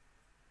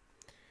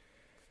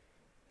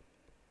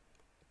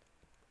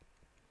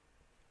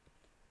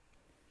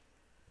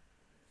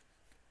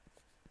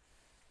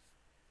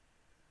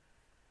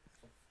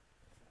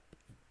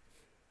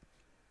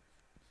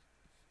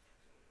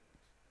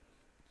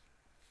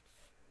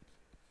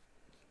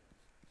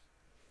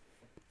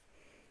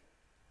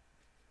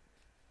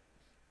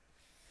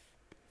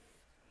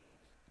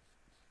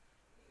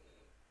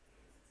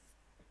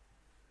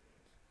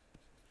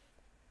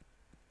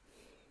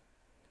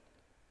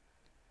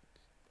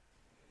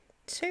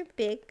 It's her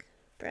big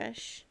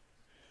brush.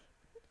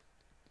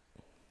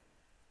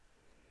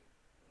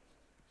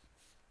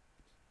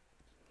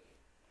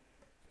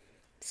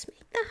 Let's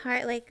make the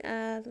heart like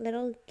a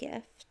little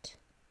gift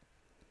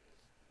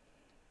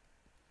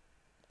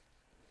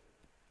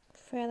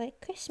for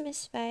like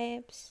Christmas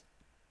vibes.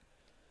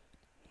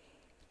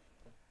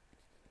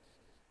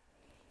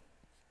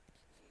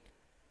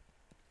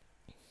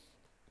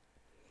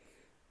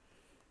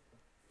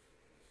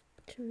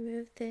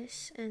 Move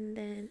this and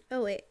then,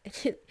 oh wait,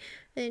 I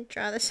didn't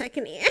draw the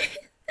second ear.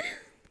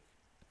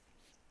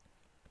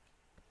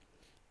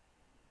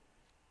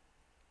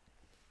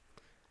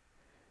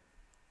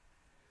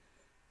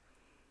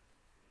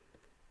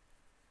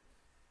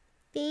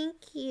 Thank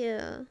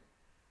you.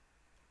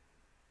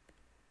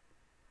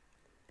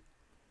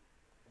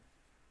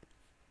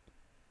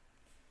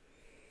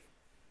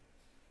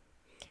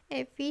 I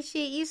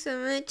appreciate you so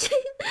much.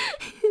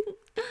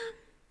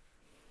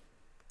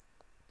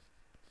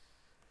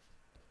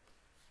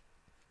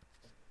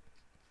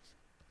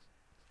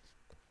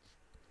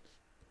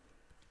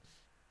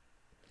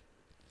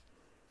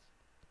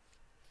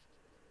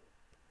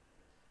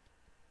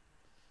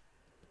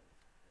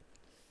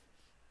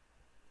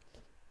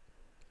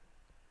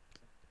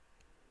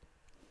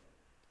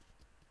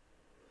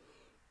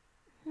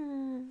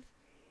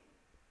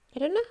 I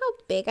don't know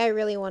how big I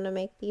really want to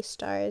make these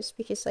stars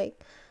because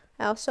like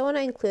I also want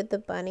to include the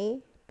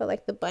bunny, but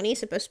like the bunny is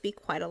supposed to be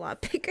quite a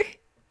lot bigger.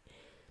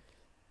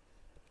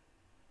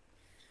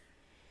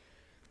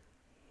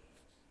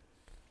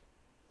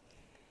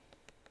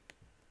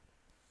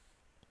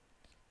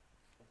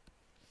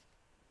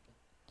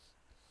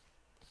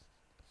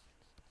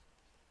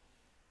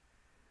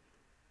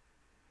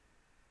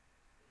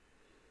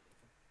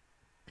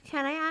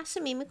 Can I ask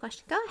a Mimi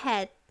question? Go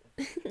ahead.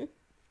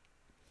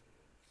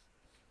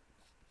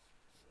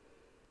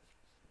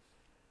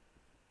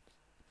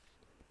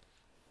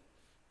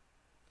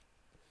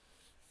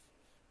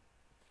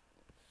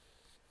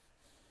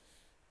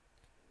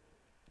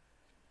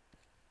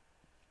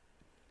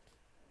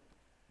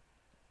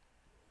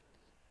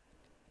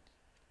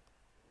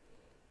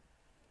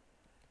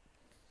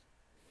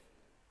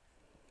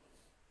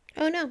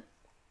 Oh no.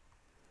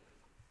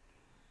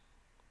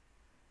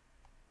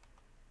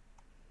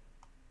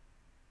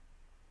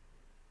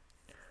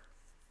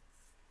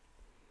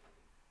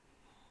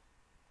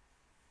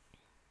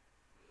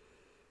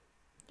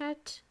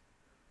 That.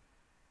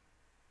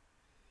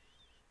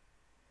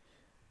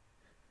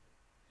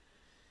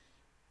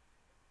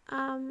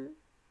 Um.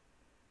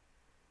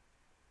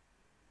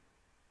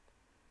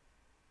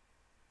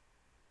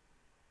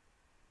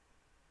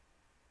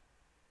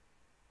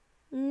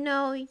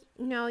 No,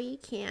 no, you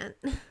can't.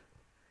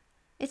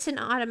 It's an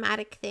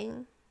automatic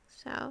thing.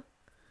 So.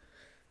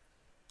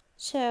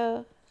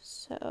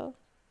 So,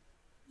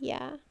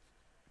 yeah.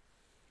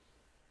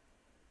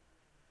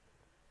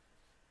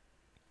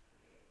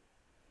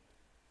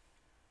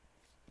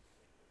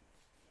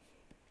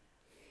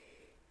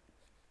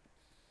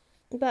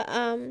 But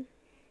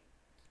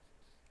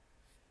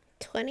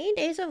 20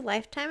 days of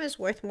lifetime is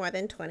worth more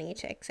than 20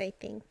 ticks, I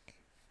think.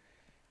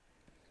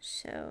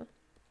 So.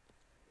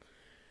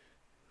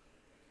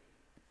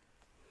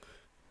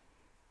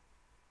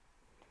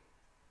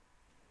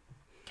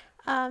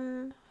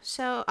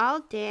 So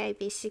all day I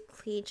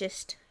basically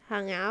just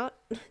hung out,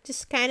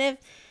 just kind of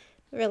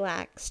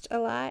relaxed a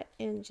lot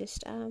and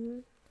just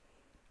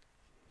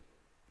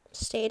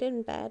stayed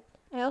in bed.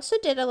 I also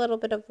did a little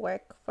bit of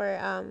work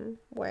for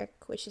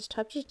work, which is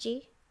top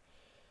GG.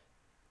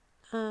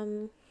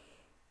 I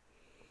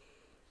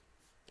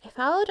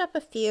followed up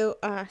a few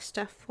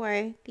stuff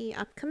for the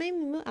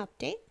upcoming Moo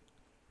update.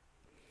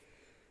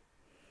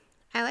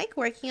 I like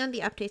working on the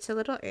updates a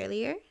little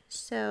earlier,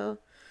 so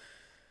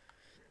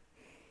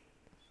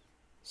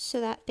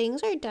that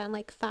things are done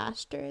like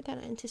faster than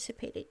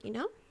anticipated, you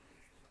know?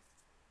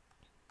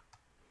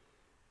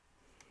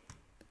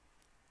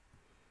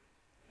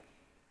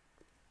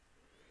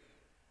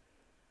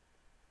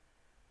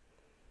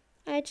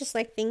 I just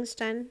like things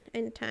done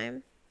in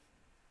time.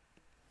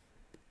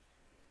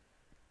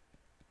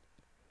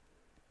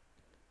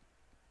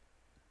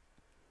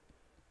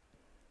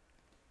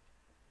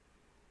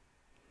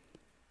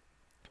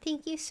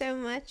 Thank you so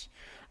much.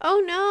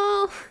 Oh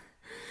no.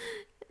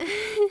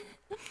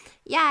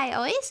 Yeah, I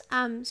always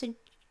so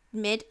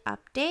mid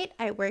update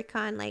I work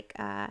on like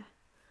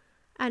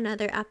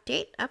another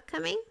update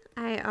upcoming.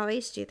 I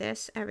always do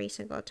this every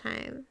single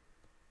time.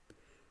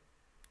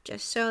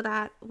 Just so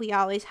that we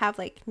always have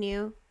like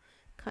new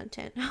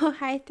content. Oh,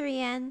 hi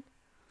 3N.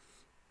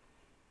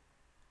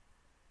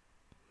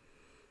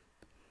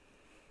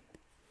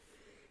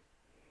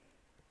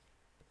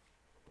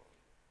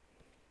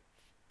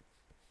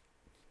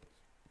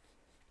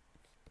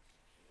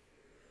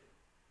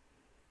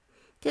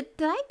 Did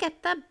I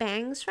get the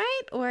bangs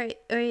right or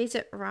is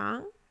it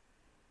wrong?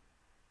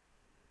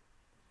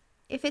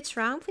 If it's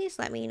wrong, please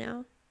let me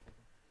know.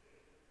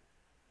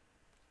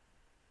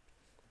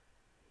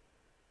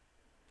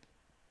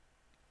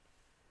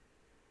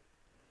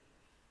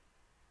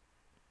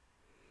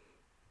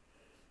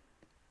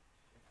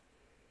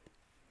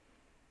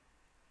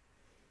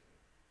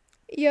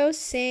 Yo,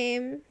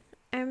 same.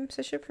 I'm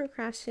such a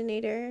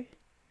procrastinator.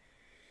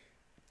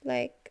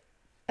 Like,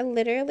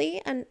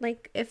 literally, and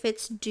like, if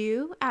it's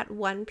due at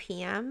 1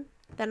 p.m.,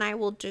 then I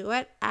will do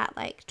it at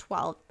like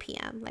 12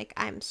 p.m. Like,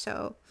 I'm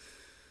so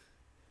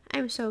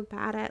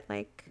bad at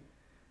like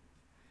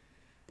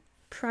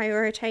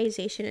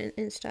prioritization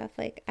and stuff.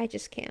 Like, I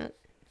just can't.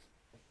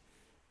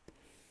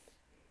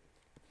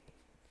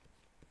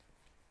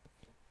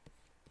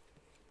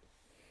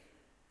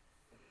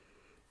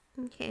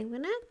 Okay, I'm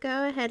gonna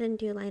go ahead and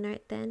do line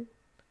art then.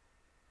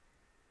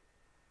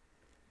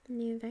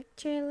 New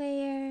vector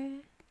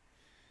layer.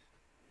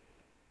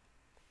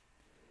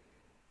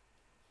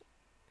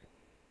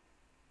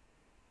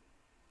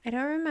 I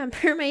don't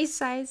remember my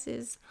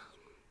sizes.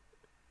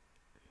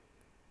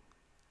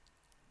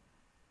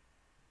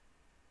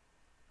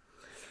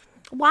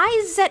 Why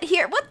is that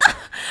here? What the?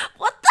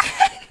 What the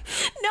heck?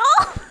 No!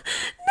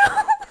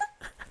 No!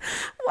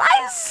 Why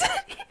is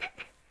that here?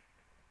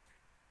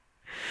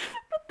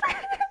 What the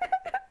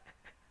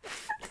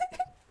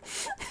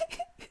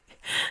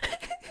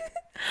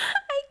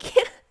I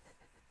can't.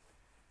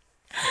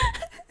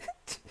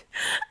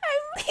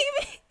 I'm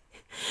leaving.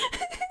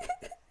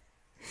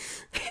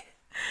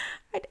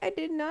 I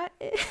did not.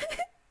 I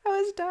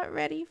was not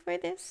ready for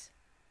this.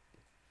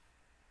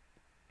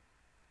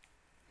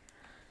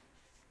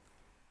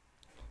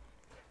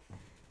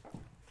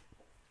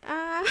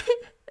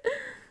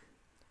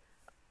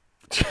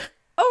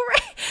 Oh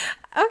right.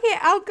 Okay,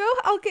 I'll go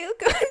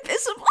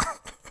invisible.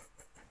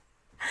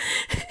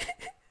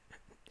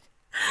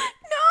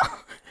 No.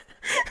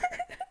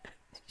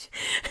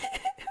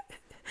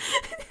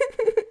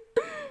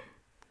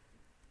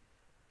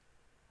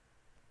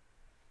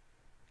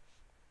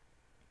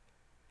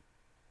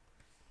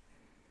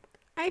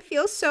 I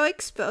feel so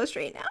exposed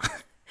right now.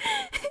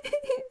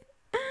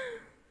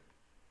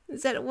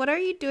 Zed, what are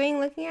you doing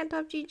looking at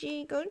Top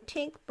GG? Go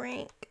take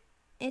break.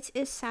 It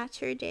is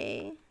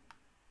Saturday.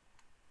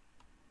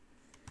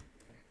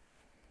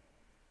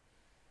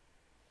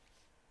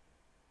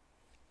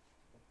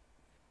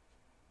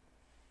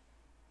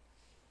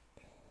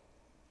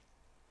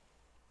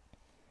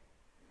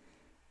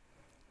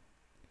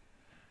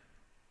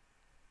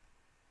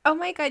 Oh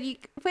my god, you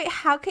wait,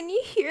 how can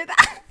you hear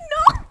that?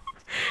 No.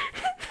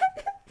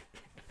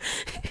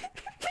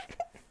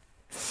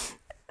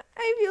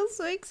 I feel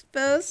so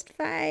exposed.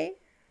 Bye.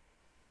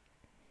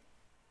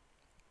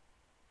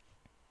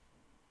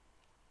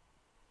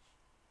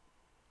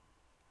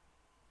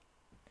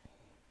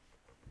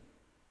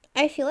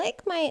 I feel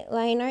like my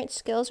line art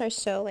skills are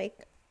so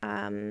like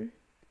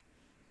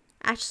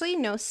actually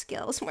no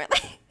skills, more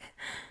like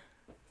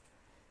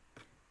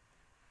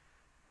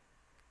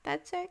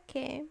that's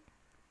okay.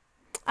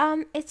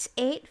 It's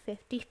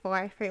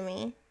 8:54 for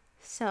me.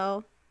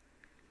 So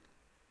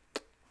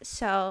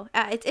it's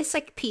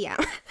like PM.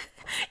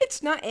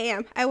 It's not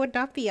AM. I would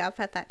not be up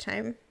at that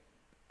time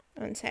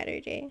on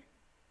Saturday.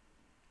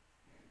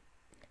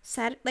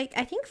 Like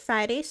I think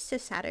Fridays to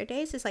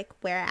Saturdays is like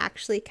where I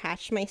actually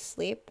catch my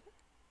sleep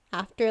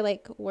after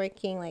like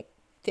working like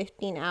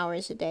 15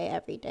 hours a day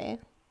every day.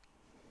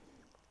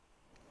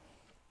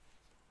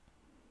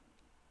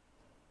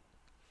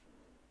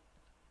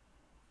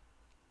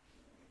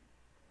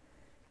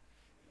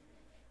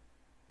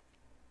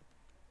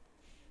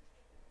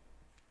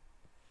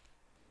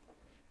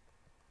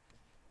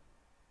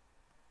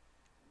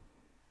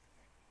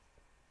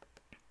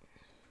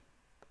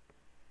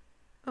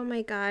 Oh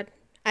my god.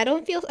 I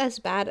don't feel as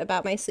bad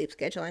about my sleep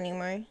schedule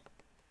anymore.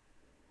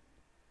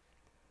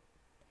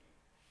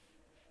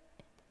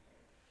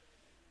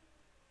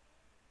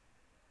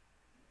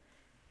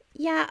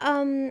 Yeah,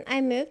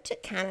 I moved to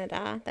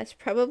Canada. That's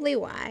probably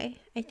why.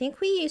 I think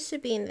we used to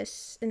be in the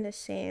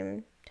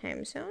same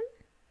time zone.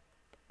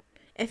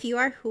 If you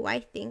are who I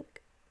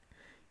think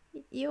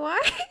you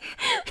are.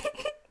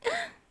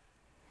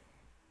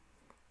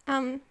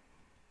 um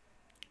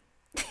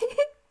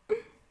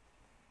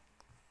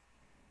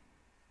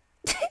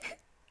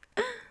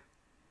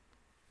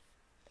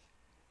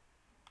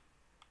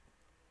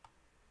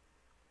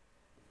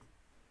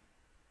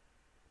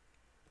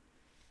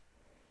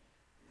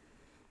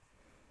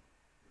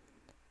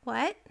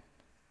What?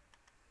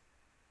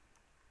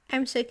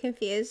 I'm so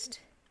confused.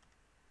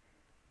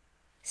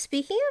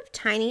 Speaking of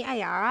tiny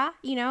iara,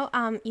 you know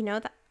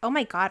that. Oh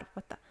my god,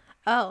 what the?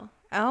 Oh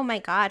my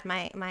god,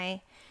 my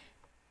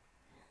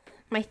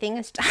thing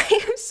is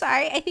dying. I'm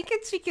sorry. I think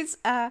it's because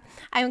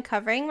I'm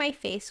covering my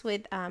face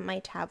with my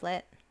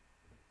tablet.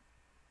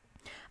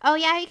 Oh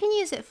yeah, you can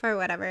use it for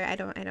whatever. I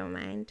don't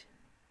mind.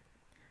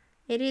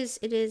 It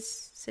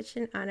is such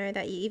an honor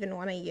that you even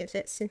want to use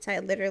it since I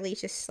literally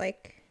just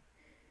like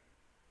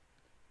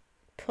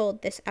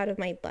pulled this out of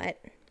my butt.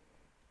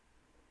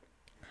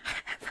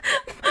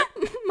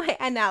 My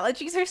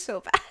analogies are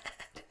so bad.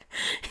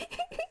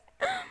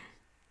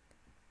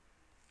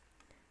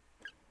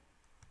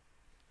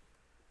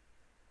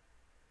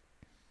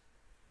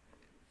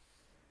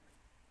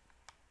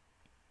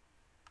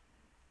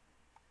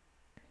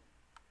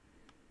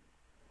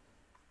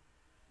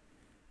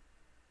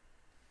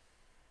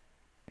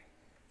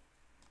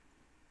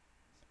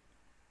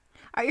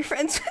 Are you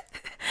friends?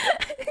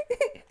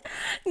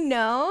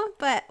 No,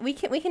 but we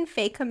can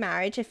fake a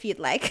marriage if you'd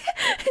like.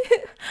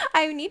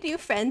 I need new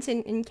friends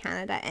in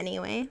Canada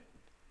anyway.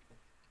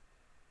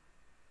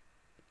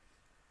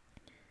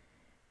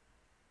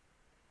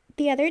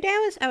 The other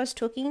day I was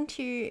talking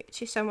to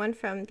someone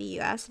from the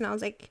US and I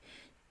was like,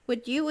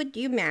 would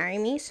you marry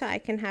me so I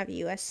can have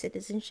US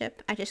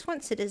citizenship? I just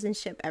want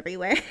citizenship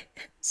everywhere.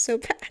 So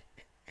bad.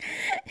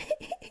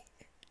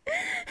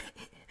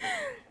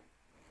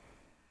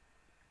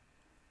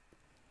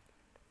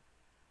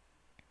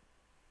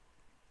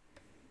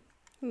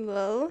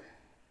 Well,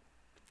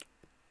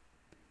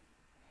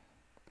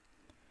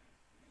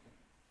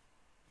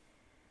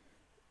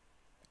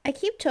 I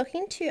keep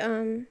talking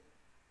to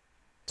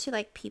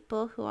like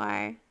people who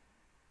are,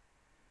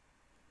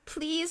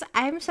 please,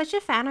 I'm such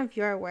a fan of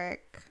your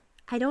work.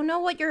 I don't know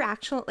what your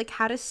actual, like,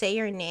 how to say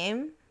your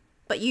name,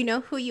 but you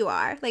know who you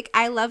are. Like,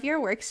 I love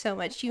your work so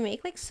much. You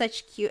make like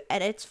such cute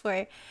edits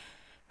for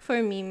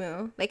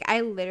Mimu. Like,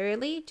 I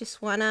literally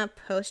just wanna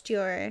post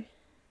your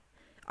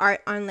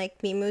art on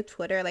like Mimu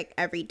Twitter like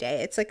every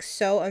day. It's like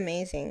so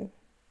amazing.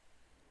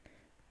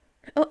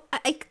 Oh,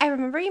 I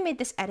remember you made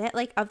this edit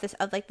like of this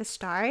of like the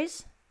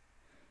stars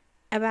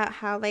about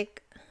how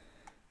like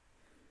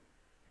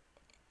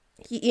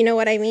you know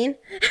what I mean?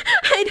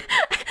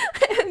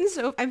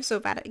 I'm so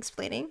bad at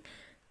explaining.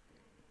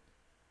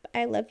 But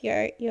I love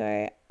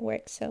your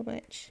work so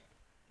much.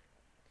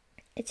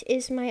 It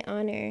is my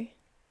honor.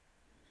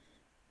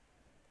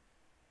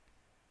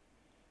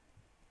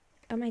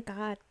 Oh my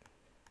god.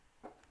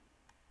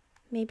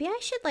 Maybe I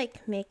should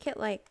like make it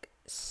like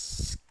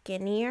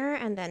skinnier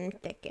and then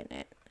thicken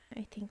it.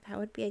 I think that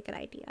would be a good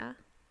idea.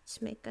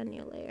 Let's make a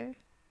new layer.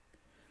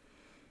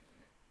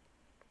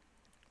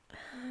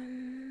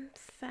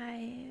 5.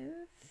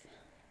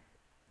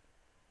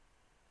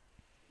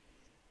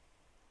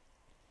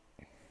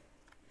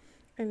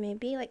 Or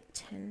maybe like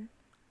 10.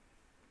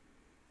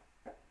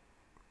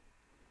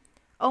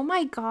 Oh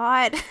my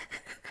god.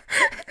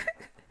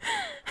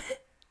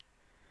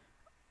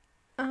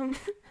 um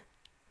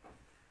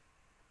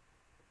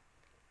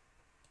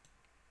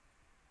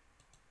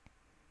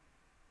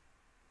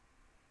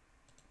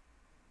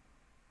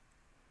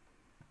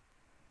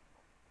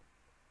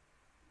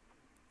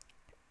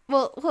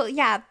well,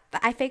 yeah,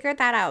 I figured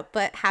that out,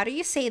 but how do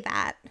you say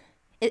that?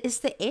 Is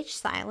the H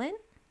silent?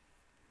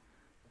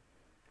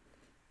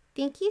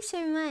 Thank you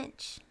so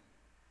much.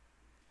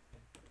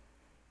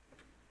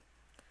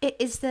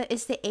 Is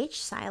the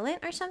H silent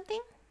or something?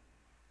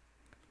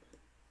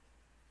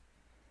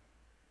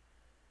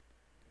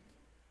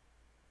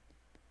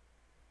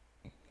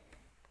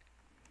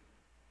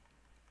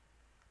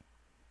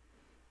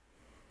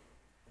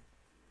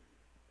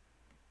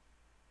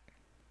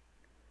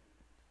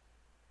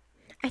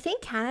 I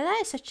think Canada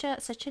is such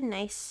a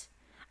nice.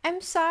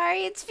 I'm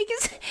sorry. It's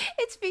because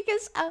it's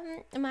because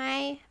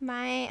my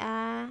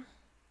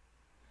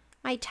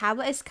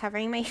tablet is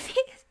covering my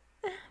face.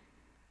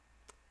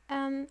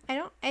 I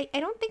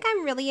don't think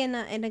I'm really in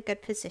a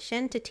good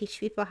position to teach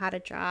people how to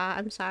draw.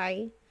 I'm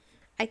sorry.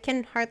 I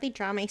can hardly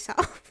draw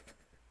myself.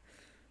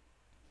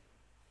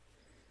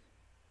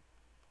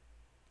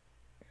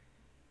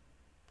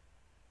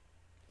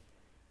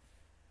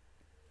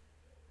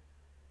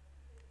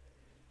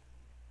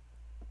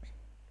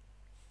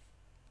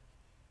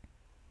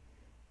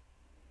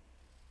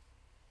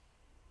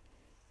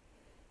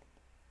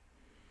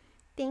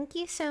 Thank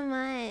you so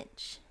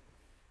much.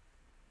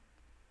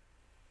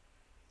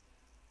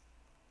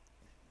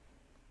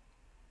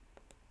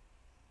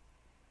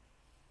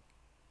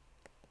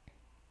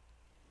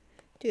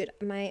 Dude,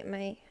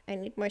 my I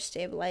need more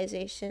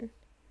stabilization.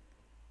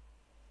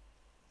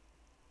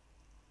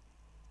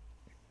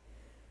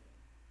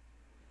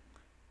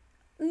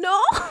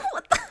 No.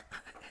 What the?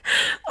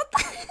 What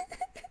the?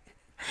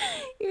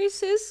 You're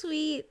so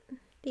sweet.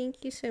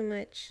 Thank you so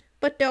much.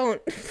 But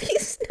don't.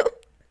 Please no.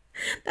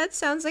 That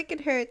sounds like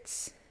it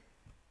hurts.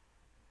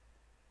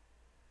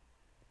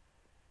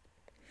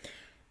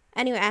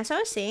 Anyway, as I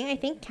was saying, I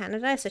think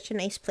Canada is such a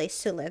nice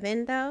place to live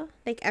in though.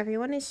 Like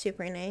everyone is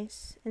super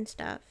nice and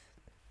stuff.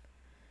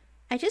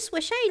 I just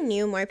wish I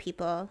knew more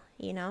people.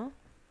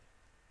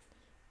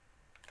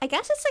 I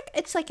guess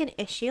it's like an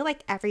issue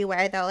like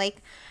everywhere though.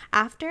 Like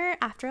after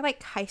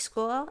like high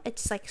school,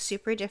 it's like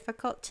super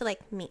difficult to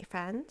like meet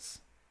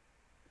friends.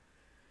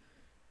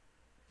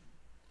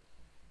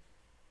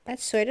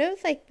 That's sort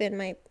of like been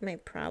my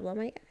problem,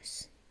 I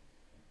guess.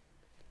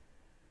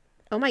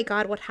 Oh my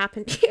god, what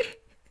happened here?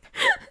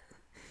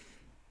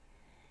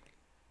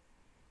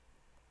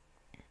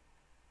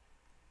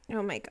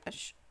 Oh my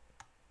gosh.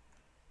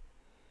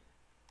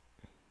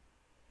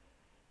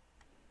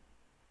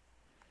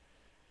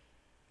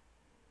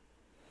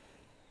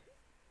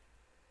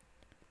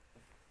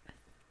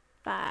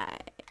 Bye.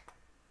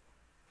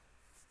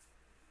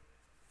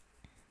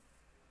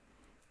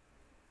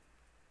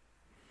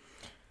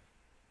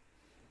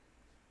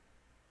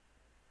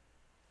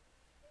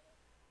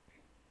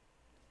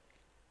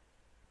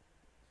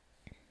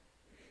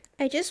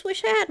 I just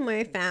wish I had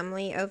more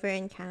family over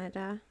in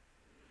Canada.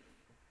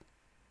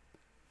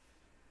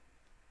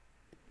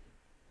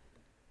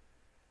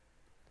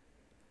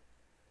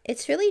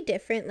 It's really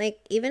different. Like,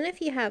 even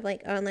if you have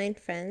like online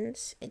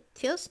friends, it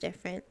feels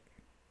different.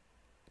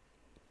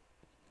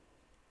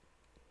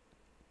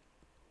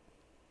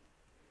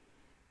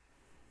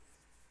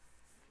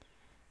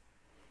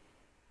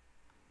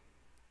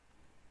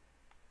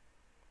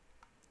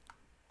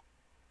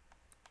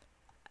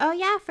 Oh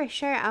yeah, for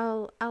sure.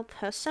 I'll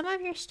post some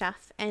of your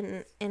stuff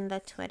in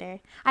the Twitter.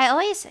 I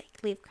always like,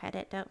 leave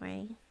credit, don't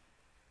worry.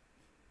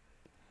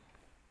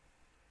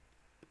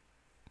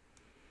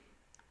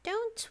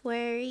 Don't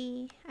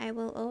worry. I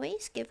will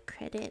always give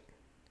credit.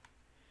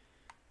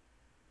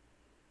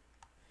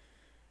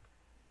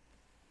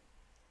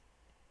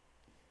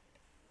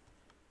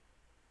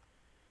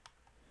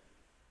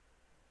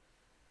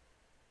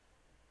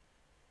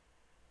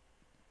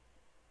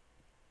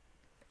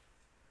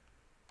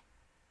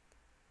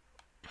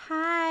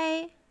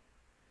 Hi.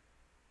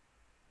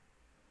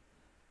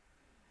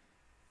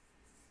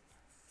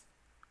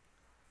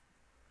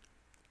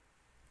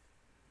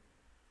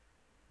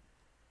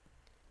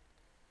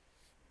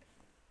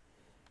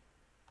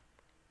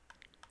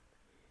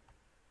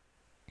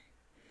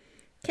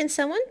 Can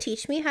someone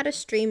teach me how to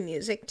stream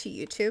music to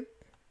YouTube?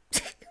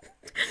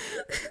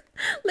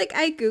 Like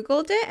I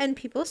googled it and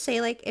people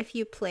say like if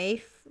you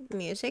play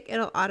music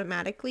it'll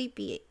automatically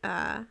be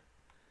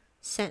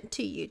sent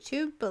to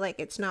YouTube, but like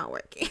it's not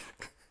working.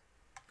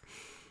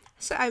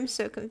 So I'm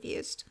so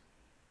confused.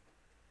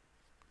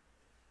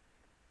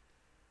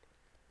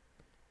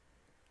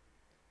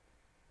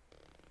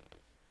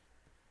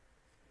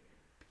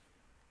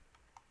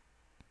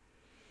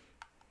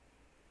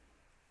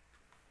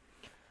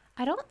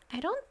 I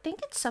don't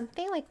think it's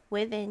something like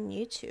within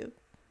YouTube.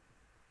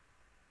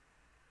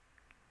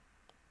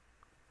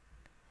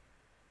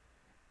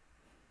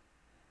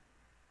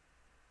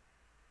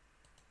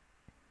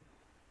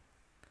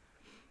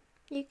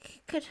 You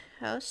could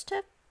host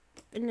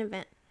an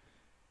event.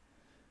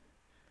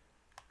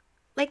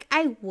 Like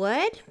I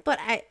would, but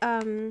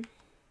I'm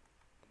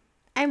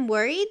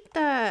worried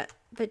the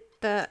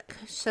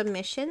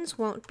submissions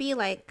won't be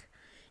like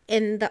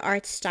in the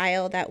art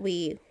style that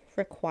we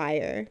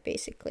require,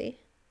 basically.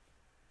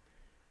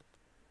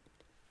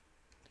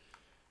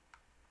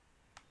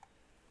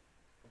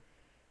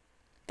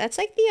 That's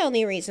like the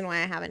only reason why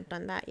I haven't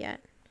done that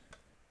yet.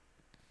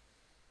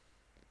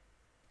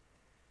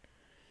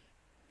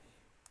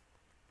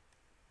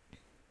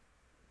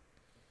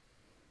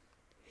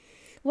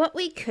 What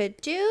we could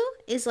do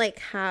is like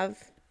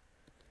have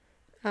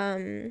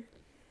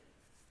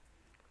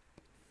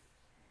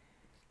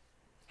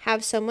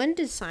someone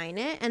design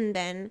it and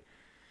then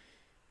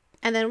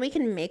we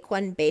can make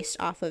one based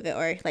off of it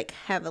or like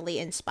heavily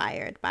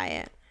inspired by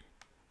it.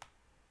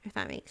 If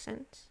that makes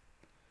sense.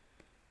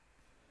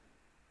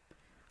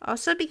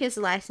 Also because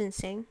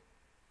licensing.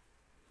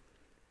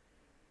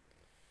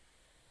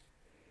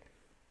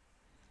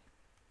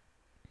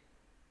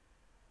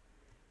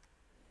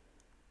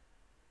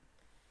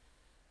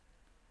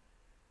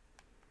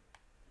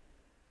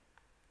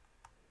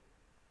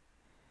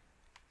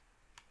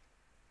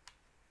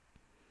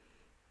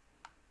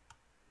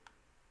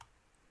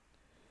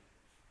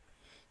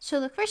 So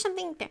look for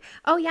something there.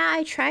 Oh yeah,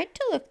 I tried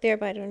to look there,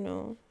 but I don't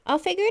know. I'll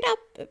figure it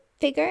out.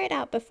 Figure it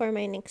out before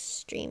my next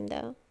stream,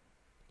 though.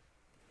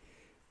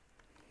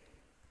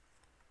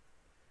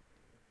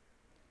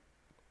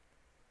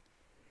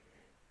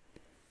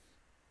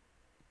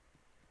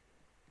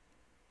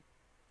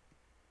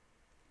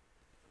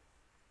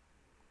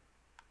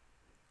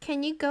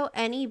 Can you go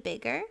any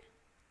bigger?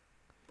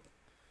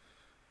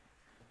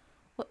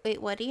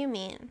 Wait, what do you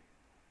mean?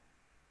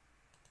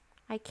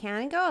 I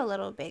can go a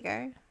little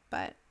bigger,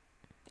 but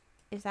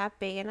is that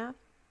big enough?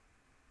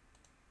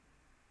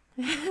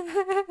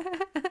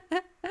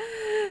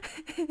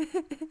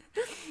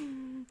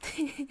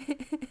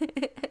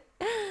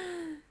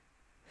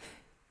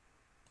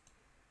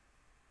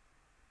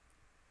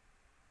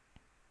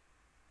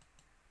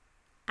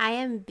 I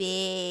am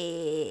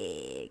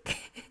big.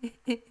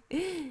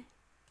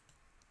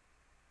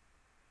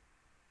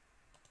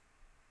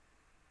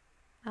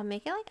 I'll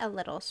make it like a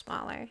little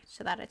smaller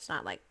so that it's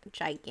not like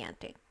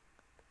gigantic,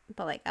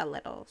 but like a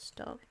little,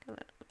 still like a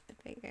little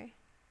bit bigger.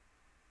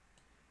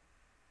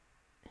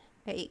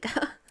 There you go.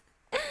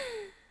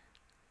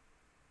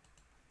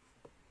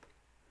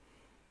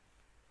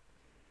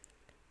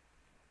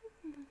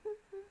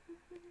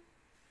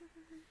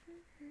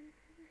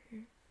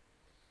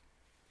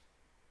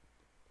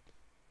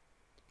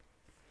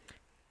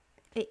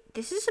 Wait,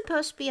 this is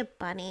supposed to be a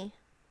bunny.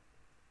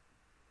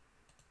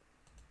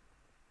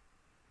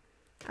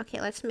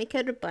 Okay, let's make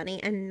it a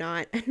bunny and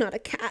not not a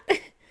cat.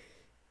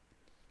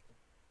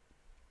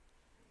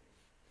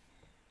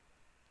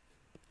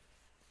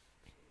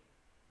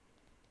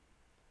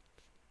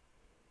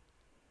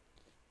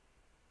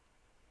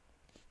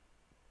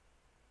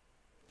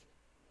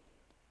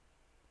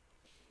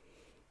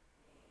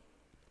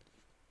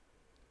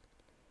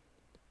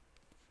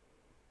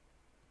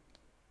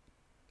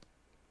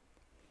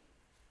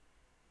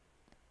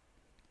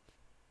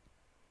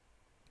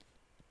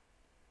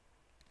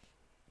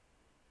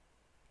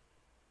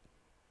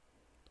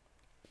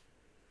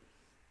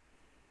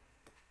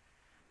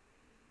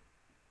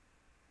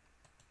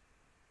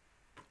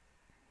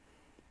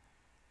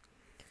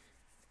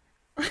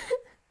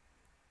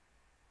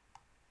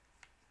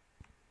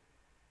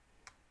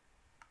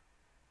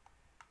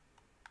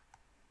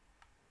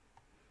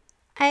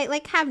 I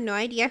like have no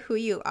idea who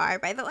you are,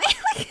 by the way.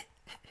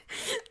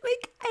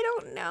 Like I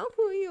don't know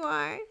who you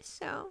are,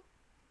 so.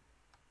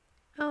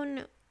 Oh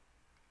no.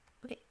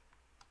 Wait.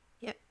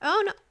 Yeah.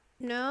 Oh no.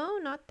 No,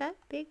 not that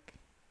big.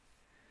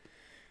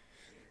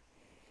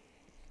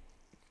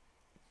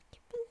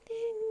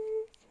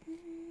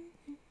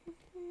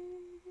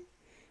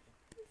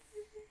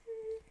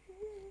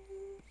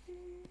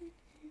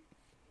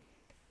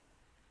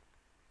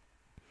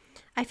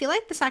 I feel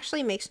like this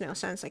actually makes no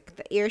sense. Like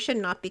the ear should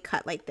not be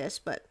cut like this,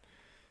 but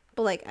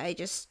like I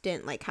just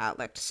didn't like how it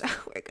looked, so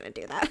we're gonna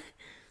do that.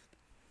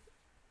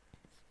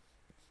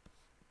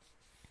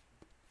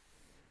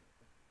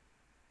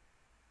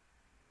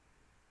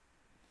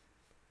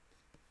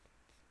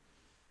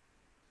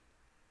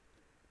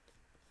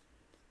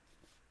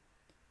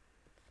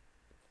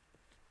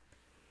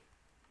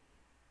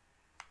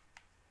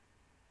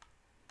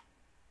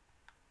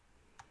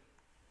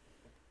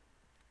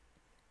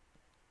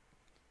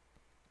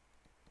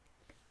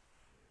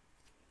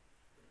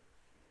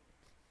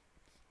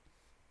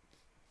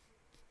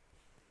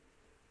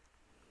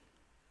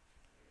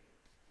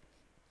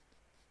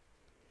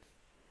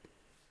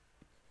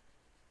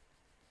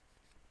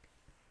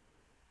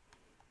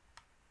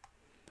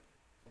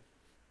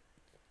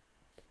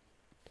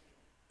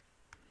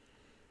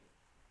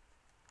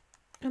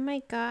 Oh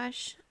my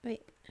gosh.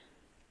 Wait.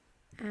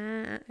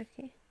 Ah,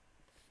 okay.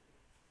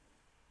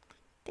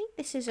 I think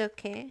this is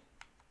okay.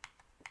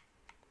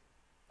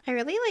 I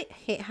really like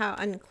hate how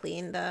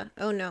unclean the.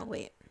 Oh no,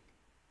 wait.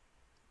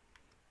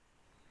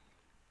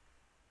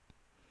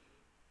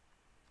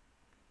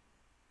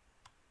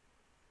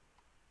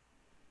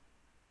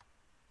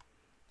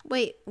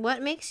 Wait,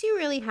 what makes you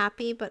really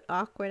happy but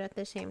awkward at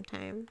the same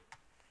time?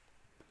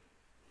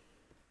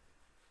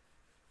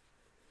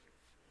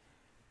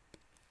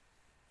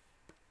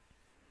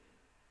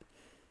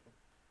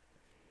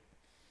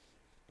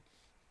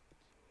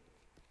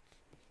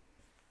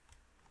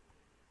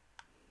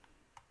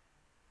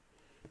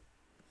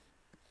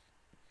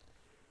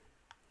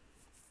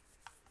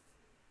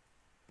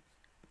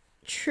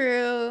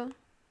 True.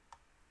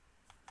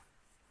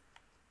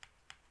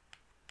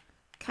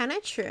 Kind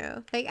of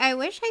true. Like I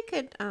wish I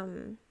could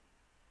one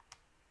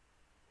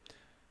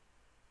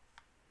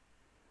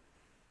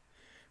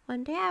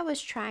day I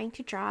was trying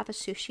to draw the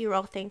sushi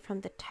roll thing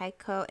from the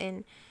taiko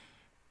and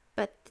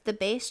but the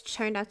base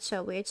turned out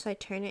so weird, so I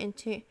turned it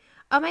into.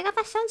 Oh my god,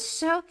 that sounds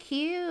so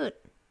cute.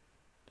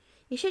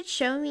 You should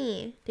show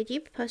me. Did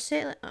you post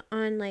it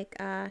on like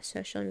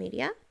social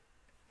media?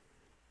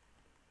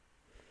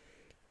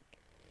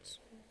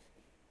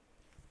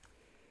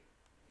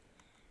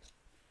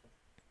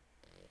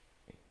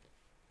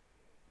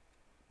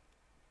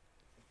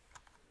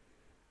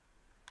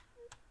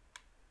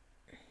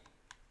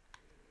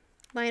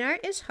 Line art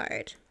is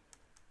hard.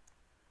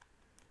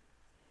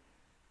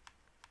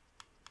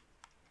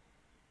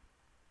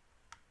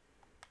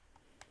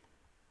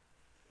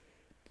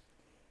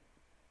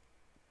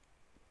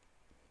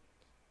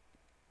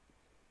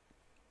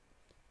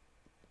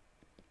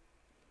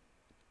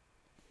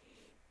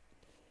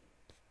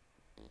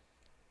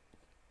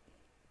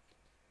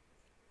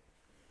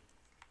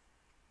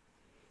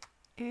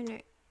 No,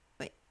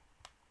 wait.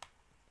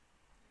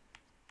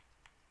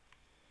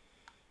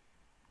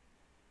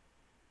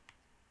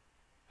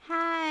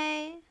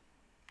 Hi.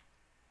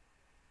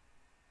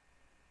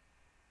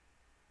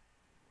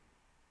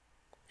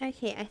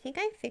 Okay, I think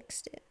I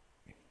fixed it.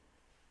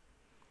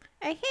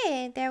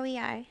 Okay, there we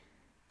are.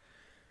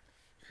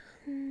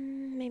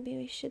 Maybe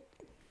we should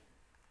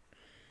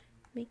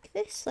make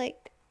this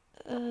like,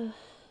 I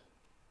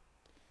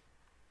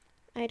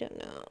don't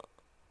know.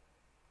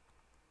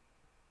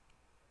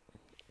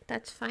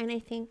 That's fine, I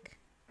think.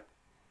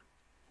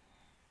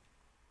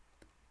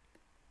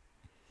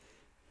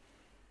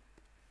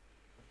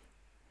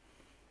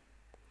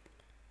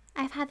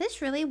 I've had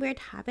this really weird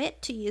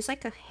habit to use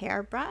like a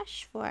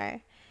hairbrush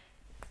for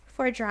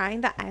drawing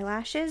the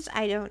eyelashes.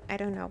 I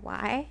don't know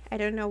why. I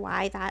don't know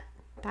why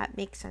that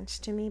makes sense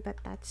to me, but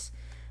that's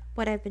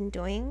what I've been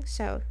doing.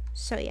 So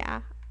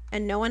yeah.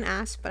 And no one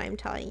asked, but I'm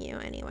telling you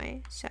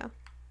anyway. So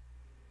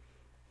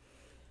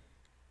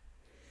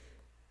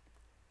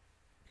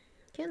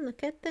you can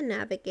look at the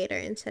navigator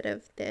instead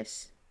of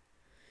this.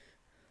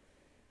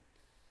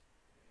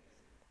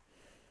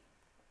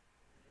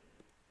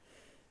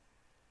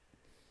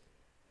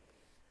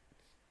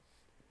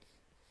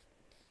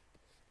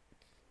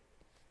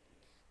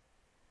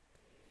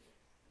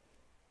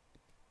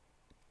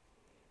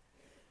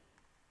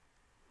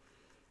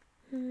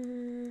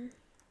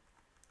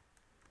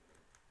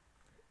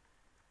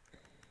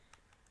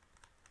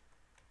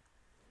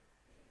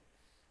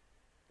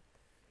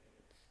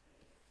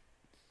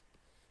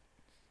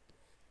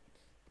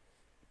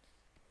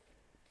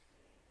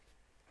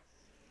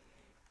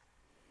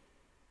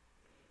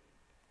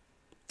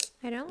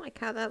 I don't like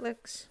how that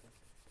looks.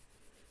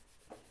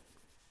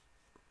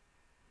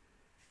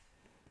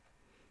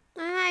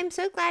 I'm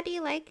so glad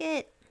you like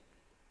it.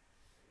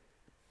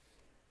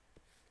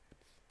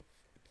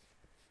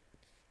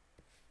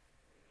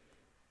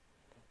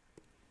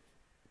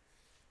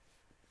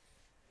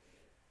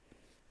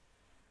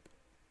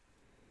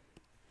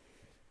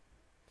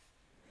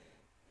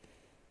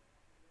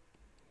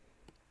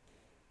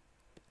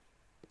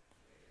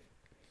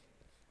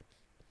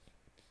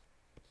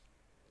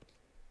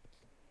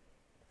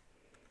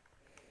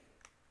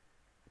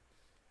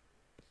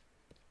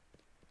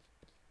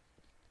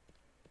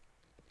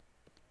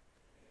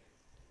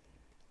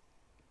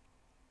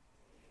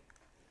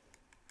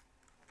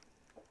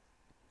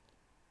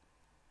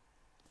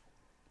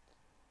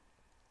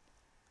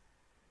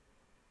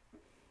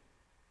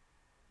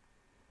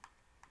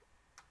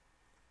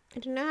 I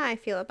don't know how I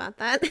feel about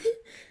that.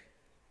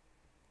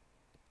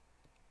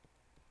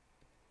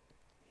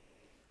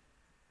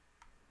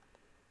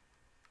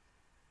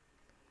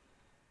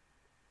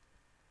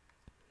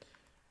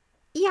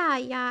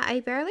 Yeah, I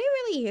barely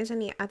really use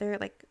any other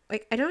like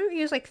I don't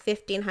use like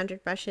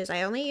 1,500 brushes.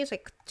 I only use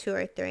like 2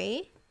 or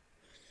 3.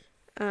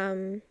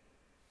 Um,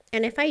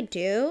 and if I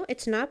do,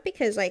 it's not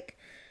because like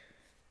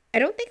I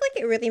don't think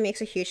like it really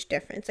makes a huge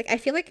difference. Like I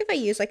feel like if I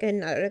use like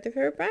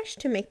another brush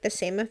to make the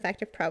same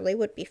effect, it probably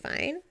would be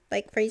fine.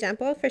 Like for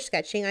example, for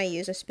sketching, I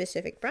use a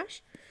specific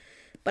brush,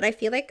 but I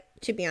feel like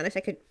to be honest,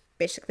 I could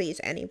basically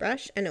use any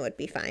brush and it would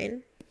be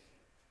fine.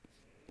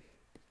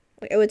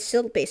 Like it would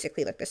still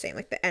basically look the same.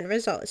 Like the end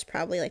result is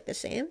probably like the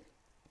same.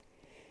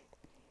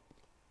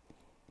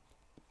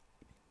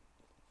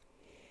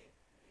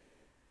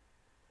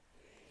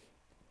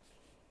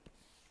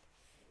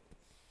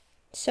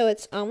 So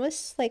it's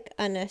almost like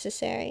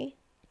unnecessary.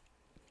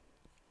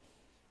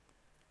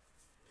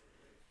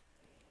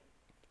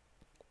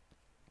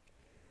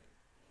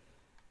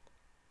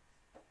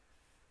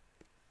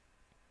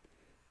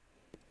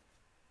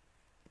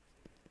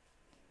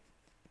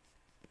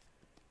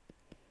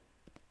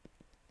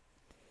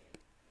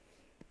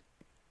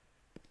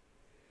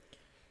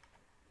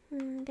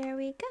 And there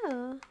we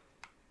go.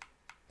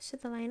 So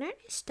the line art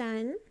is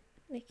done.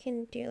 I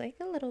can do like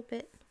a little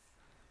bit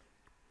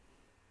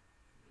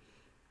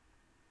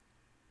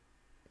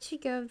to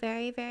go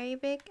very, very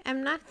big.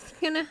 I'm not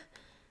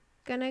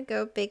gonna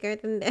go bigger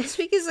than this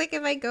because like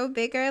if I go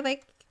bigger,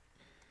 like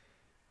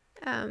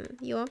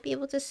you won't be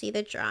able to see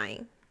the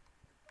drawing.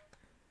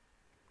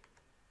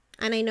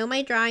 And I know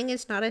my drawing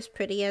is not as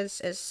pretty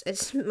as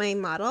my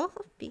model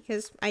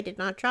because I did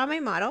not draw my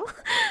model.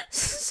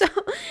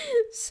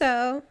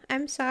 so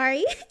I'm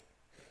sorry.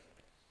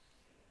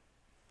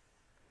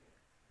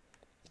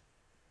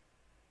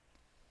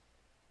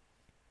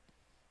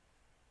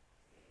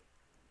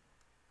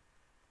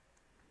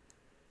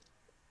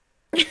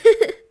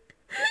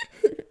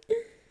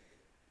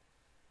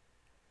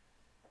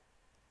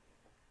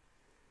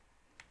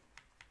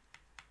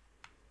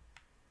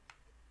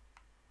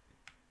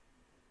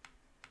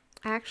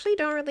 I actually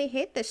don't really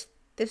hate this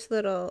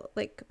little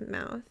like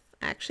mouth.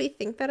 I actually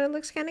think that it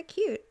looks kind of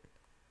cute.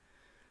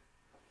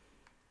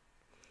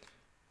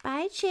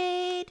 Bye,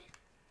 Jade.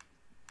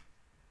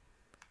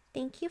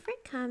 Thank you for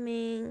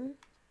coming.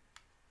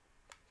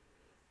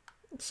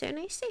 It's so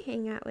nice to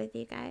hang out with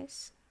you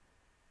guys.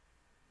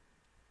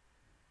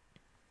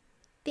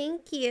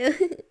 Thank you.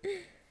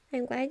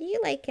 I'm glad you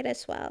like it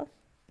as well.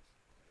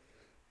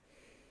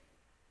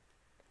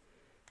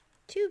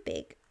 Too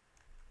big.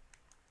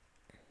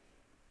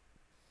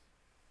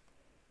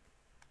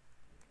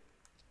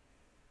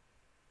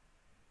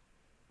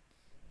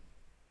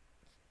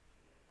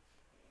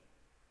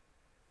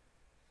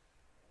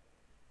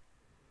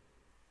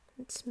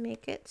 Let's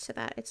make it so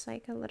that it's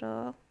like a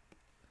little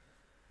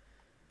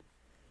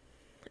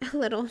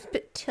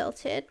bit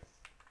tilted.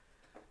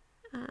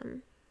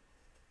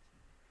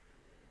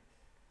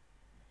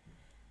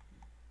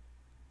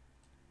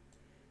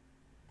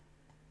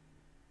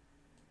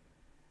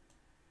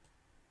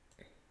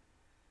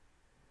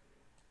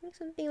 Like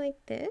something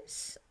like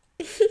this.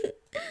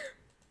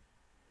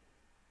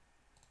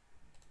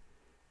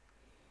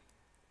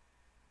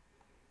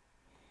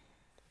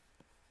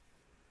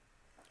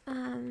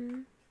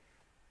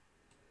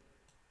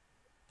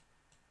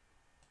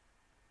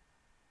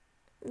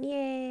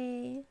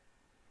 Yay.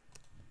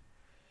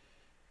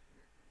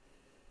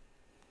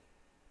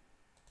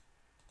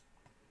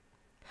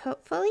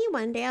 Hopefully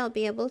one day I'll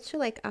be able to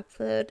like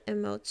upload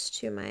emotes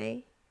to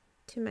my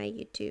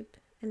YouTube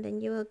and then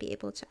you will be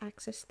able to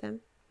access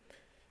them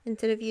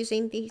instead of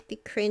using the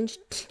cringe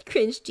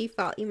cringe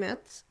default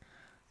emotes.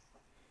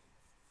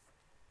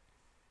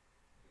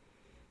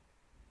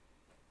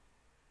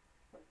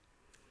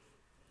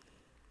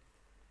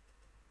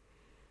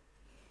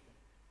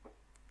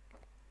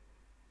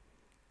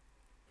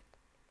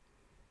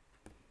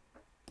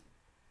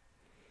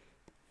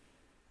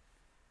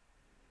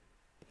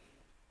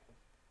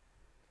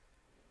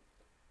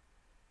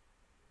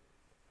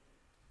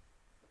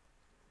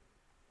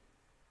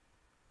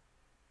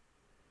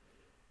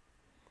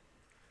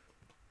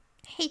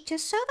 Hey,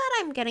 just so that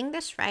I'm getting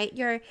this right,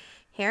 your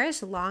hair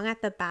is long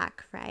at the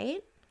back,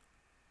 right?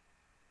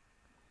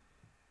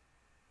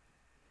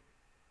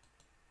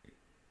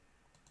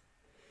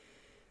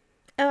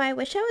 Oh, I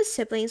wish I was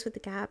siblings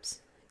with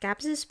Gabs.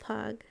 Gabs is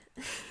pug.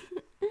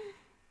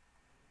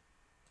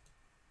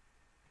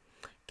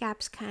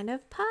 Gab's kind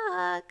of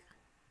pug.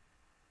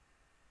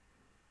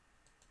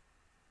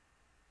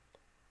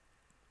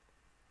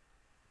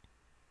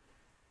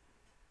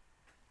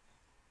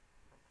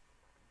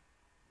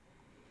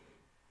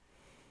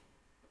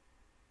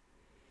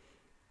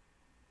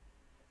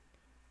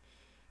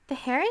 The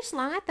hair is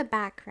long at the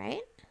back,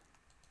 right?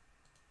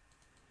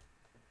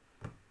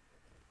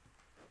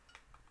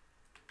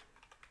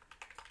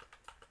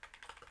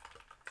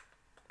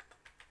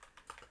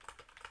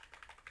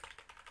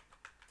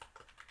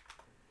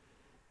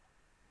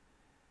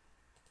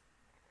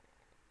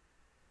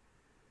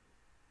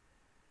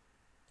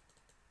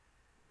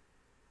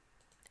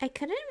 I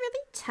couldn't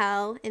really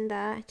tell in the,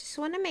 I just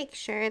want to make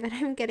sure that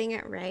I'm getting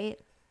it right.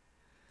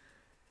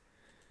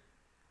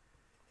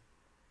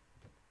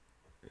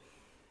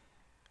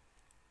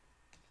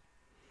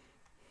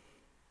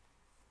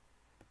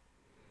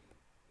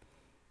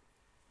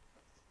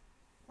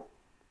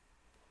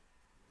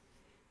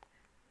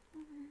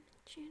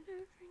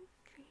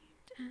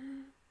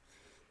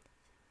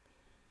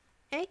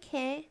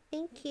 Okay,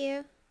 thank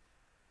you.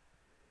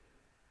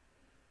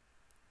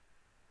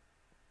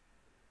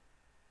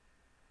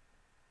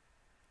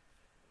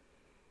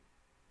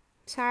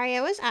 Sorry,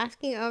 I was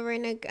asking over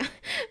and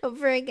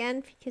over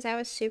again because I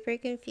was super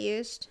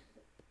confused.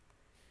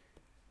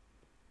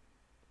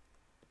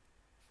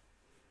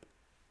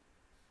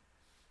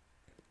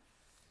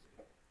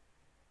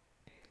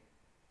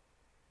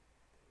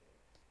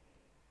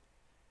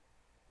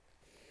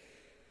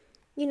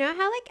 You know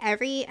how like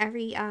every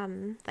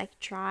like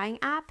drawing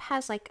app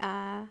has like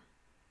a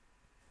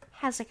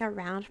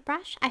round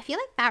brush? I feel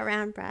like that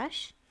round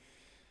brush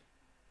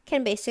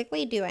can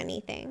basically do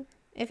anything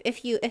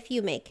if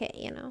you make it,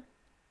 you know.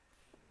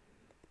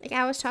 Like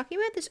I was talking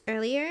about this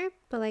earlier,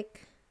 but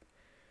like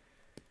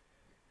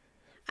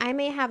I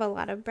may have a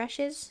lot of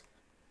brushes,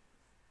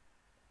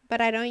 but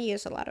I don't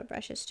use a lot of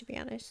brushes to be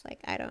honest.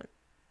 Like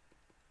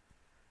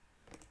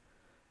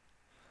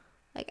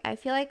I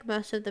feel like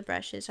most of the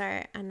brushes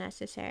are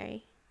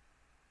unnecessary.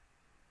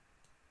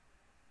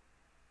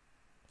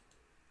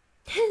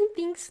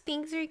 Thanks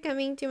for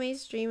coming to my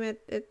stream at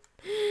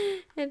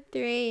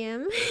 3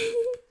 a.m.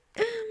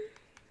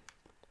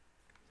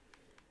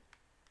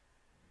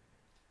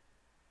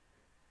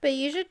 But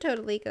you should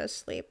totally go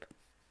sleep.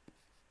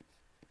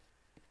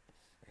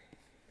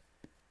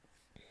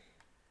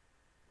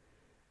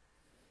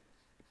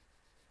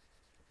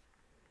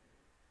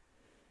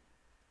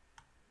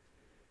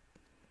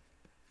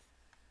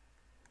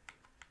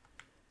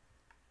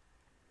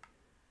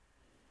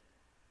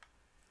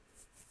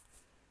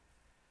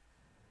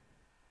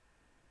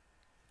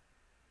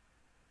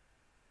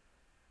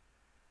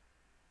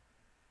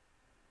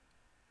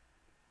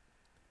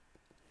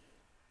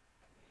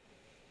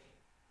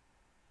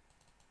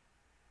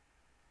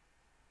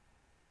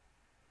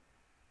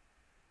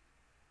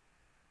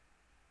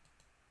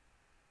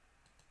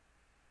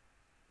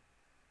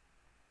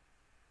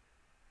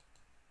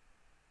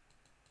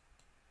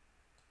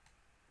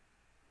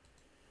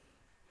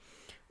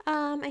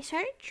 I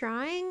started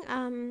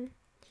drawing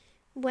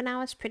when I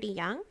was pretty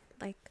young,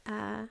 but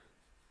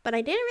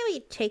I didn't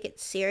really take it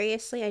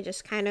seriously. I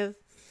just kind of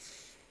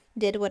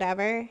did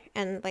whatever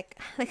and like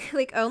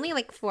only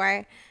like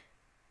for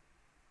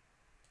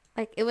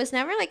like it was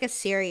never like a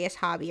serious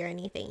hobby or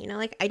anything, you know?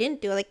 Like I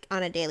didn't do it like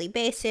on a daily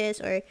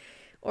basis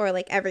or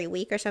like every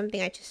week or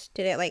something. I just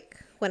did it like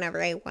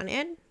whenever I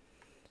wanted.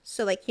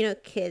 So like, you know,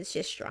 kids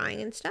just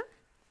drawing and stuff.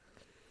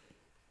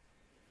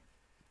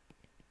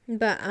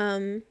 But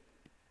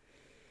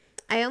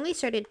I only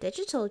started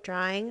digital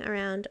drawing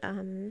around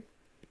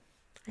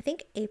I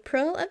think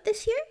April of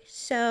this year.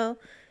 So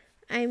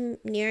I'm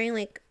nearing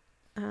like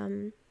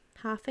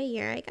half a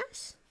year, I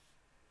guess.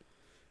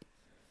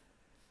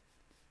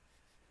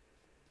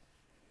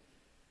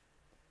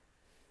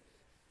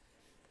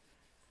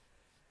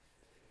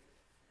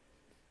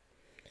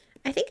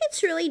 I think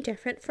it's really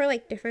different for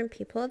like different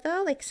people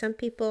though. Like some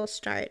people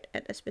start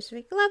at a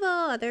specific level,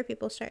 other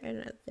people start at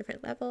a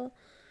different level.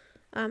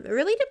 It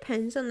really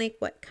depends on like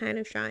what kind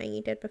of drawing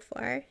you did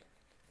before.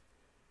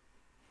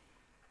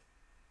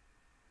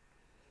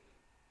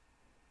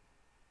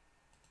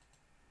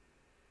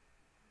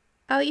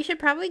 Oh, you should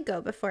probably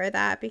go before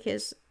that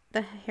because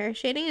the hair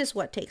shading is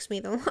what takes me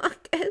the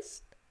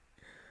longest.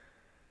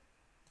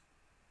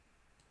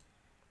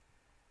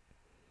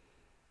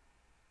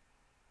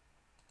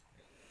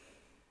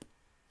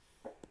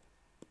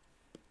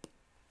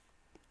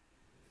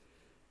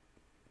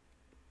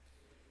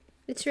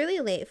 It's really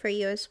late for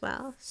you as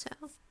well, so.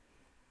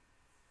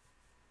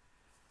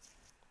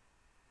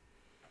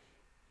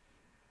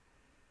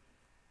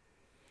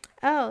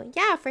 Oh,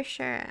 yeah, for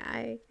sure.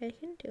 I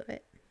can do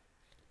it.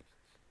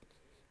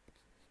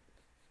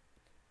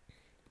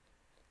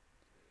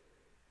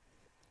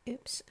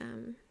 Oops,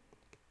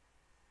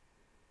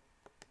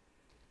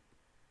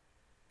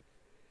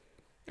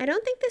 I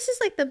don't think this is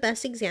like the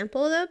best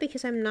example though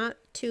because I'm not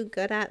too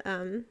good at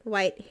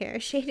white hair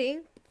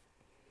shading.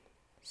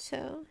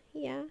 So,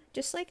 yeah,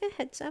 just like a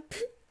heads up.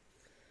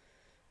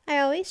 I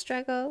always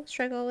struggle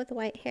with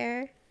white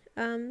hair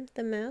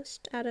the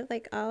most out of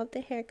like all of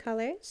the hair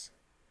colors.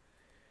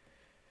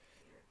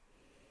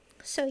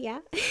 So, yeah.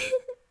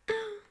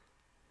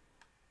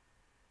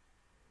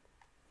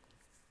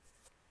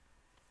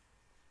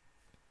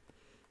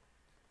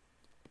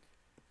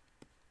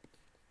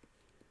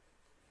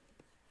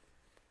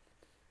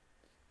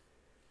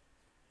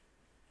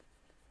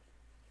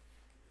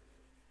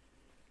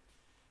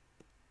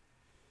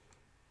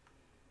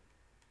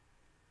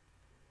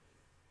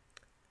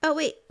 Oh,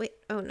 wait.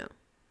 Oh, no.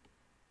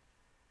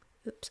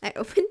 Oops, I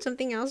opened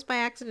something else by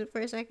accident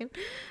for a second.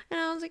 And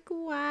I was like,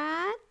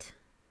 what?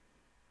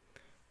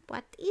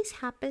 What is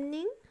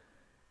happening?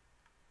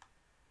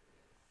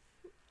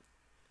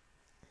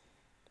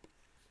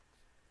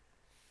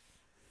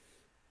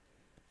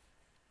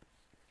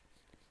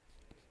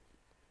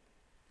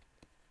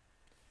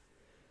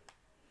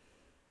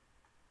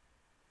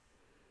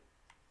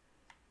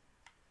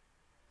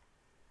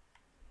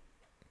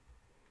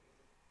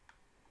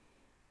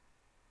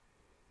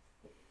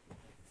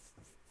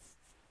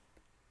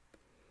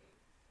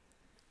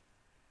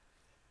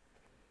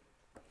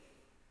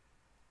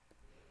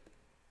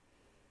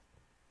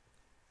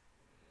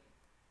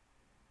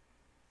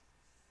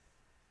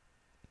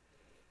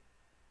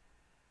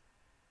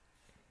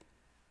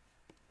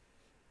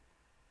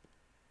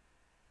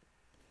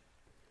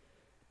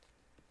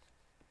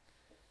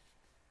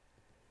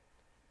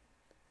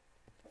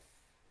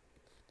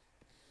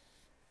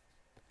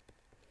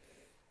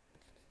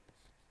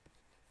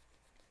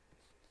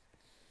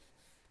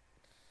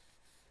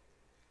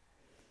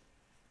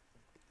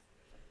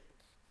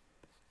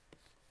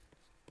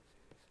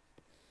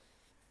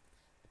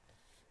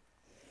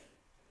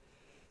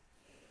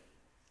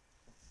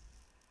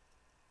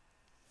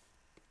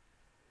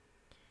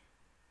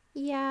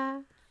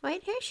 Yeah,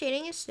 white hair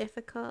shading is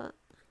difficult.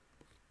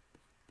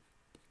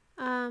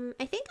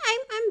 I think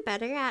I'm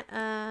better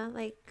at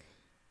like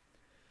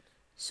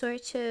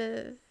sort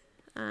of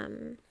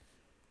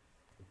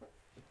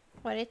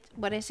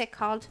what is it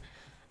called?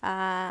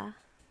 Uh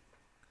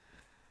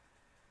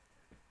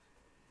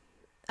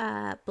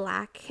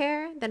black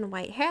hair than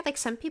white hair. Like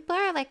some people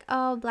are like,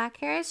 oh, black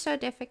hair is so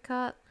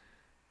difficult,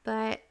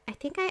 but I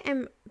think I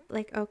am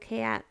like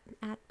okay at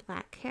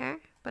black hair,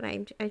 but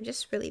I'm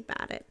just really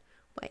bad at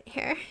white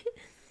hair.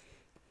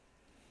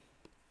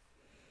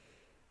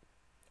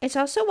 It's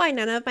also why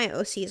none of my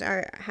OCs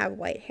have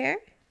white hair.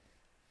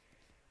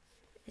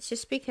 It's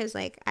just because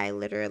like I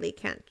literally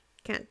can't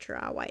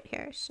draw white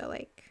hair. So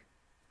like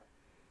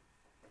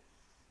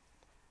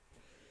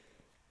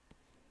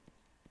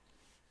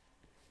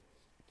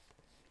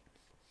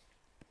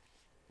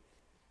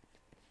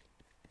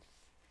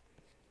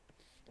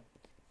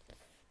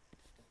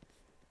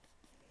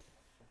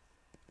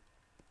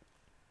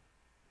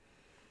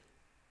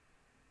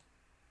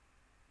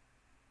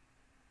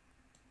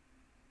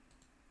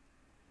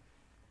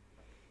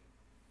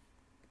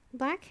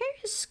black hair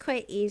is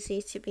quite easy,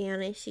 to be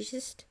honest. You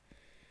just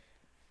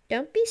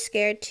don't be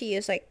scared to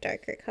use like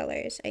darker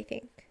colors, I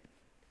think.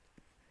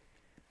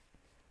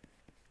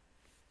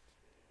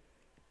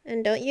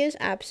 And don't use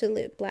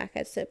absolute black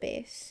as the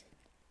base.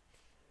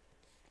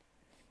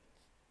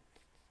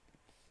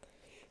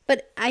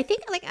 But I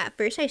think like at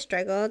first I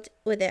struggled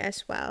with it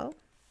as well.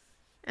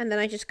 And then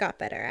I just got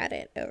better at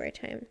it over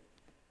time.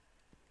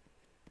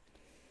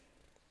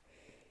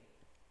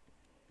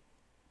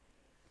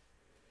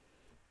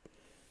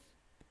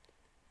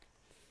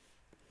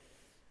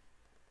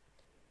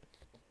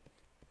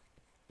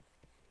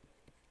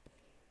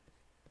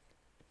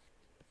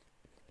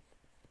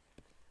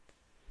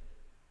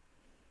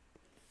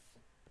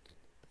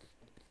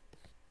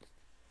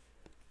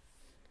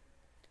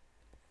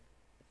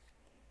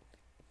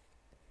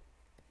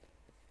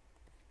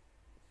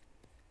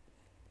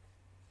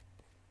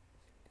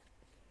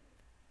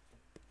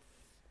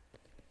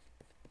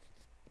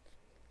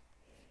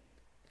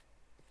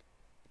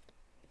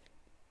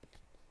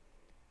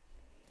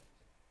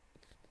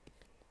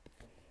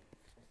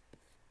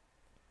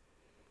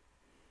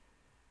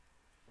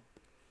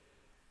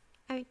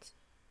 I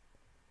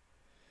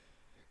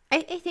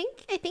I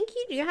think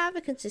you do have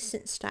a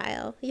consistent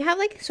style. You have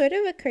like sort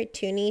of a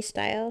cartoony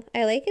style.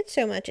 I like it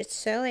so much. It's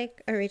so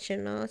like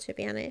original, to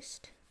be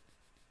honest.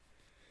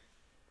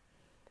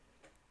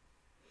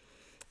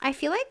 I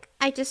feel like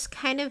I just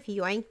kind of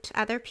yoinked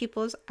other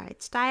people's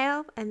art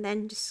style and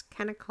then just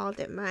kind of called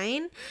it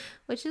mine,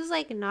 which is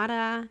like not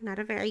a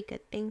very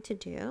good thing to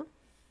do.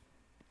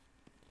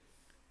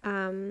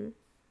 Um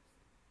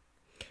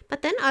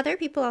but then other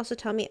people also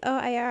tell me, "Oh,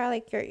 Iara,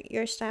 like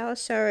your style is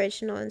so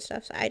original and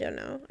stuff." So I don't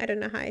know. I don't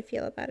know how I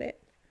feel about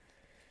it.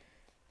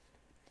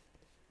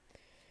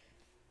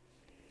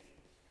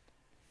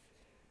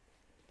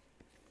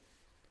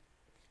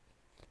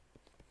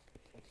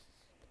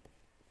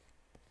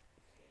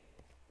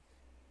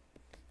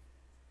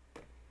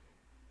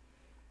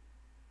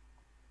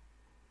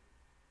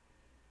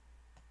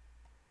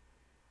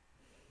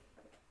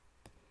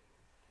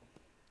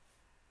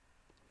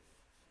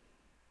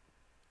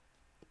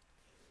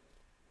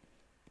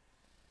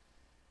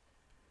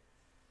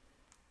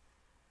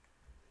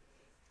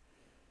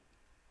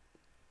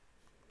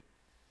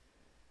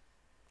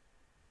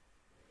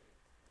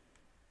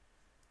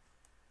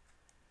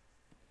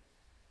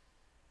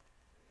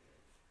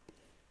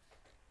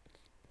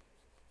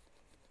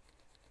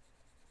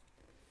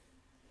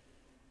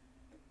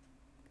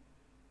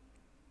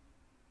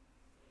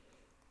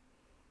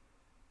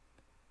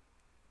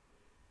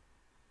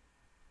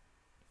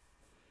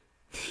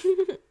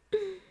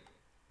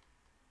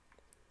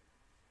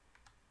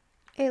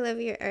 I love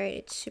your art.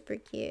 It's super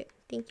cute.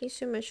 Thank you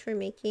so much for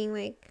making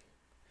like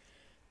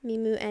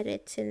Mimu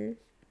edits and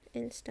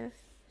stuff.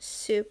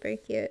 Super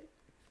cute.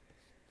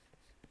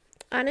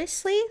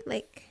 Honestly,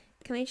 like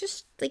can I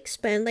just like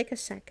spend like a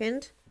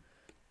second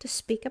to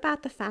speak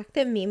about the fact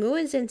that Mimu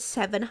is in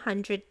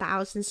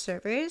 700,000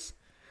 servers?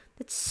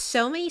 That's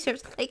so many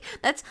servers. Like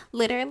that's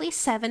literally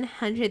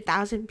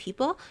 700,000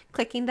 people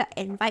clicking the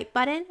invite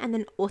button and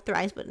then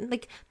authorize button.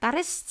 Like that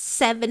is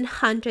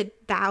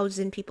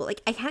 700,000 people.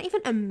 Like I can't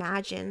even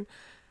imagine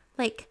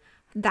like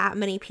that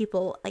many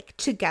people like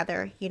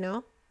together, you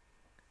know?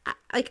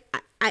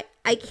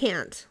 I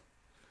can't.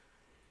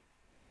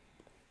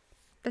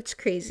 That's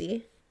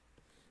crazy.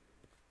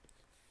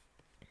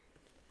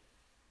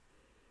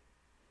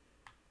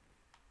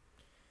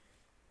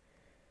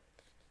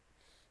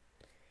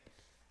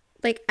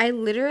 Like I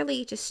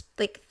literally just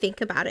like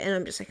think about it and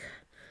I'm just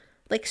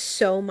like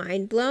so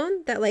mind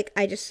blown that like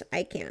I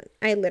can't.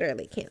 I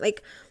literally can't.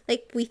 Like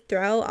we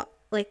throw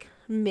like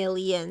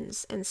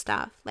millions and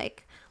stuff.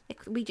 Like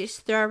we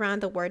just throw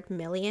around the word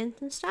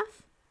millions and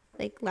stuff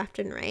like left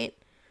and right.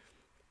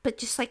 But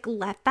just like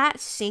let that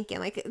sink in.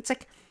 Like it's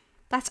like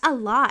that's a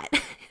lot,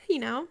 you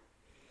know?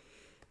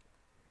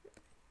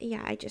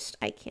 Yeah, I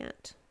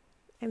can't.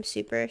 I'm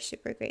super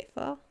super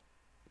grateful.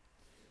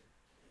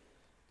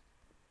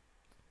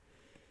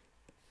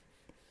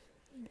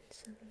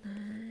 It's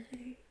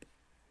alive.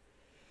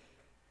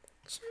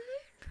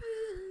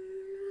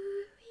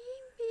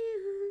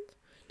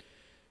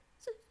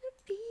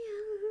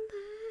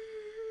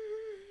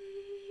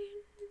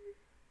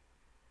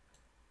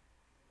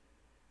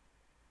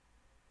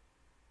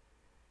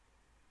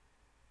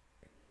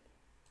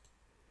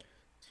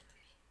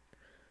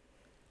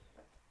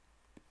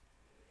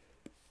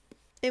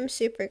 I'm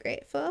super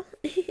grateful.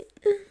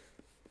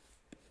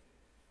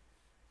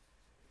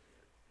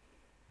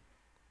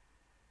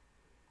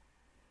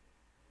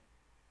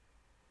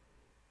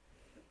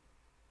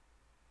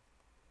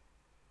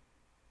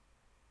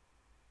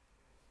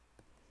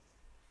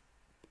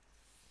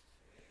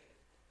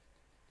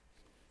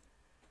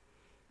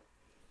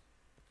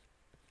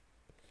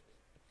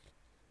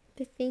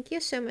 Thank you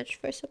so much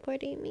for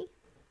supporting me.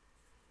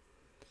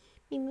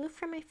 We moved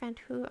from my friend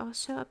who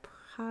also a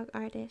hog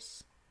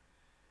artist.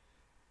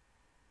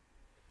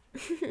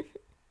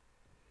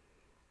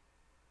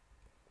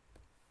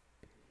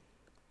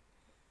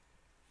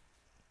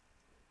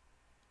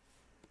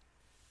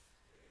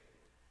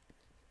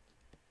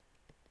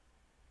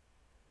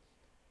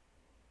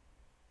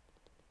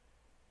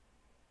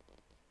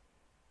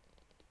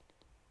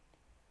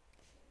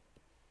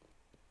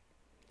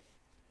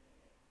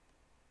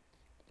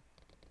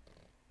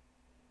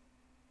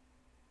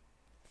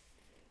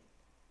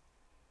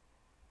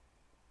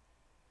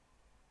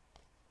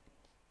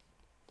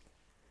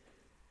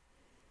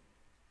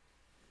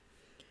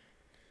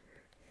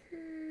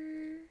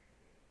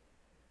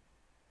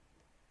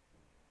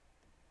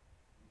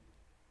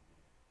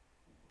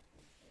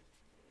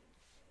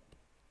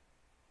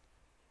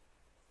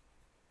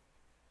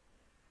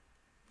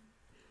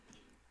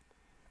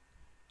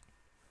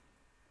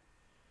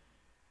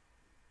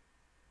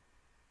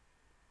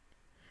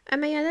 Oh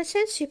my god, that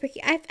sounds super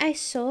cute. I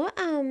saw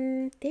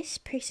this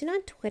person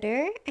on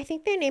Twitter. I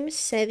think their name is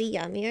Sevi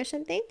Yummy or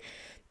something.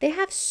 They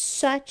have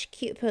such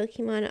cute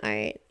Pokemon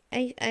art.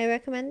 I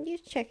recommend you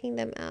checking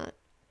them out.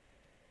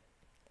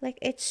 Like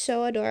it's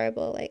so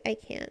adorable. Like I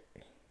can't.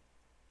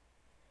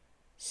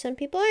 Some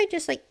people are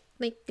just like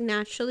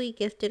naturally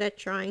gifted at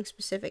drawing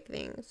specific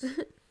things.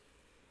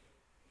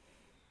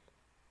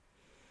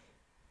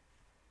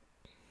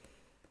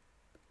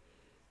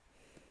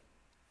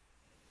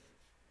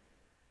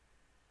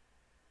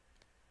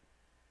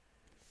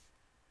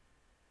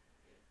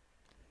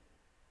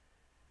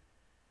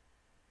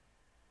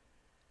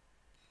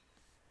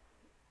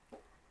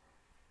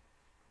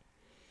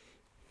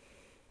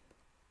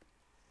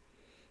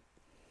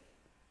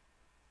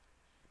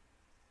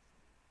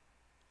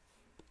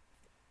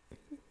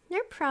 No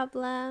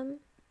problem.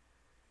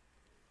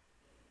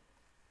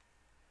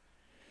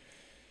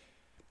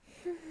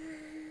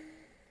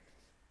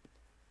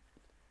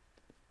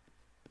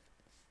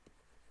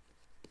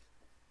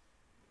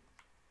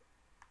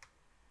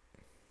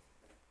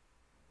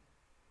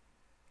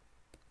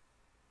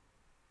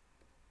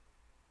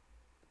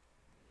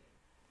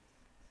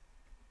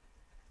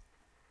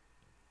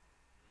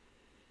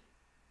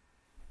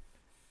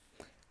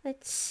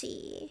 Let's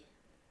see.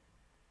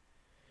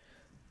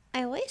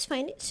 I always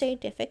find it so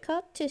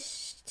difficult to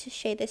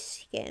shade the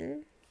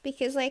skin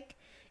because like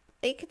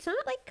it's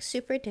not like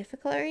super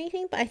difficult or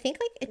anything, but I think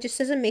like it just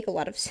doesn't make a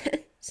lot of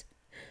sense.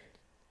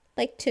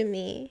 Like to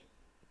me,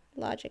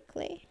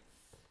 logically.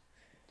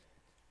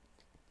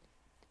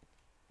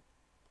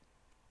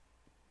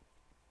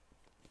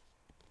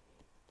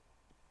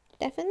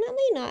 Definitely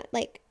not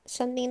like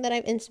something that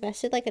I've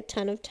invested like a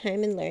ton of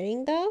time in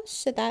learning though,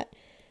 so that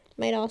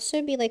might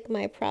also be like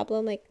my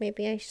problem. Like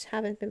maybe I just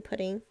haven't been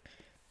putting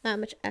that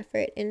much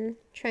effort in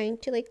trying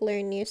to like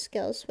learn new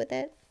skills with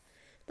it.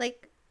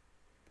 Like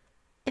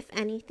if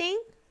anything,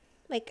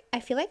 like I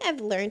feel like I've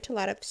learned a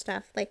lot of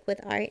stuff like with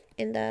art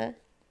in the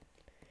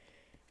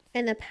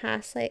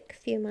past like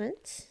few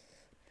months.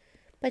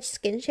 But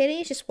skin shading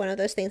is just one of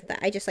those things that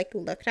I just like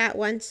looked at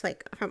once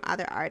like from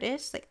other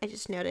artists. Like I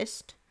just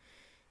noticed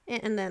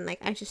it and then like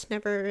I just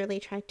never really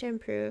tried to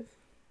improve.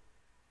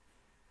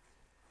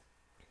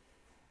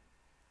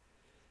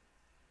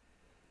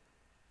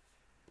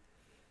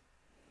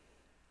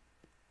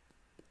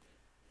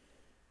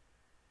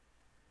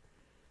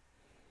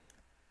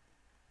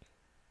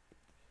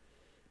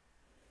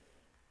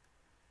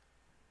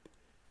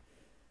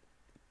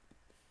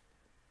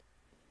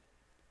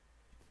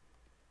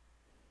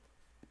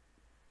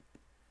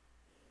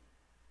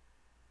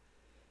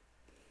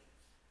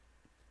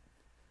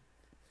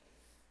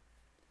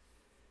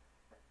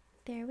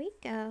 There we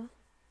go.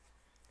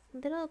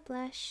 Little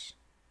blush.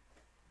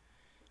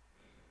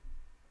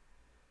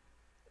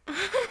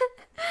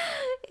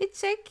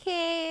 It's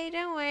okay.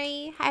 Don't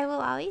worry. I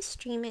will always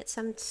stream it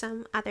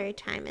some other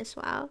time as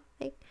well.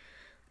 Like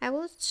I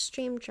will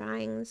stream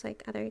drawings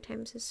like other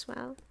times as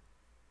well.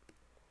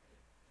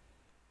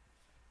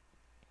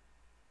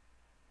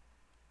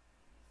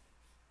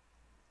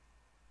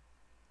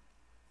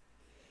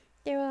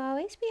 There will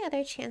always be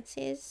other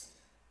chances.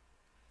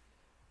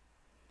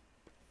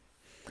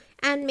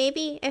 And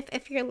maybe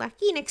if you're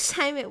lucky next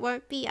time it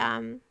won't be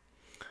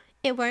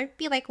It won't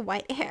be like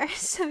white hair,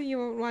 so you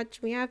won't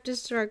watch me have to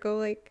struggle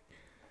like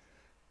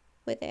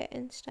with it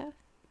and stuff.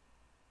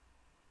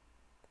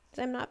 'Cause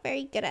I'm not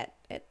very good at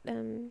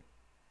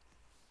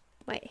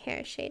white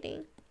hair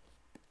shading.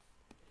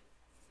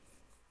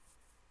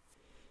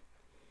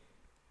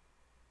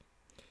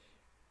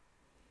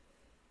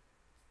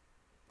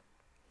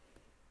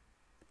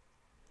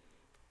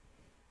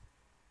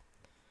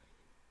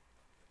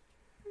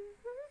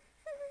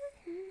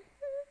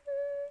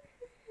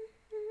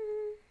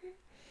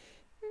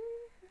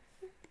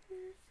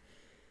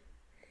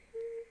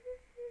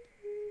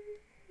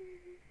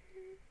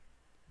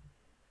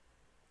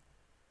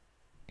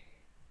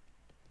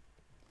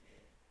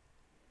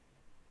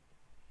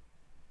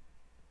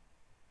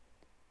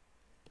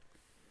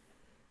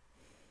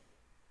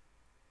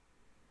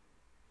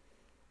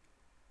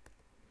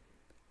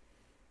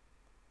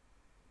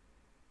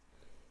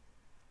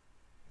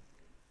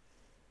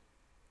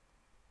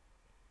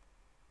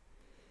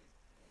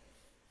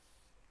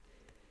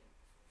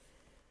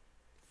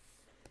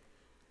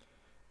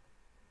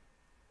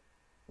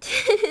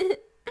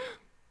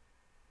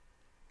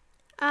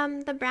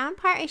 The brown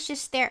part is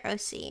just their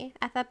OC.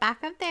 At the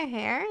back of their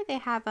hair, they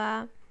have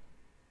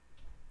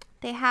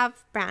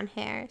brown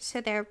hair,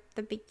 so they're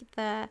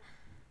the.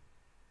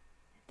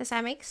 Does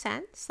that make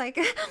sense? Like,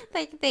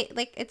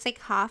 like it's like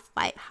half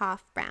white,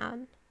 half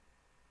brown.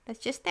 That's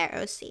just their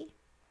OC.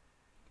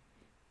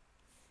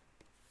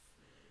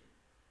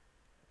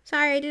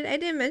 Sorry, I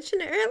didn't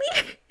mention it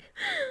earlier.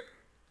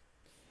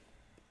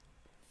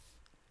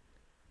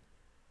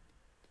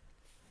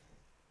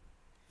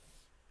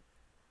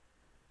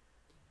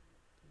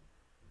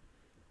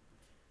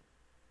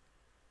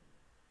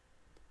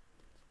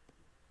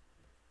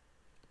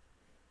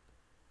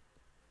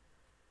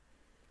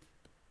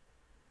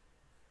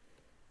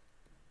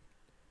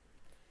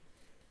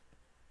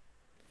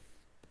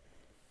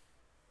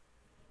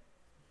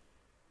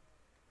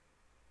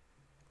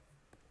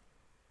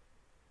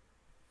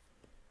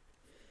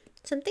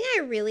 Something I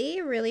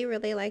really, really,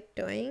 really like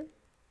doing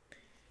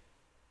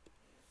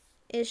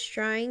is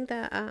drawing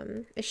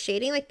is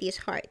shading like these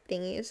heart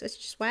thingies. It's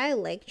just why I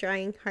like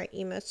drawing heart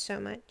emotes so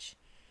much.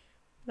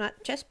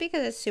 Not just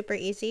because it's super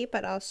easy,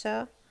 but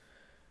also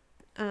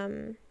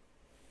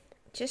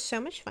just so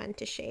much fun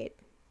to shade.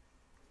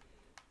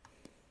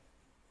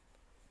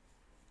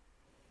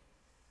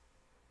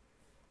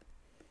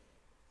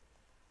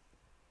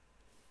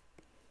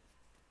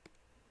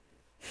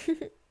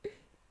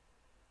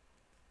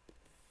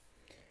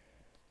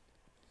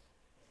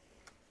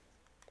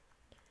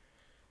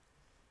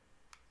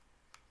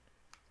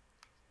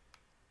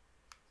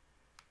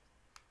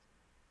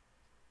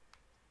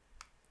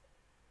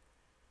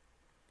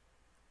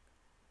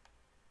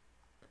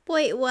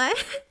 Wait, what?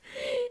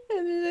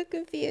 I'm so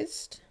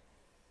confused.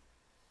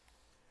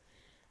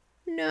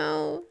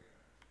 No.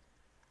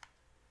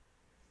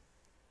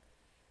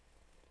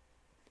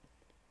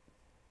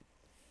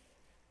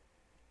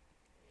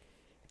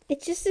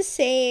 It's just a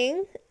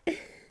saying.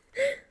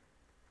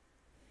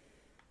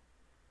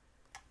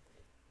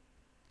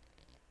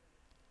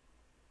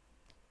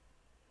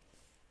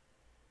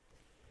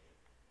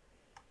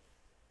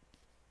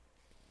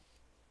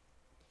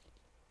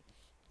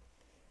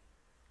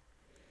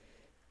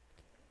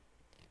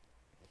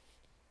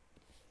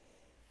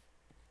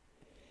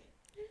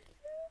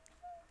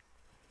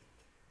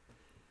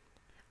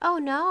 Oh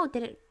no,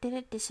 did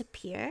it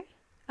disappear?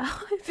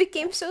 Oh, it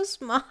became so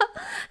small.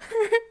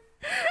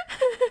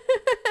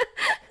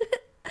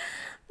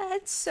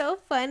 That's so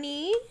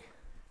funny.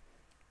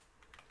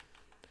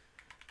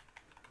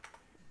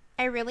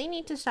 I really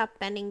need to stop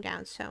bending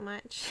down so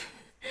much.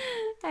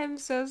 I'm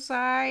so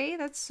sorry.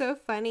 That's so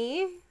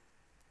funny.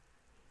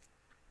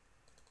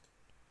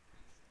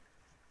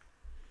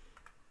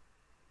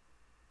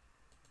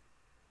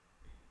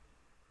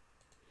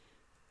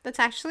 That's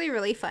actually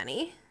really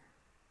funny.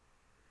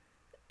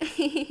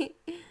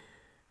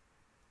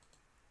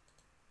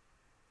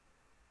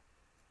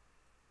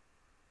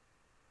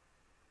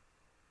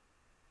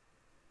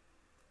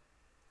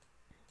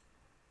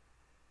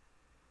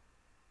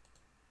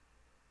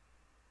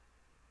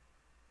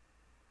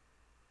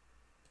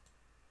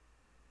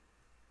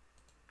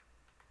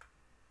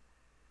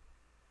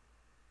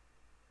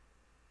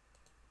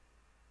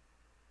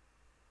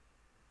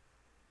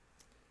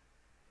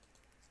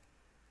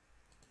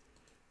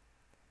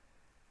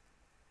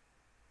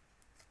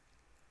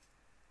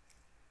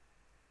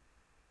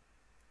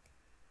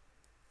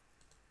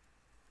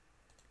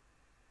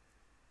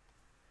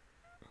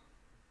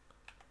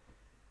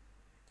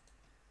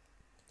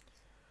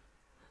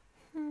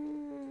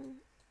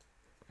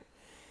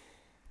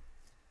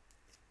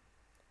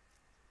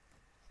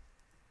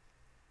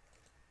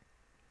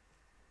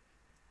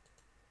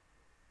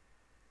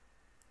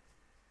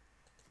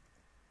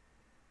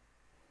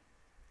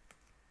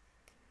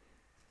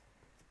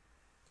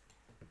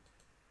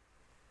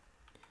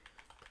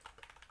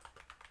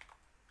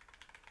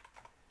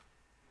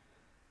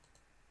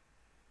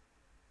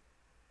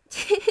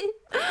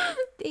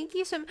 Thank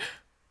you so much.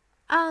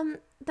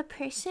 the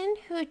person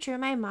who drew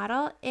my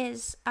model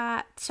is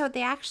so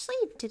they actually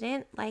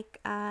didn't like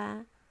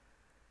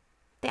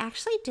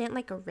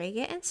rig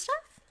it and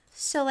stuff.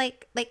 So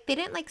like they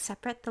didn't like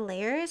separate the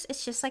layers.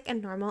 It's just like a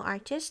normal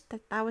artist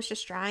that was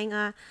just drawing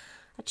a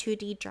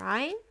 2D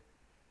drawing.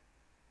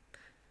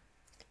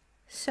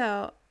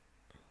 So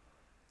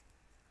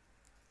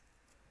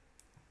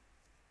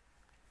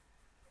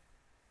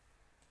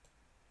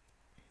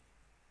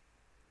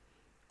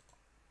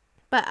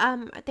but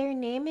their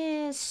name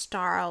is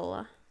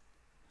Starl.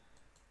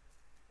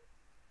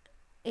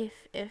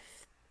 If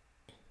if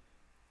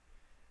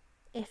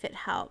if it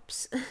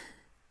helps.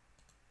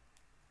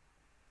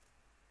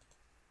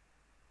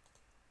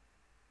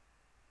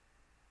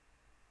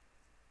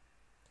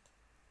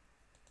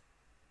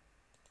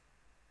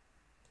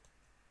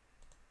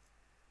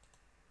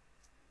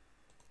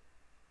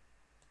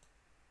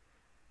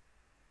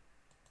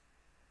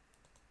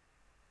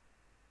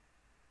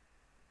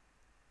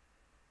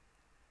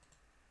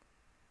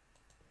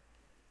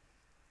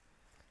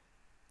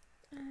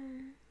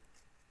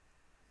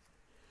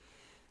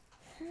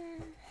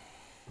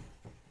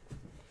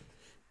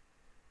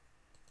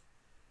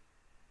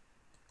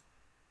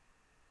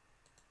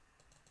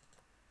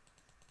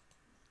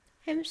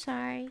 I'm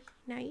sorry.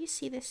 Now you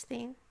see this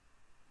thing.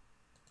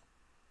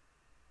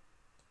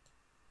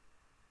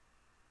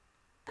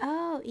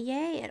 Oh,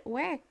 yay, it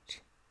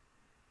worked.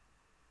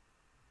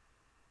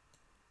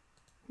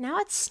 Now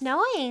it's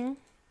snowing.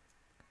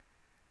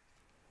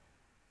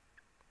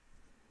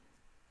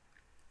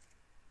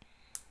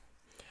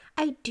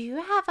 I do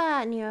have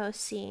a new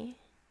OC.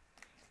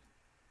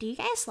 Do you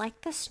guys like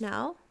the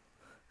snow?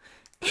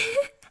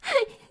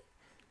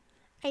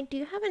 I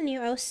do have a new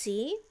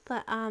OC,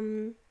 but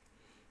no.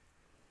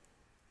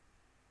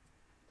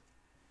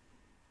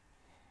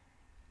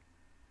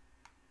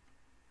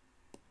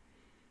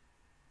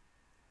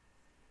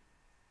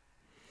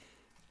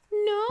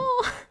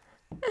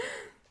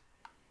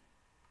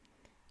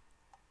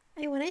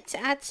 I wanted to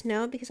add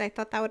snow because I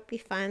thought that would be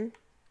fun.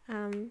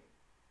 Um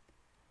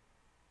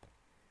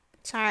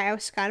Sorry, I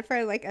was gone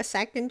for like a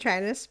second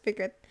trying to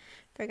figure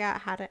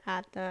out how to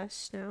add the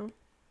snow.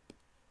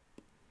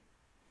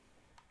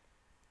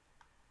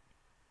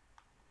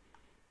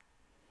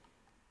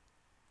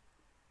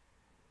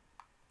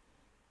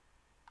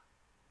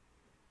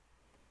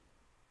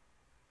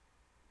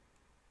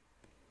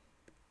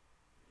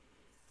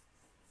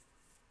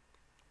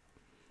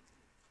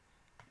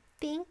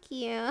 Thank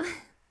you.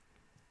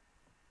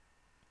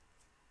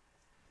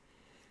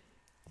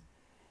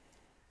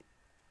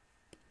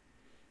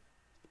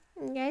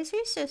 You guys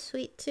are so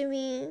sweet to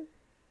me.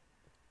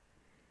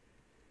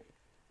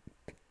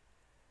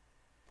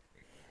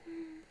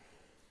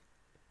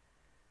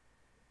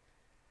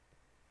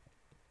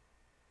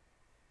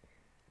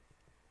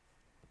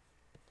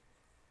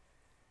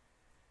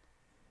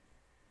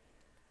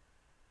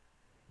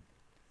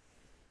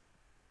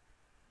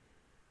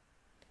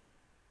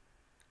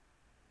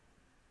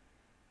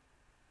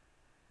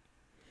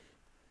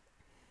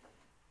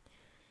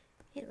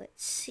 Okay,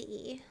 let's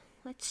see.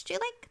 Let's do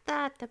like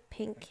the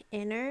pink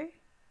inner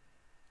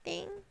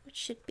thing, which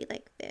should be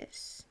like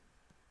this.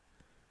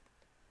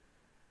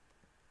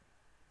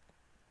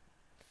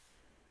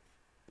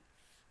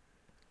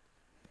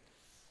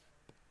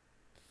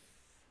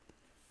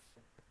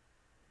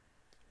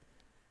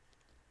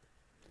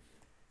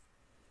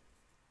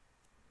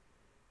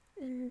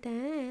 And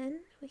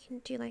then we can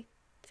do like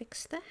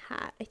fix the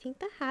hat. I think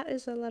the hat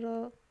is a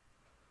little...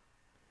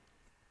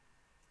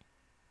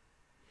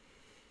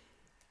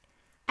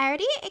 I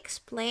already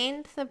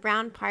explained the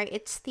brown part.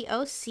 It's the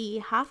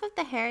OC. Half of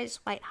the hair is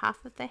white,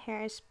 half of the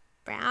hair is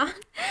brown.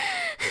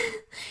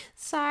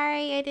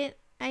 Sorry, I didn't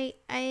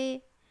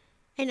I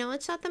know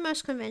it's not the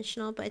most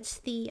conventional, but it's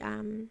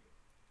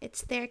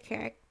their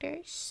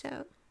characters,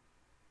 so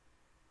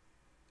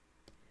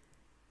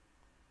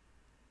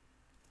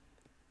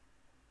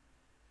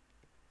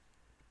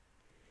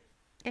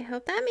I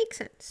hope that makes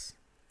sense.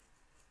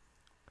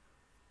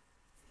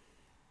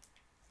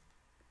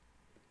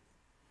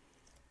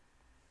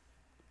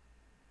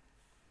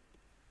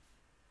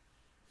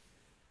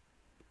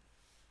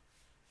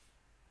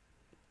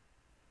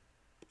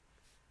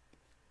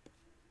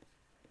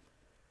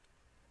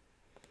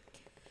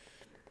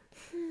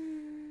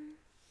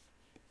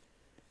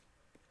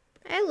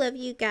 I love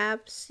you,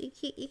 Gabs.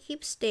 You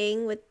keep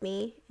staying with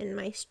me in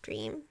my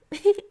stream.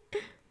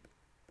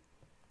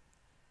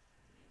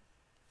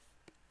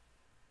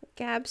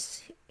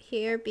 Gabs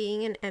here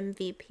being an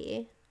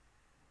MVP.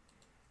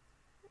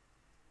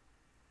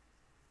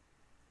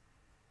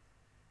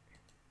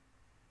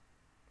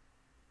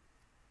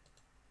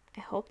 I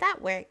hope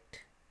that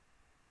worked.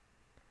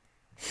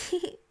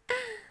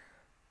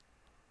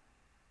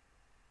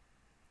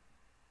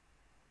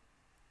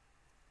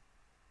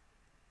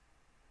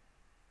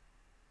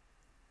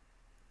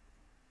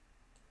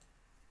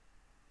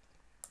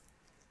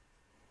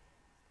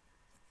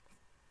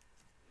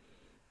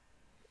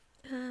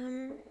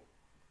 um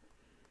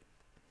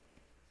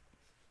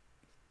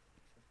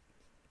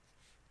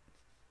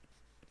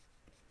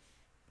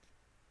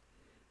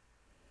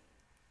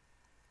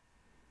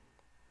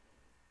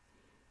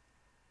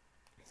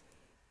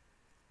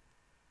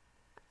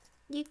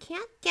You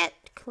can't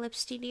get Clip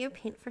Studio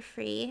Paint for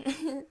free.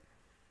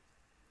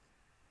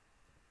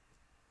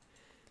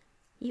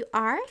 You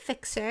are a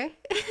fixer.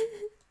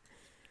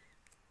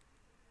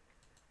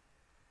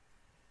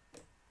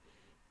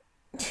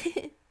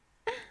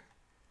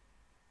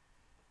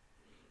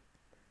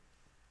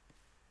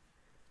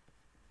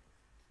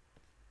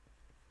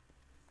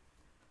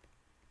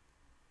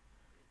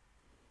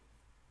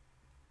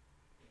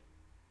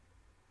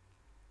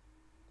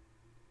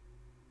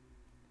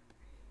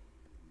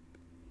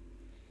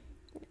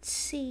 Let's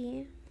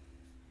see. You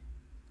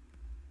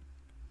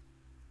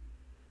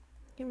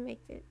can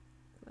make it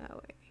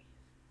lower.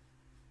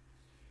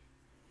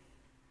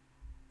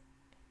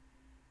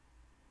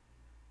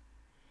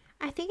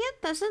 I think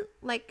it doesn't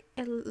like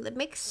it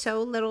makes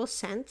so little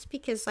sense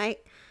because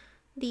like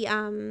the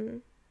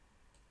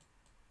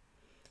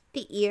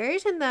the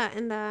ears and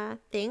the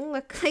thing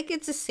look like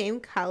it's the same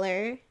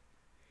color,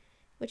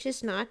 which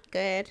is not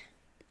good.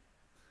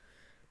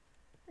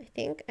 I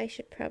think I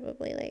should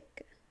probably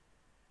like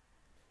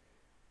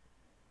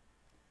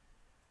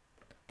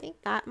I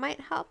think that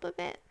might help a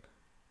bit.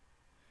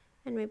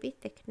 And maybe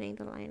thickening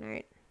the line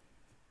art.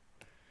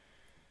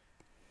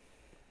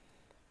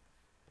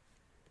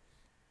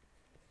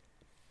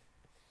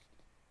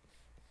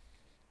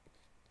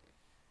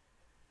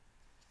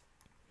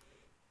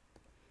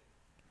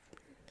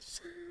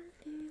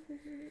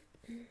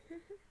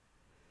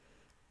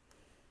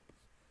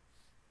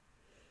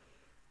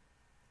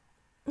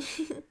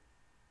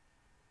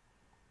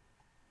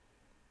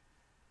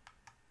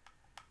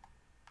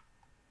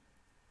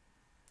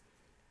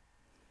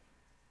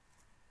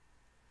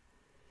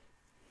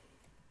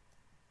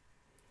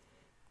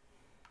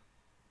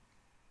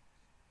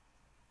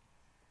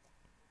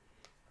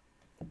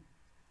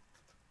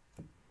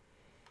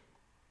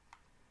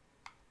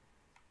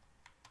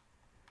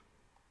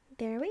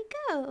 There we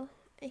go.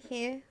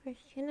 Here, we're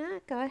gonna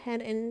go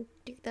ahead and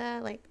do the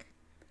like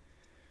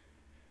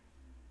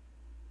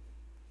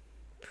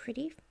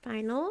pretty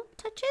final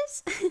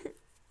touches.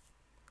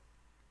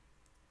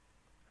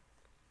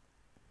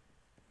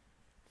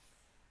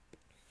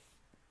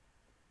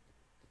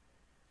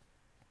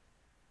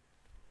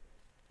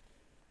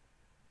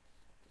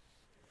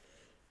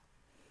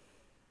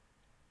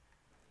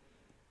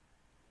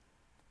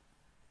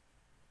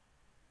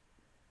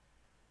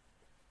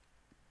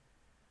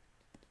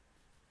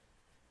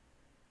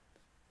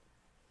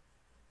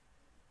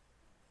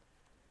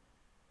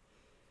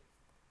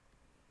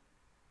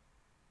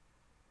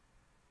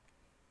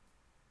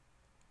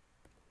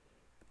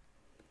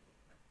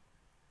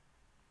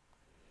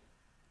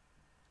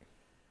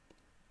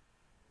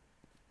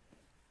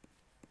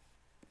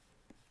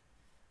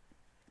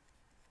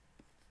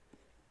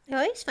 I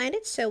always find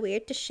it so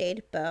weird to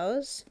shade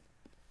bows.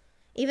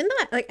 Even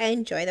though like I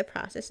enjoy the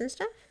process and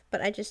stuff,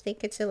 but I just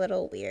think it's a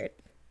little weird.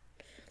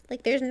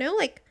 Like there's no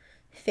like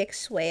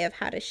fixed way of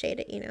how to shade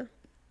it, you know?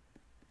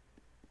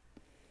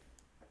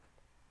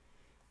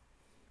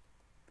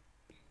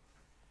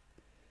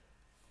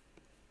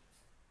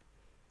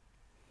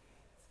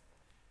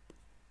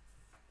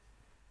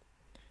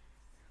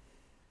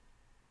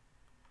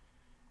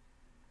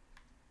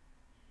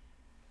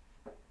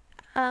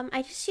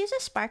 I just use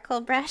a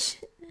sparkle brush.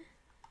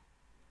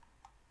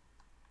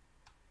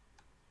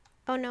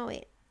 Oh no,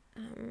 wait.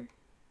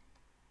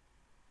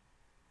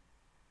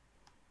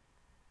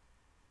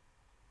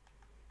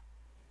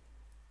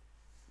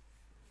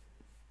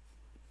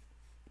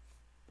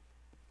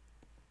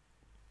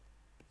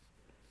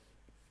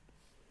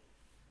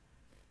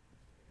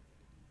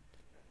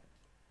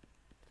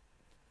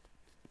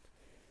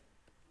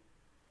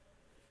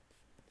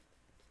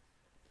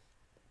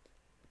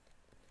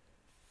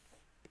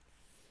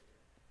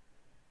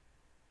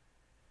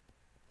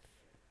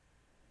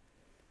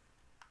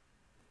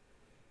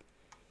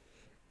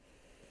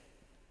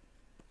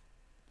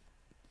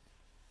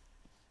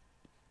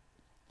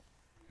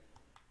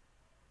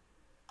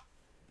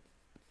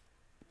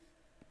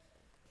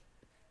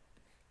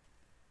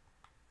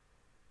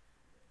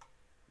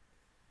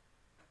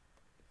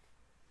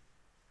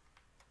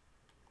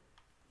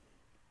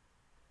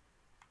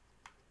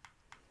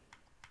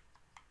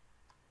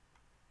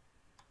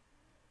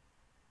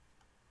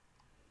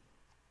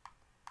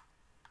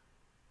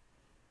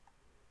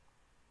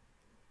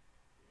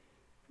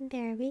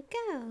 There we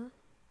go.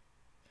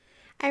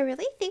 I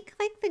really think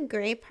like the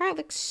gray part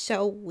looks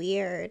so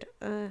weird.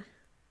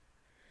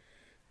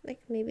 Like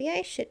maybe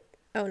I should,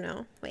 oh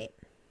no, wait.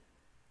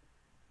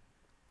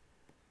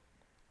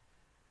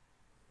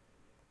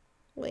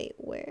 Wait,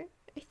 where?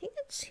 I think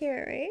it's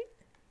here, right?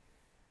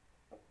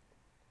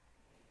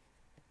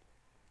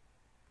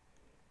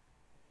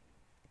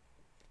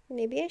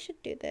 Maybe I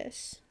should do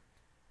this.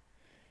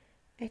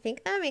 I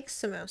think that makes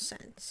the most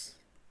sense.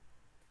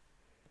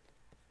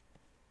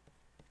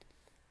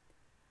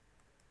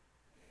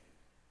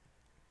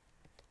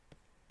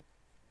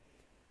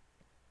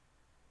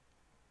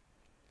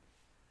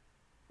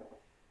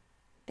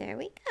 There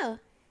we go.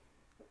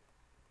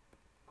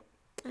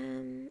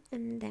 And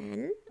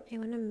then I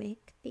want to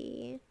make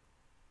the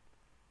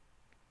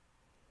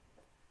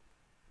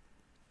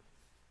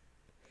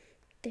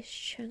is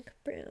chunk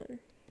brown.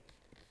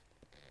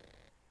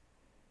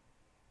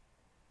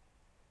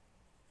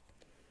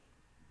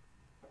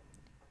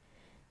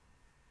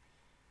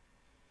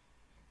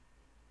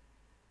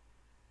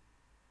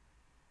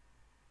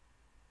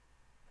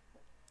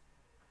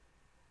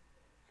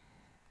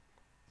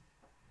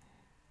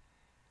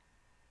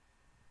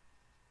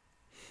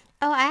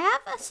 Oh, I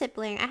have a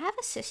sibling. I have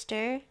a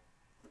sister.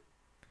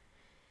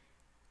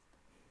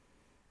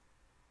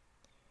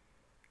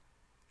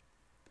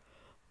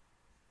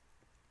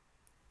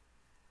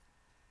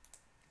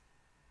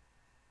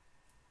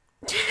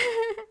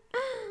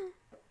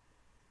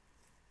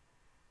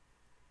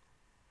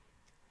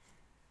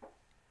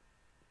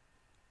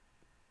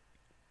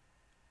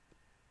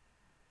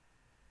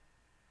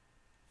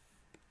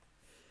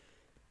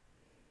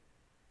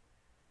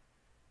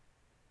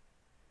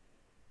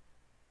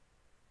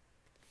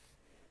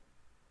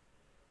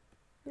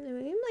 And then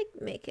we can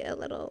like make it a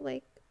little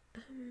like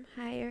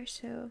higher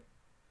so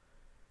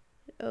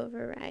it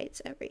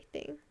overrides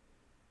everything.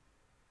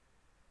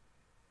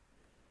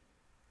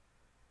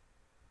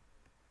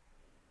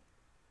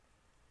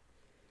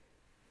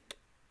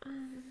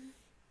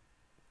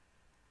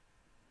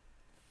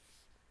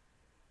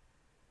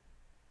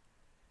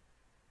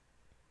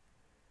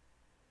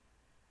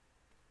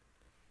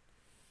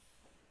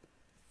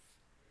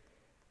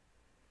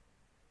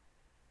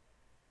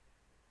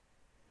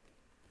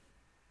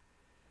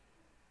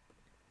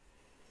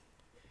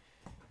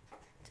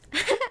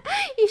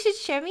 You should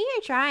show me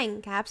your drawing,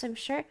 Gabs. I'm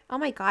sure. Oh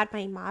my god,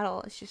 my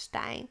model is just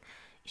dying.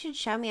 You should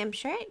show me. I'm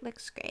sure it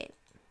looks great.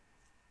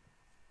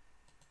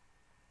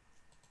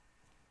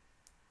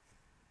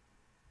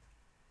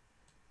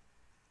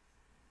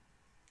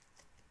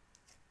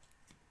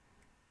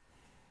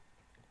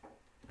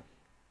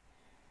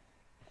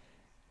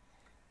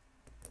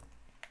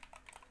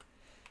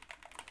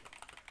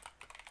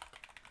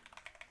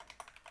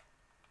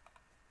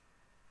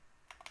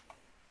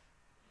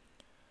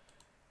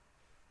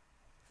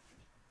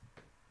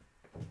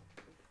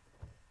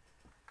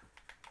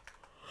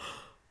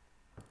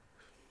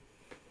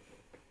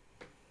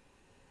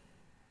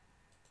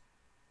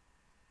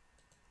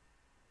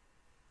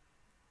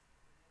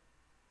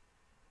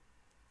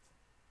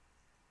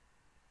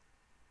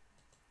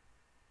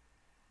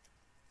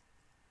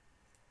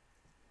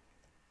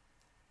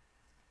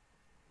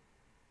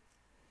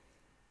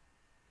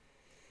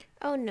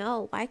 Oh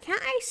no, why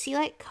can't I see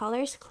like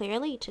colors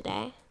clearly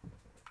today?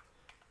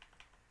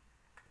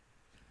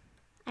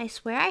 I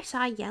swear I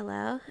saw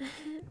yellow.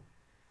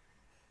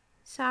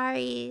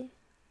 Sorry.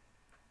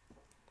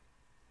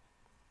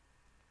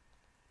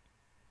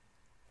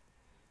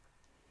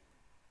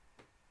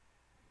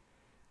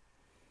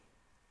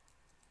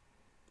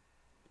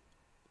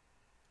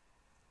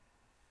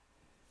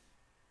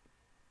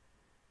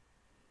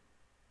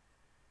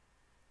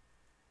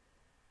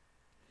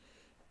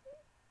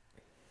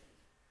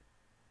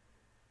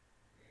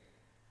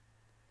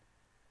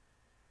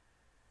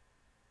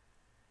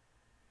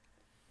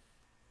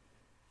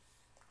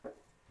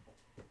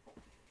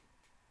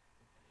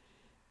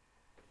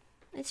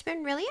 It's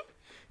been really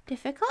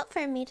difficult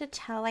for me to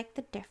tell like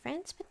the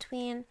difference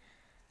between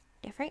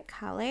different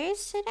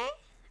colors today.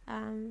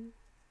 I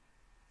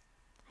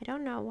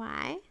don't know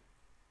why.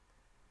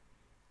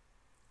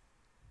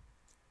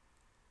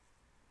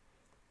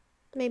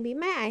 Maybe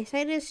my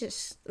eyesight is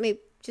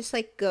just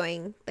like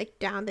going like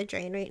down the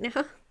drain right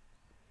now.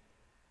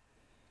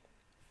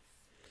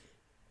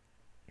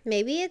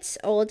 Maybe it's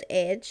old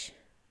age.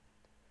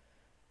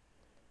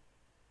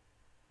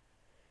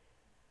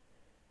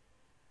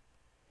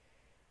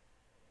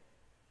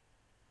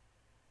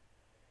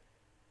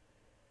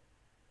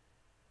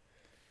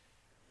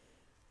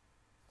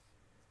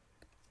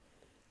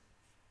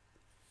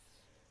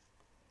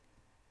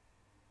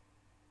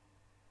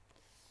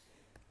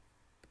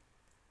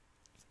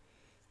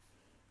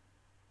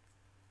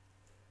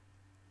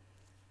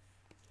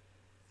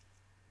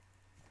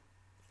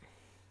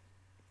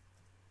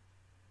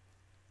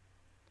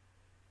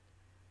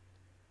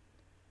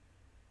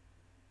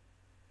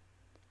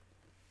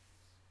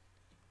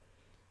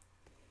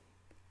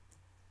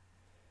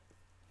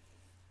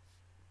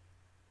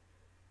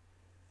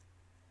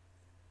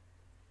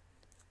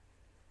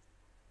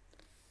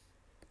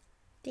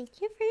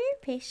 Thank you for your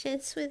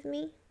patience with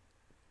me.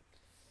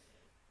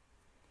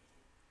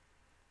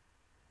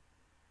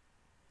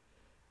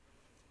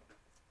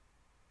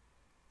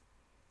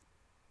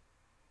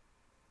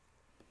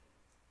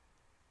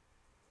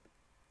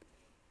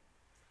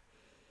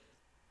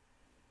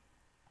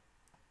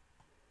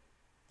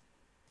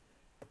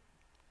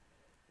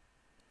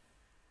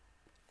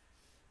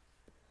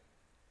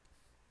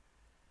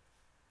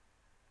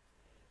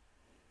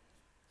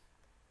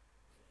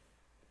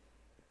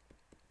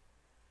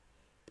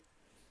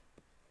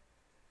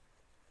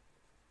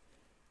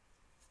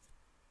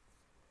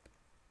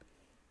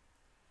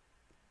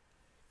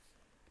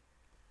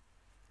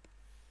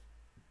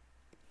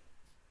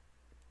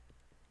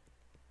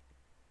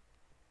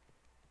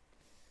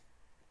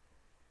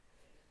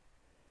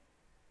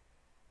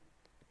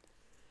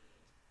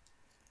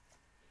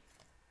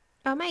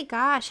 Oh my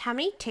gosh, how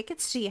many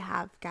tickets do you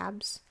have,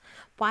 Gabs?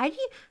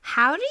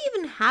 How do you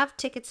even have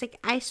tickets? Like,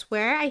 I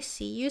swear I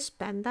see you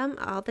spend them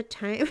all the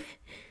time.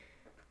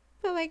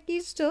 But like,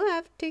 you still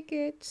have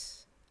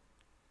tickets.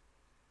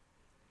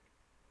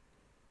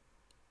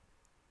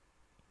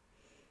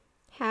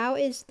 How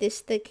is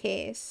this the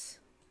case?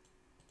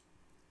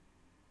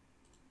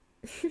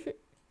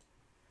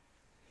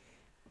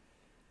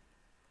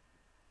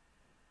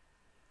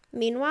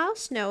 Meanwhile,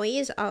 Snowy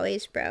is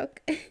always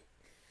broke.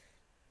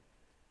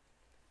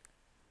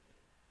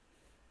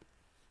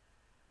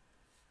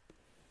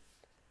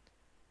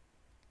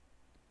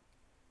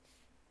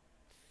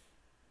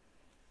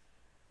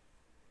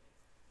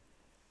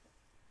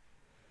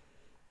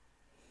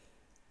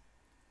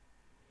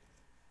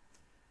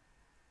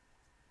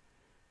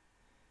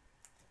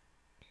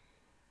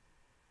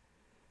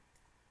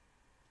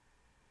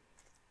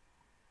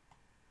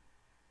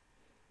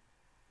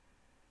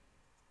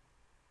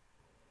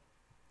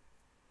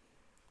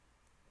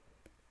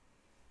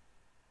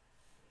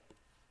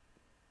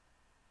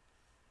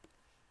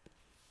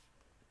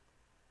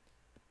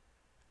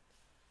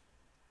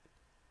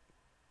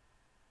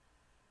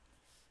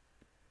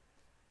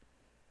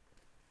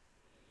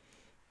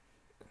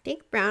 I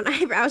think brown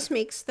eyebrows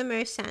makes the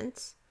most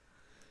sense.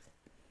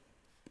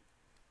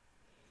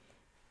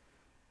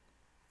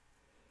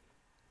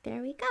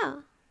 There we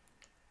go.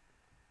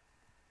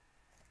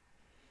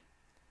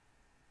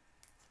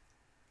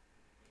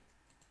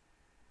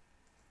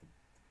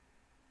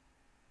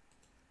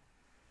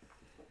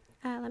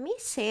 Let me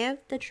save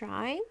the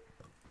drawing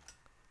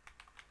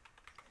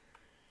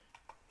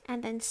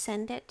and then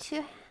send it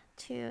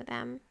to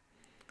them.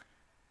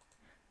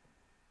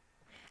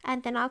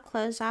 And then I'll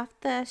close off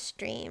the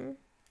stream.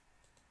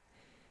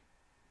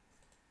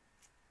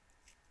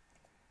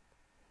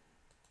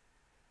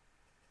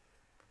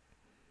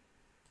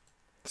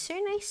 It's so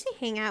nice to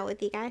hang out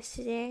with you guys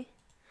today.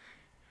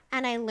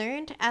 And I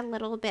learned a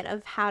little bit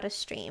of how to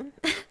stream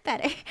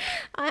better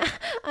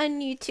on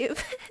YouTube.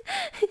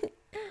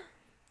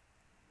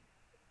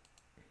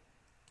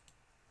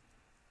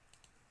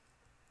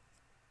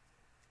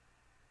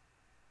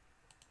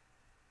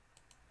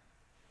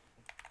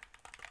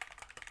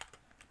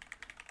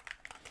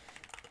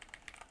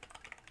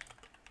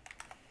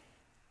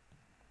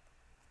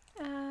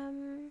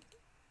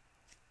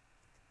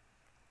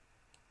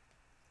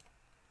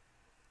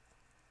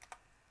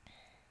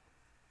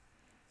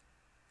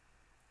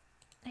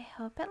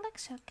 I hope it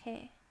looks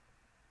okay.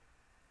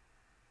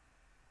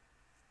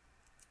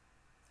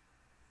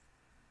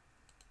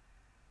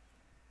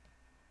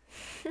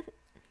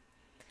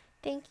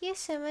 Thank you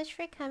so much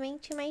for coming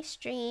to my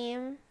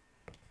stream.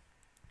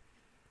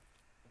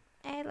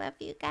 I love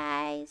you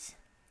guys.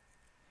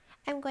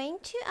 I'm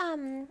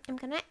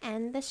gonna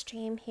end the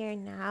stream here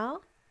now.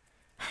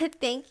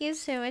 Thank you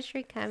so much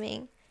for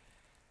coming.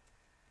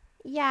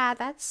 Yeah,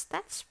 that's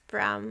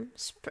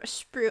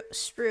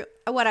Sprue,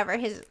 whatever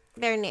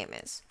their name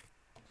is.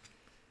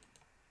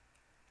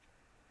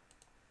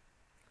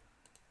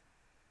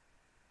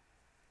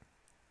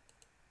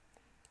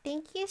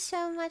 Thank you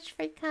so much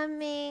for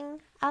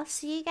coming. I'll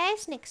see you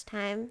guys next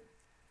time.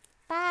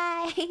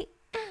 Bye.